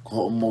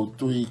ko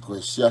moutui ko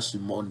siasi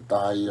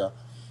montaia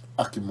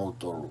aki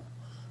moutolu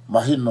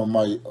mahino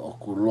mai o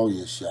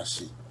kuloi e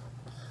siasi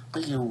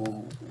kai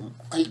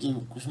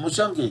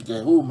musange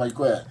ke hu mai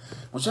ko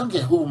musange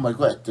hu mai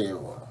ko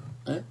teo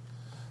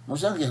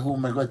musange hu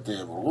mai ko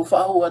teo o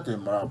fa hu ate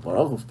mara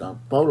para ko sta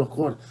paula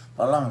ko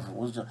palang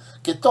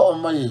ke to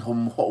mai ho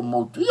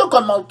moutui o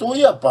ka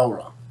moutui a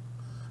paula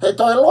he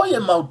to eloi e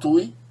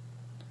moutui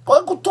ko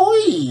ko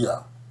tui ia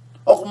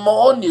o ko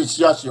mooni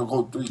siasi o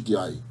ko tui ki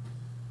ai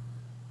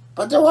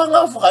pa te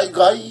wanga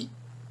feinga'i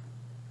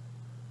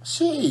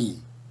si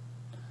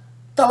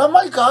tala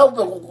mai ka au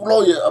pe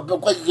kuloye pe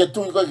ko ke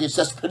tui ko ke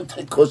suspend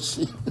ko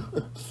si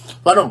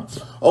pano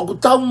o ko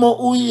tau mo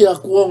ui a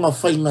kuonga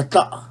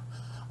whaingata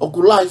o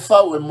ko lai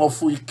fau e mo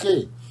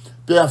fuike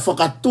pe a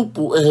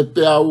whakatupu e he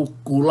pe au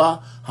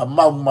kula ha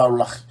mau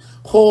laki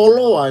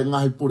holoa e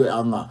ngahi pure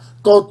anga.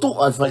 Tō tu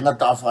ai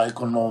whaingata awha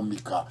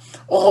ekonomika.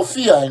 O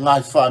hofia e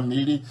ngahi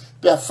whamiri,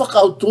 pia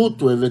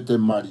whakautu'utu'u e vete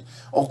mari.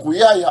 O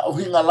kuiai o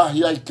hinga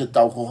lahi ai ke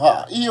tau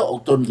hoha. Io o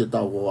toni ke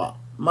tau hoha.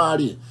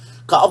 Malie.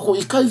 Ka oku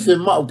ikai whe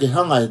mau ke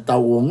hanga e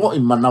tau o ngoi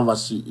manava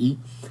si I.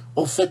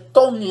 O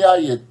fetongi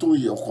ai e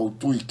tui o kou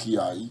tui ki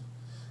ai.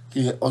 Ki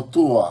he o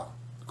tua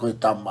koe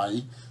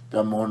tamai.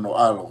 Pia mohono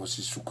alo ko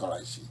si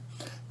sukalaisi.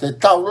 Te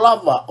tau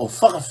lava o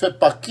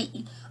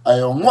fakafepaki. Ai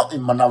o ngoi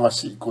manava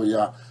si ko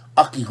ia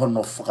aki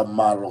hono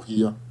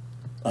whakamalohia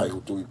ai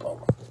utui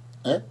Paula.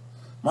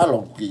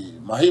 Malo ki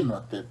mahina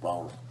te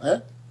Paula.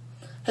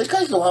 He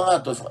kai ke hanga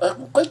to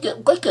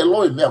kai ke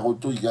loi mea ko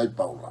tui ai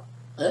Paula.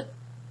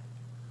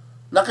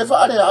 Na ke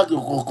whaare aki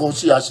ko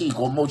siasi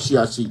ko mo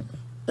siasi.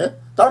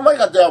 Tau mai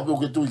ka te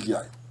apu ke tui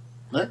ai.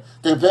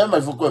 Te pēr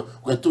mai fuko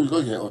ko tui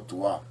ko ke o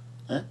tua.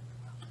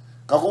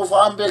 Ka ko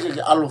whaambe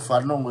ke alo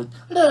whanongo.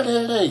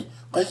 Le.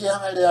 Kai ke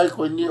hanga le ai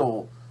ko ni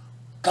o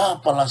ka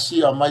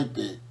palasia mai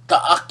pe, ka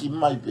aki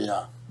mai pe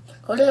ha.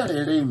 Ko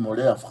lea mo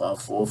lea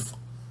fakafo'ou.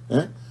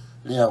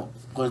 Lea,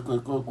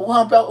 ko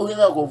hapea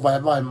uhinga ko vai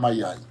mai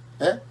ai.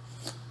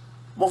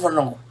 Mo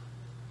whanongo.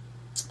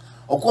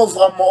 O ko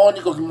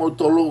whakamooni ko ki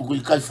moutolo ko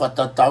ikai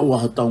whatatau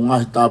ha tau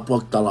ngahi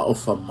tāpuak tala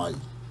ofa mai.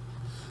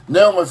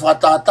 Neo mai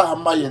whakatataha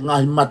mai e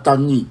ngahi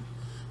matangi.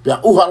 Pea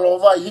uhalo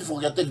vai hifo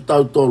kia teki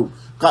tau tolu.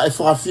 Ka e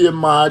whakawhie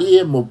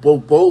malie mo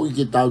pou I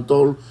ki tau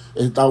tolu.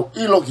 E tau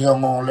ilo ki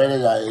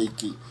hongolere ya e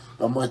iki.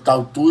 Mo e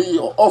tau tui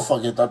o ofa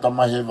ke tata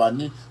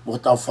mahewani mo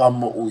tau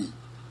whamo ui.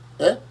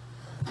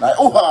 Nai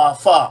uha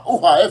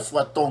e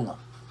fuatonga.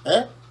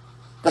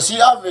 Kasi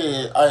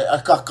ave a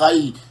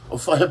kakai o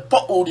whahe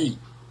pauri.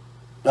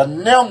 Ya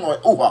neongo e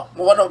uha.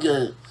 Mo wano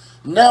ke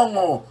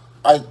neongo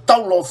ai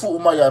tau lo fu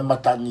mai ai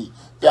matangi.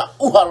 Ya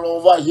uha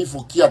lo vai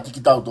hifo kia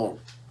tiki tau tolu.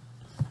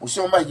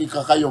 Musio mai ki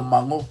kakai o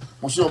mango.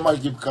 Musio mai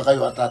ki kakai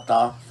o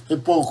atata. He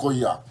pōko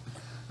ia.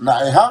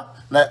 Na e ha.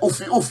 Na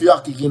ufi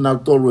aki ki nau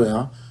tolu e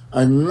ha.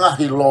 Ai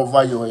ngahi lo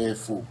vai o e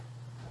fu.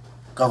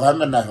 Ka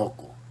whaime nai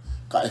hoko.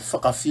 Ka e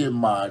whakawhie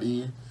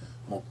maari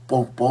mo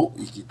pou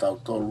I ki tau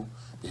tolu.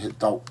 E he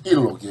tau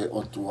ilo ki he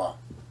otua.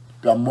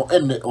 Pia mo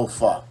ene o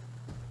wha.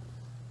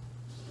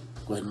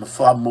 Ko he na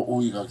wha mo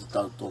uiga ki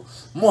tau tolu.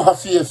 Mo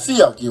hawhie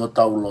fia ki ho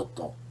tau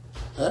loto.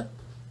 I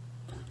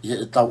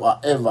he tau a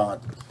ewa.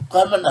 Ka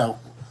whaime nai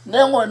hoko.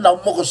 Nengo e nau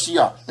moko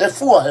sia. E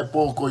fua he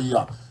pōko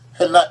ia.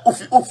 He nai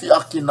ufi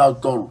aki nau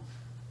tolu.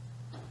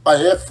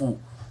 Ai e fu.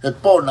 He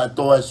pōna e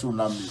toa e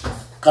tsunami.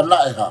 Kana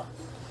e ha.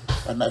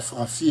 Kana e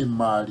whakawhie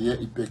maari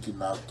I peki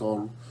nā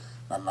tolu.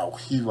 Na nau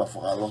hiwa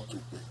whakalotu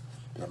pe.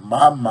 Pe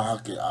maha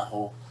ke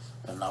aho.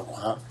 Pe nau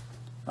ha.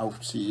 Nau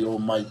CEO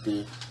mai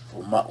pe.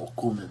 O ma o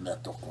kume mea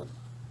tokoni.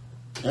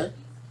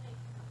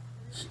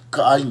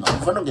 Ka ainga.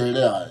 Whanonge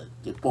rea e.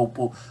 Ke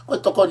pōpō. Koe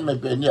tokoni me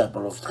pe nia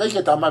palofita. Kai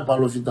ke tā mai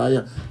palofita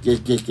ia.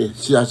 Ke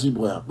siasi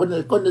boya.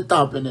 Kone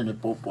tā pene ne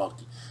pōpō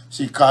aki.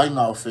 Si ka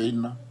ainga o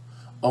feina.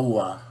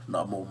 Aua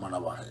na mou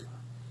manawahei.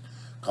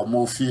 Ka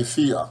mō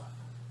fia.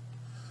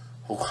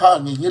 Ho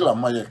hangi hila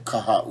mai e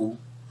kahau.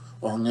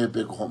 O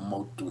hangepe ko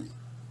mautui.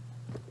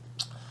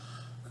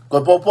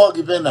 Koe pōpō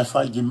ki pēnei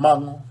whai ki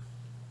mango.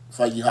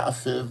 Whai ki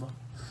haafewa.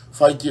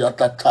 fai ki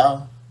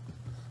atata,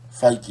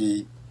 fai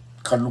ki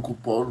kanuku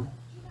polu,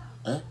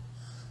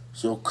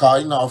 se o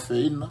kaina o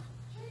feina,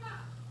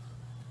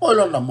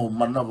 oila na mo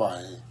manawa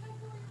he,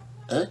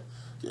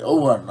 ke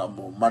oua na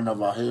mo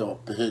manawa he o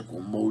pehe ko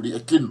mouri e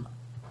kina,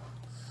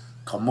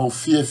 ka mo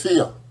fia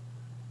fia,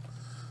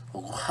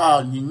 o ko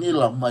haa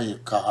ngingila mai e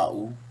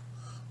kahau,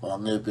 o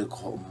angepe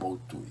ko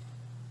moutui,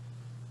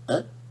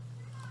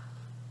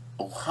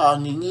 o haa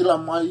ngingila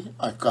mai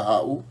ai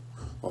kahau,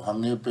 o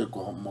hangepe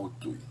ko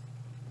moutui,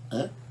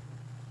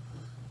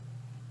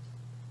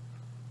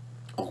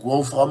 o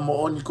kua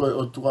whakamooni koe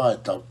o tua e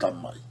tau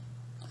tamai.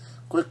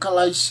 Koe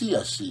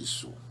kalaisia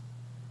sisu.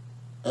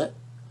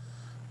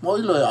 Mo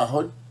ilo e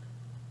ahon.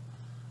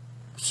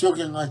 Sio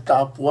ke ngai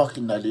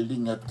tāpuaki na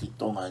lilinga ti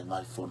tonga e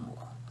ngai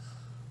whanua.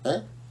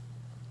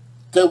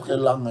 Teu ke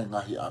langa e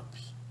ngahi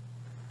api.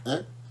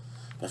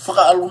 Pe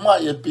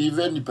whakaalumai e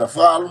Piveni, pe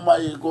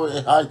whakaalumai e koe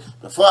e hai,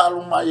 pe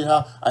whakaalumai e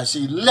ha, ai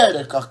si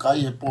lere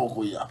kakai e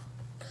pōko ia.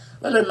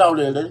 Lele nau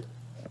lele.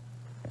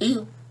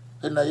 Iyo.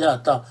 Hena ia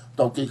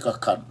tau kei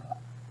kakanu.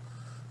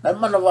 Nai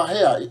mana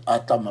wahea a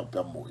tama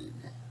pia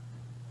mohiwi.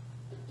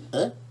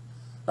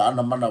 Na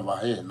ana mana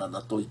wahe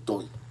na toi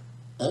toi.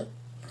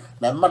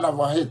 Nai mana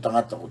wahe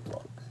tangata o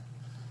tua.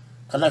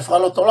 Ka nai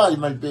whakalotolai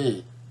mai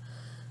pe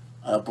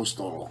ai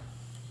apostolo.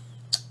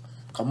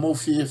 Ka mō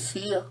fie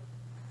fia.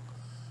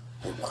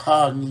 E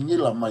haa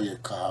ngingila mai e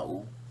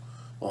kahau.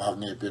 O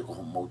hange pe ko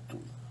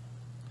moutui.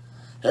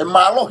 E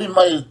malohi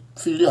mai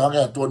fili hange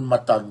atuan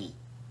matangi.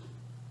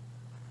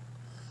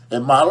 E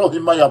malohi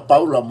mai a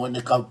Paula mo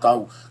ne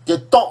kautau. Ke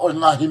to'o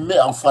ngahi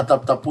mea o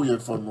whataptapu e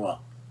whanua.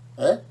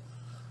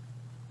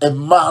 E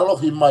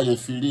malohi mai e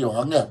whiri o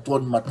hange a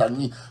tuon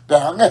matangi. Pe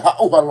hange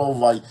hauha lo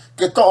vai.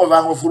 Ke to'o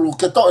wango fulu,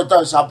 ke to'o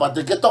tau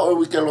sapate, ke to'o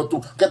wike lotu,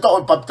 ke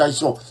to'o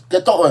baptaiso, ke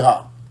to'o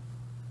ha.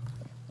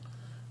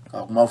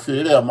 Ka mau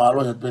whiri a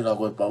malohi peka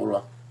koe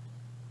Paula.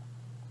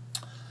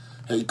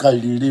 He ikai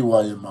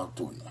liriwa e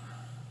mautui.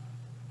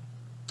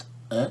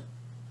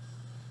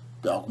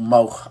 Pe aku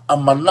mau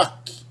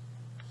amanaki.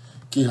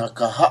 Ki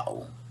haka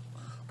hao,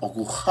 o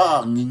ku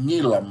haa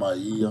ngingila mai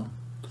ia,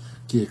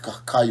 ki e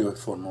kakaio e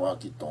whanua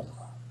ki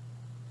tonga.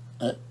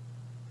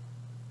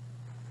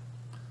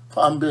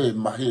 Whaambe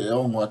mahi e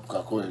ongo atu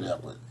ka koe lea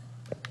koe.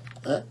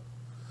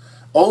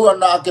 Oua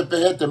na ake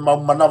pehe te mau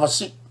manawa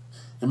si,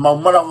 e mau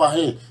manawa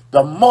he,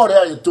 pia more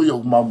ai e tui o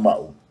mau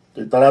mau,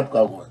 te taratu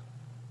ka koe.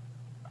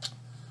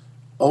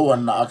 Oua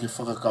na ake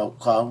whakakau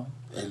kau,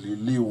 e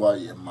liliwa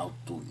i e mau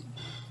tui.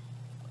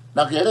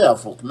 Na ke rea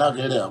fok, na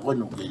ke rea koe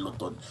nuke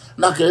ilotoni.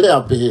 Na ke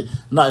rea pehe,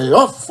 na e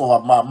ofo a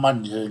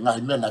mamani he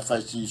ngahi mea na whai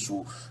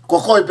sisu. Ko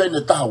koe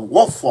pene taha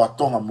ofo a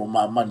tonga mo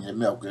mamani he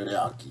mea ke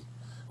rea aki.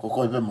 Ko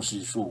koe pene mo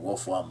sisu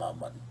ofo a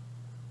mamani.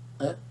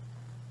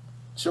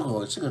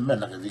 Siko mea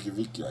na ke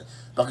viki ai.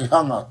 Pake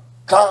hanga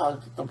taa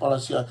ki ta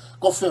palasia,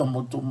 ko whea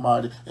mo tu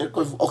maari, e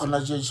koe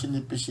organization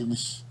i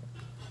pisinisi.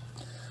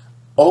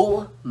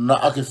 Oua na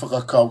ake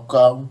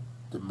whakakau,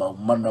 te mau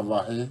mana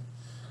wahe,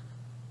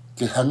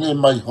 ke hange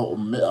mai ho o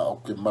mea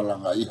o ke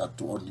malanga iha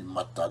tu oni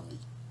matangi.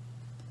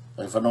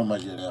 Ai whanau mai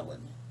le rea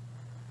wani.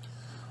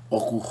 O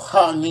ku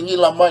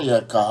hangingila mai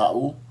a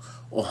kahau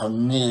o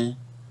hange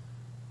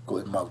ko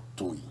e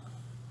mautui.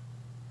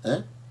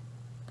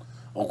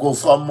 O ko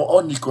whamo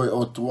oni ko e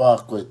otua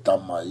ko e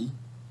tamai.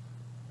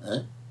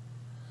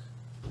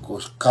 Ko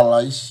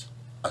kalaisi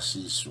a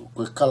sisu.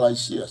 Ko e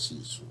kalaisi a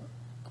sisu.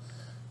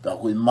 Pea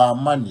ko i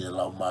mamani e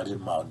lau maari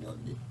maoni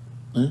oni.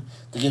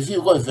 Te ke fiu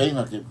koe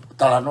feinga ke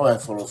talanoa e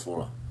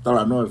wholofola.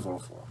 Talanoa e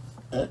wholofola.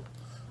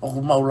 O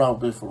ku mau lau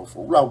pe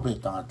wholofola. Lau pe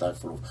tangata e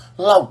wholofola.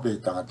 Lau pe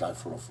tangata e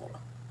wholofola.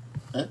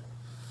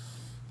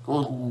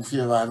 Ko ku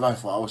fia vai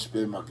whaosi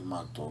pe maki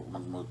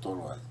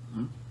mautolo ai.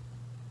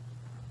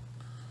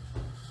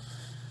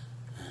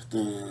 Te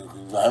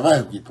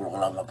vai ki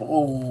programa.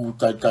 Poko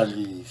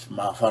taitali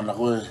mawhana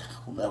koe.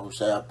 Kumea ku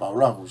sea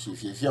paula ku si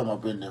fia ma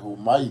pene hu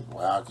mai.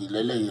 Wa ki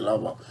leiei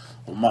lava.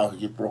 O mau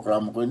ki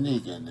programa koe ni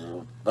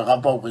kene.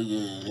 Pakapau ke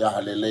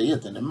iaha leiei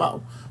tene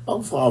mau.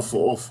 Mau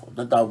fakafepaki.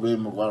 Te tau pe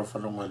mo kara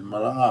whanonga i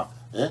malanga.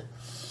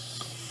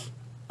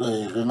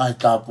 Ke ngahi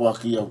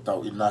tāpuaki au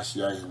tau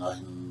inasi ai.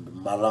 Ngahi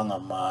malanga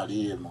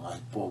malie.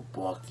 Ngahi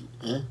pōpuaki.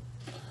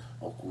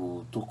 O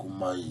ku tuku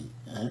mai.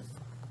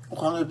 O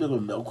kange pe koe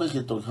mea. O koe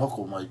ke toki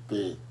hoko mai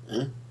pe.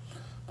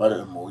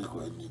 Pare e mo iko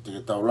e ni. Te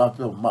ke tau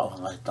lape o mau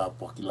ngahi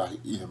tāpuaki lahi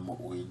i he mo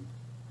uini.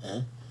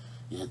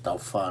 I he tau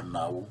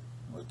whanau.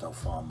 Mo e tau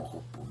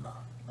whamoko puna.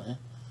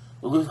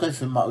 O koe kai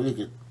whi mau e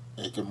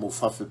ke mo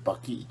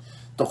fakafepaki.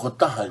 Toko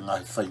taha e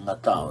ngahi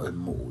feinga'i o e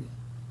mo ui.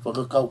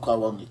 Whakakau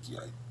ange ki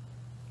ai.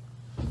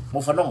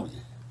 Mo whanau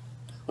e.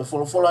 O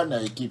wholofola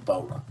ina e ki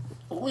Paula.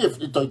 O koe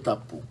e toi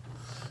tapu.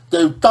 Te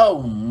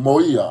tau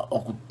moia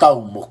o ku tau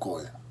mo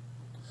koe.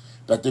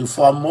 Ka te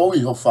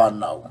whamoi ho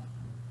whanau.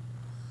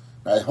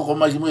 Na e hoko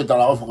mai ki mui e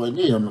tala ofa koe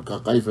ni, hano ka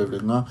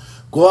kaifewenga.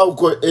 Ko au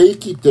koe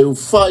eiki te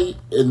uwhai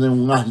e ne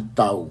ngahi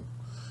tau.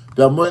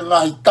 Pea moe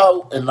ngahi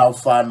tau e nau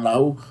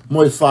whanau,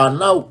 moe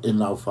whanau e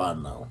nau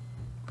whanau.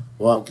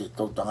 O au ke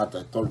tau tangata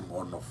e tolu mo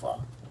hono wha.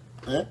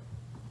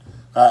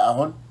 Kai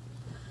ahon,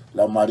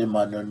 la mari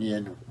manoni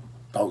enu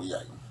tau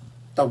iai.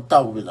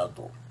 Tau veda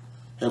to.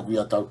 He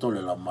kuia tau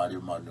tole la mari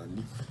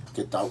manoni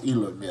ke tau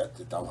ilo mea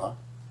te tau ha.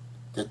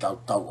 Te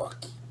tau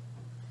aki.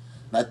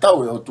 Na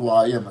tau e o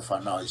tua ia me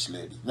whanau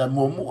isleri. Na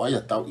mua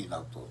ia tau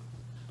inau to.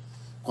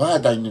 Ko hea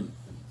tainim.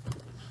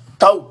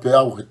 Tau pe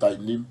au he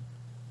tainim.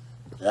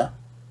 Ya.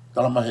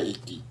 Talama he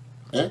iki.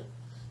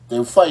 Te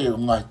uwhai e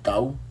ngai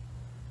tau.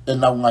 E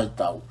nau ngai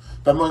tau.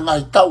 Pe mo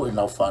ngai tau e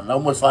nau whanau.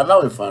 Mo e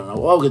whanau.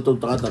 O au ke tau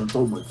tangata na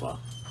tau mo e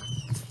whanau.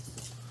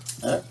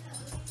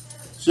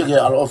 Sige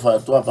alo ofa e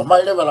tua pa.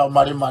 Mai lewa lau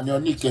marimani o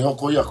ni ke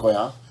hoko ia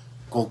koea.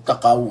 Ko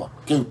takaua.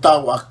 Ke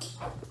utau aki.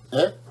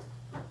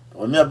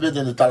 O mea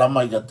pete ne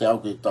talamai ka te au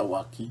ke utau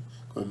aki.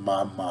 Ko e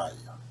mamai.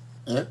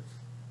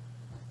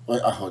 O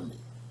e ahoni.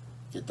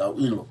 Ke tau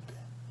ilope.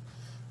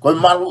 Ko e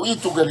malu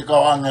itu ke ni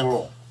kau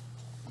angelo.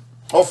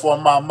 Ofo a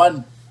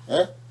mamani.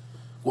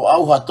 Ko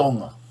au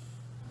hatonga.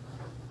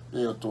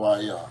 E o tua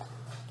ia.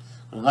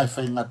 Ko ngai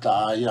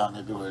feingata a ia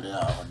nge biwe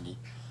rea ahoni.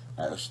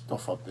 Na e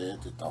stofa pe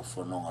te tau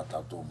fononga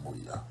tau tō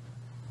muia.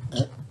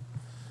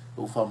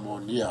 O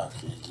whamonia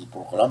ki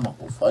proklama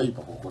ko whai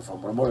pa ko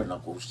whamoremore na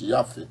ko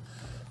siafe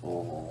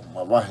o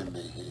mawahe me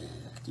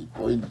ki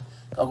poini.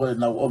 Ka koe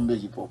nau ome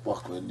ki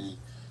popako e ni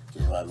ke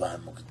wahe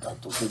mo ki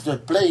tato. Ke te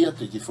play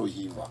atu ki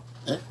Pohiva.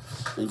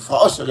 Ke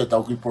whaosa ke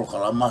tau ki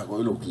proklama ko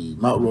ilo ki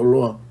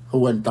mauloloa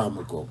hua ni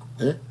tāma koko.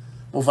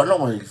 Mo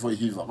whanonga ki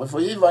Pohiva. Ko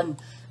Pohiva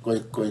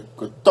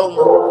ko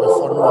tonga ko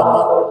whanua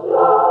ma.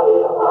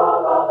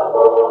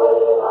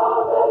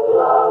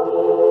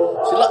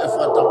 Sila e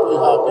whatapui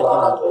hape ki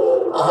lagi.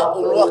 E he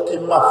uloa ki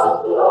mafi.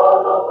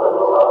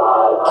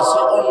 Asi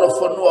ono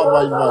whanua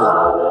vai.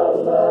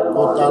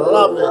 Ko ta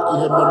lave i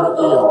he manu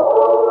ia.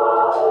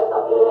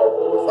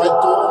 Whai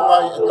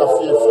tōngai e ta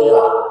fia.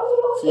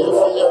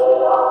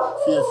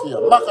 Fia.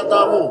 Maka tā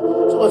ho.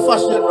 So e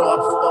whasi no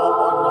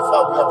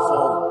whau i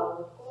apwhau.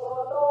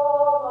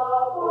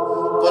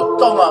 Ko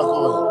tonga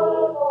koe.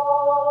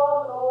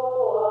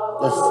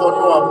 Ko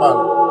whanua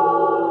manu.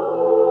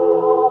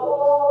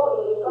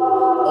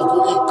 Oku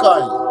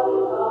ikai.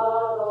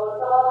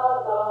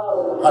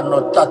 Ano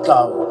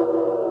tatau.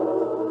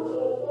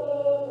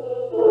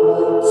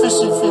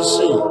 Fisi.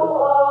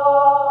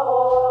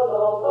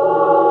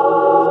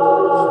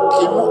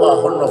 Ki mua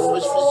hono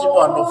fisi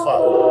mua no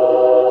whau.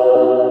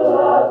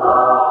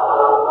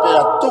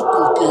 Pea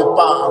tuku ki he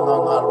pāanga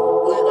ngaru.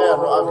 Ui ea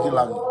no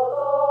akilangi.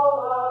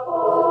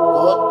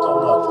 Ko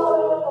tonga.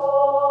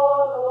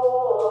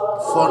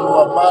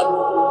 Whanua manu.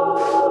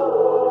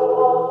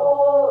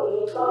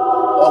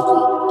 Oku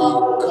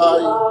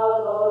ikai.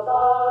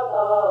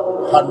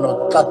 Hano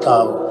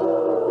tatau.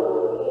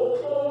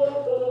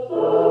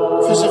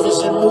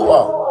 Fisi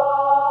mua.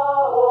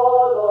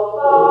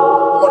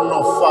 Hono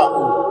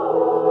whau.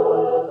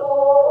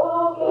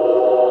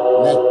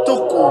 Ne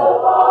tuku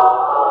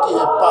ki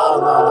he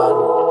pāanga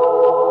ngaru.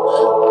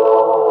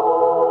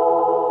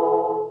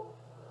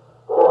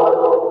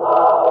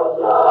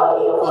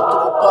 Ko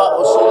tuku pā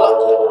o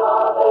silaki.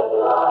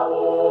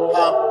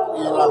 Ha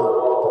i lang.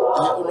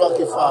 E ulua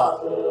ki wha.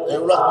 E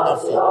ulua ki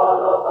mafi.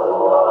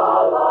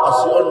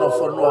 Asi ono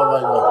whanua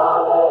vai.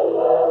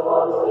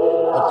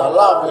 O ta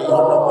lawe i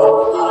hono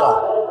manu ia.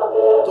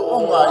 Tu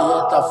unga i e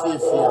ta fia.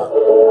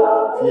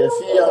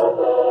 Fia.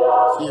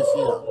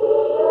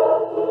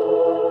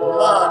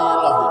 Mari e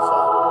lawe wha.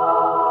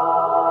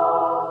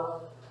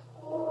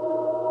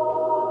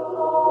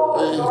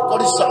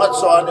 Kori sangat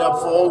soane a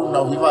fo'ou na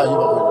hiva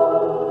koe.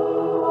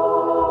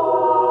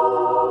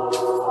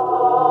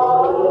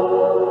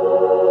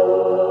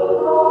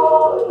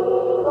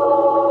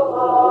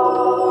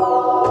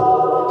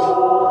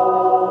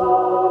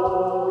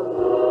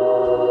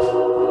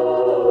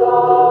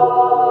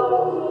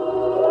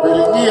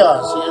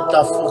 Si e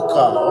ta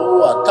fuka,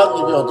 oua,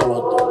 tangi veo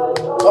toloto.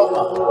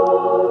 Tonga.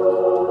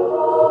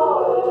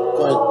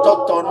 Ko e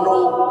totonu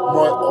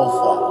mo e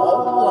ofa.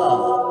 Oua.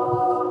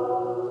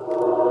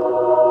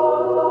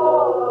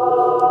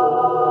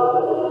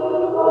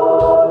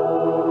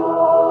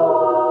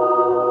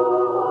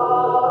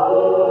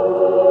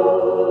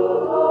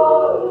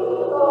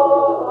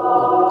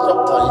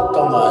 Toka i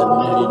tonga e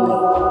merino.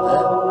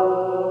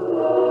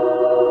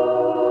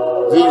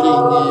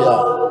 Viringia.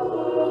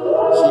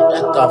 Si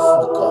e ta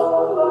fuka.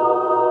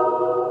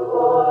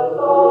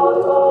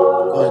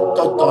 Ko e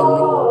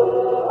totonu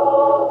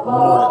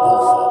mo e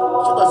ofa.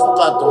 Si koe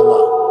whakatonga.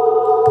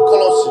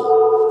 Kolosi.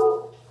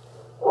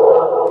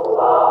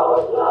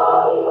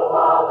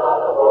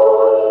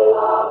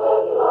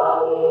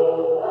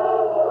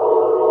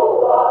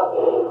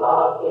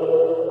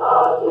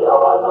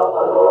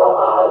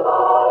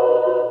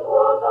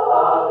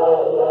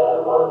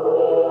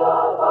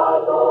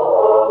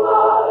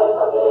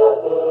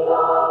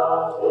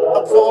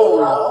 Apfo'ou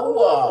ia,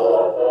 aua.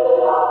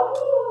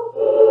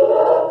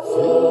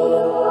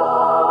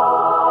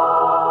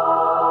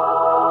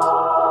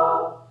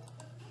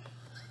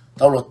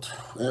 Taulotu,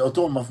 o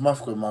tō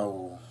mafu koe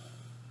mau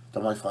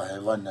tamai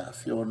whahewani a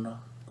whiona,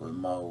 koe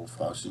mau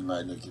whaasinga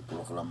ene ki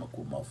proklama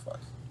ku mau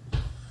whai.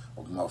 O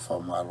ki mau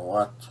whamalo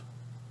atu,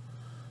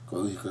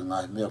 ko i ka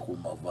ngāhi mea ko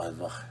mau vai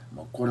vahe.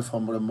 Mau kore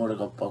whamore more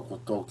ka pau ko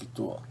tō ki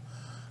tua.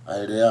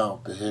 Ai rea o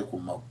pe he ko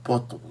mau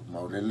poto,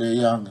 mau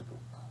leiei ange.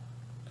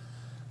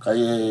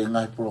 Kai e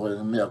ngai poro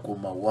e mea ko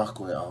mau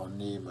wako e aho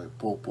ni, mai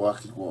pōpo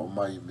aki ko o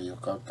mai me o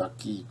kau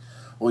taki.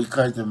 O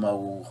ikai te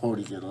mau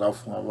hori ke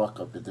laufunga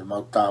waka, pe te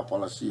mau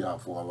tāpala sia'a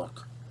funga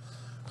waka.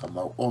 Ka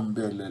mau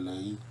ombe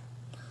leiei.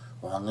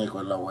 O hange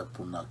koe lau e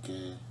puna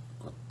ke,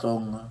 ko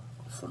tonga,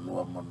 ko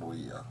whanua manu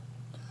ia.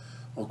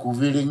 O ku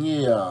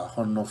viringi a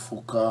hono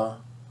fuka,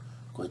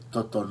 ko i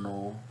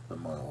totonu, pe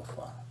moe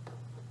ofa.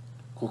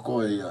 Ko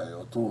koe ia e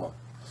o tua.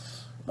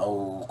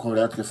 Mau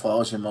kore at ke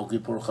whaose mau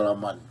kiporo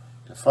karamani.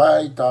 Te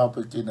whai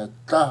tāpe kina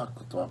tā,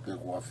 ko toa pe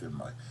kua whi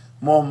mai.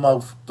 Mō mau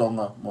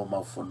tonga, mō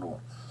mau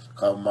whanua.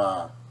 Ka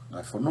ma,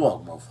 ngai whanua,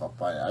 mau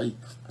whapai ai,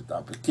 pe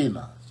tāpe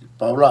kina. Si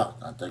paula,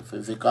 nā tai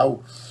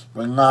whewhekau.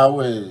 Mai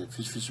ngāu e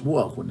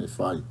fisfismua kone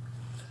whai.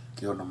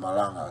 Ki ono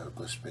malanga e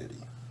ko speri.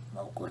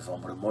 Mau kore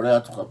whamore more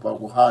atu ka pau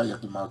ku hai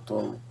aki mau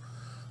tolu.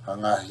 Ha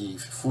ngaahi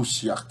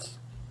fusi aki.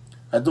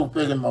 E tuk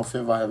peke mau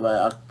whewahe vai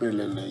aki pe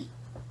leiei.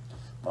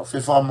 Mau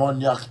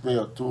whewhamoni aki pe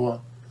o tua.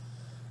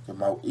 Ke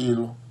mau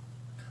ilo.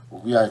 O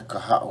kia e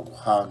kaha o ku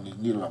haa ni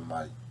ngila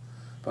mai.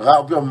 Paka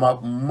o pio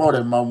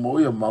more mau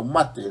moia mau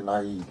mate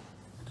ngai.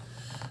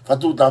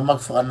 Fatu ta mak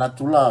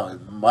whanatula.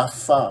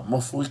 Mawha,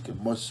 mofuike,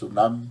 mo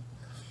tsunami.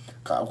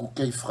 Ka aku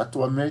kei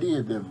whakatua meri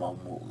e be mau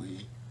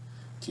mo'i.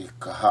 Ki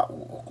kaha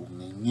o ku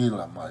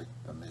ngila mai.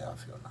 Pa me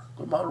awhiona.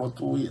 Koe mau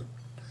lotu ia.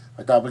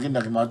 Ai tā pekina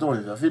ki mātou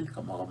he whiawhin.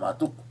 Ka mau ka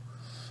mātuku.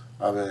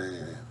 Awe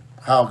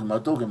hao ki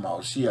mātou ke mau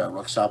sia.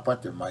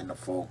 Waksapate mai na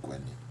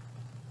fōkueni.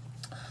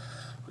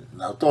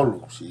 Nau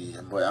tolu si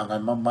e moe angai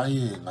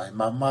mamai. Ngai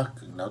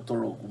mamak. Nau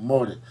tolu ku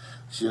more.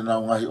 Si e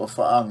nau ngahi o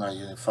whaanga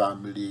i e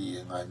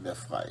family. E ngai mea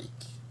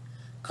whaiki.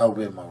 Kau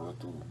be mau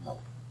lotu mau.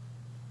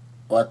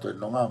 O ato e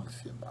nonga me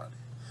whia maare.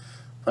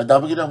 Pai tā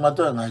pekina ki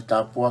mātou e ngai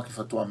tāpua ki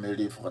whatua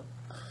meri.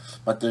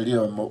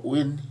 Materia o mo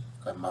uini.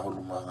 Kai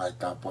mahulu ma ngai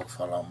tāpua ki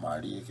whalau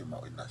malie ki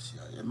mau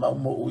inasia. E mau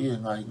mo ui e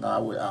ngai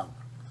ngāwe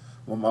anga.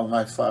 Mo mau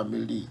ngai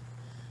family.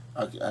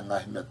 Aki a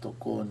ngai mea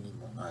tokoni.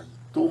 Mo ngai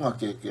tunga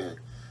keke.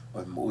 O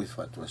e mo ui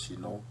whatua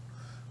sino.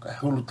 Kai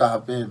hulu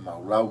taha pe,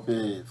 mau lau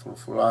pe,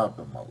 fulfula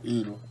pe, mau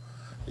ilo.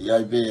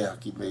 Iai be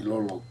aki mei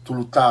lolo.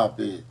 Tulu taha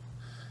pe.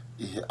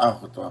 I he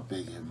aho toa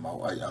pe ke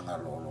mau ai anga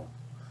lolo.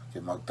 Ke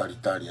mau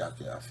taritari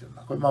ake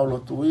awhiona. Koe mau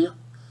lotu ia.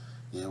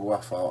 I he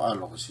wafao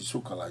alo ko si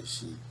sukalai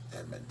si.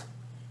 Amen.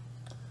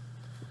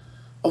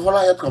 O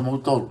whalai atu ka mau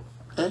tolu.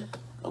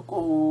 Ko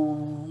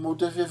mau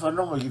te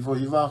whewhanonga ki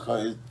Pohiva ka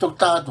e tok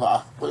tātua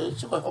a. Ko e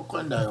siko e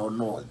hoko enda e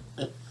hono.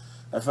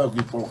 E whau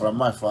ki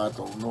programa e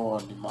whātou noa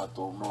ni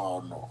mātou noa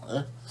ono.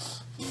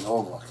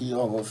 Ki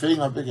ova.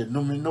 Whenga peke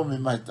numi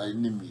mai tai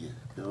nimi e.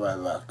 Pe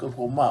vai.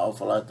 Ko maa o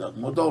whalai atu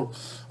mau tolu.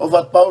 O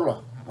wat paula.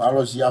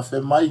 Malo si a whe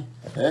mai.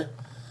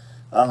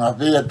 Anga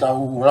pea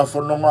tau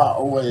rafononga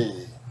o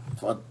e.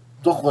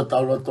 Toko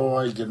tau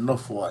latoa i ke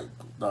nofo ai.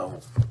 Tau.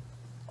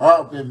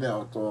 Hao pe mea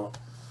o toa.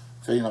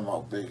 Whenga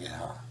mau peke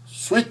ha.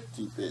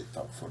 Sweeti pe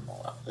tau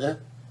whanonga.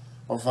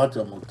 O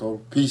whatua mo tau.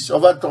 Peace. O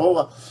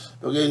whatua.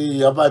 Ok,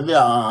 apai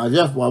mea a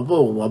viafu a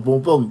po. A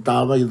pompong.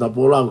 Tā mai ta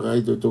polau ka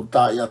ito tuk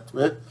tā iatu.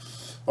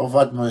 O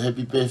whatua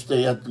happy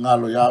birthday atu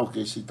ngalo iau.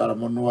 Ke si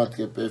talamonua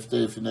ke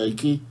birthday finei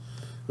ki.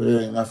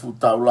 Ngā fu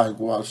tau lahi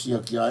kua au sia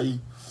ki ai.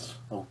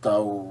 O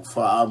tau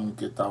whaamu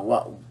ke tau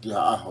wau ki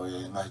ha aho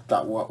e ngai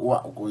tau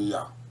wau ko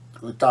ia.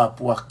 Ko tā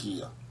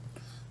puakia.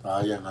 Tā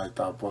ia ngai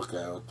tā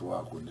puakia e o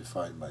tua ko ne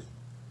whai mai.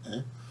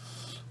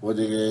 O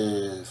de ke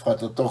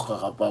whatotoka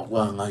ka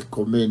pakua ngai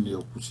komeni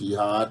o kusi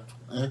ha atu.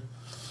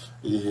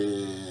 I he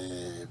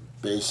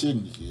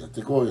pesini ki a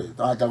te koe.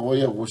 Tāta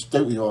koe ko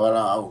steu i ho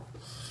ara au.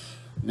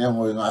 Nea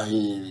moe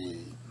ngahi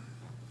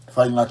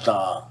whai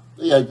ngata.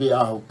 Ia i pe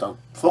aho tau.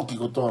 Foki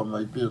ko toa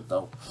mai pe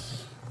tau.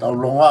 Tau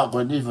longa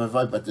koe ni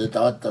whai pa te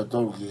tāta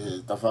tolu ki he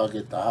ta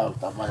whake ta hao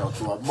ta mai o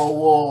tua. Mo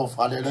o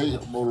whalerei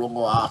mo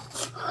longo a.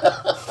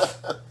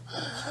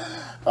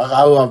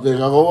 Whakau a pe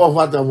ka koa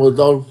whata mo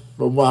tolu.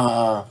 Mo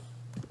maha.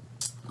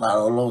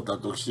 Marolo ta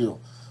toksio.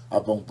 A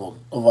pong pong.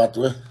 O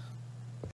watu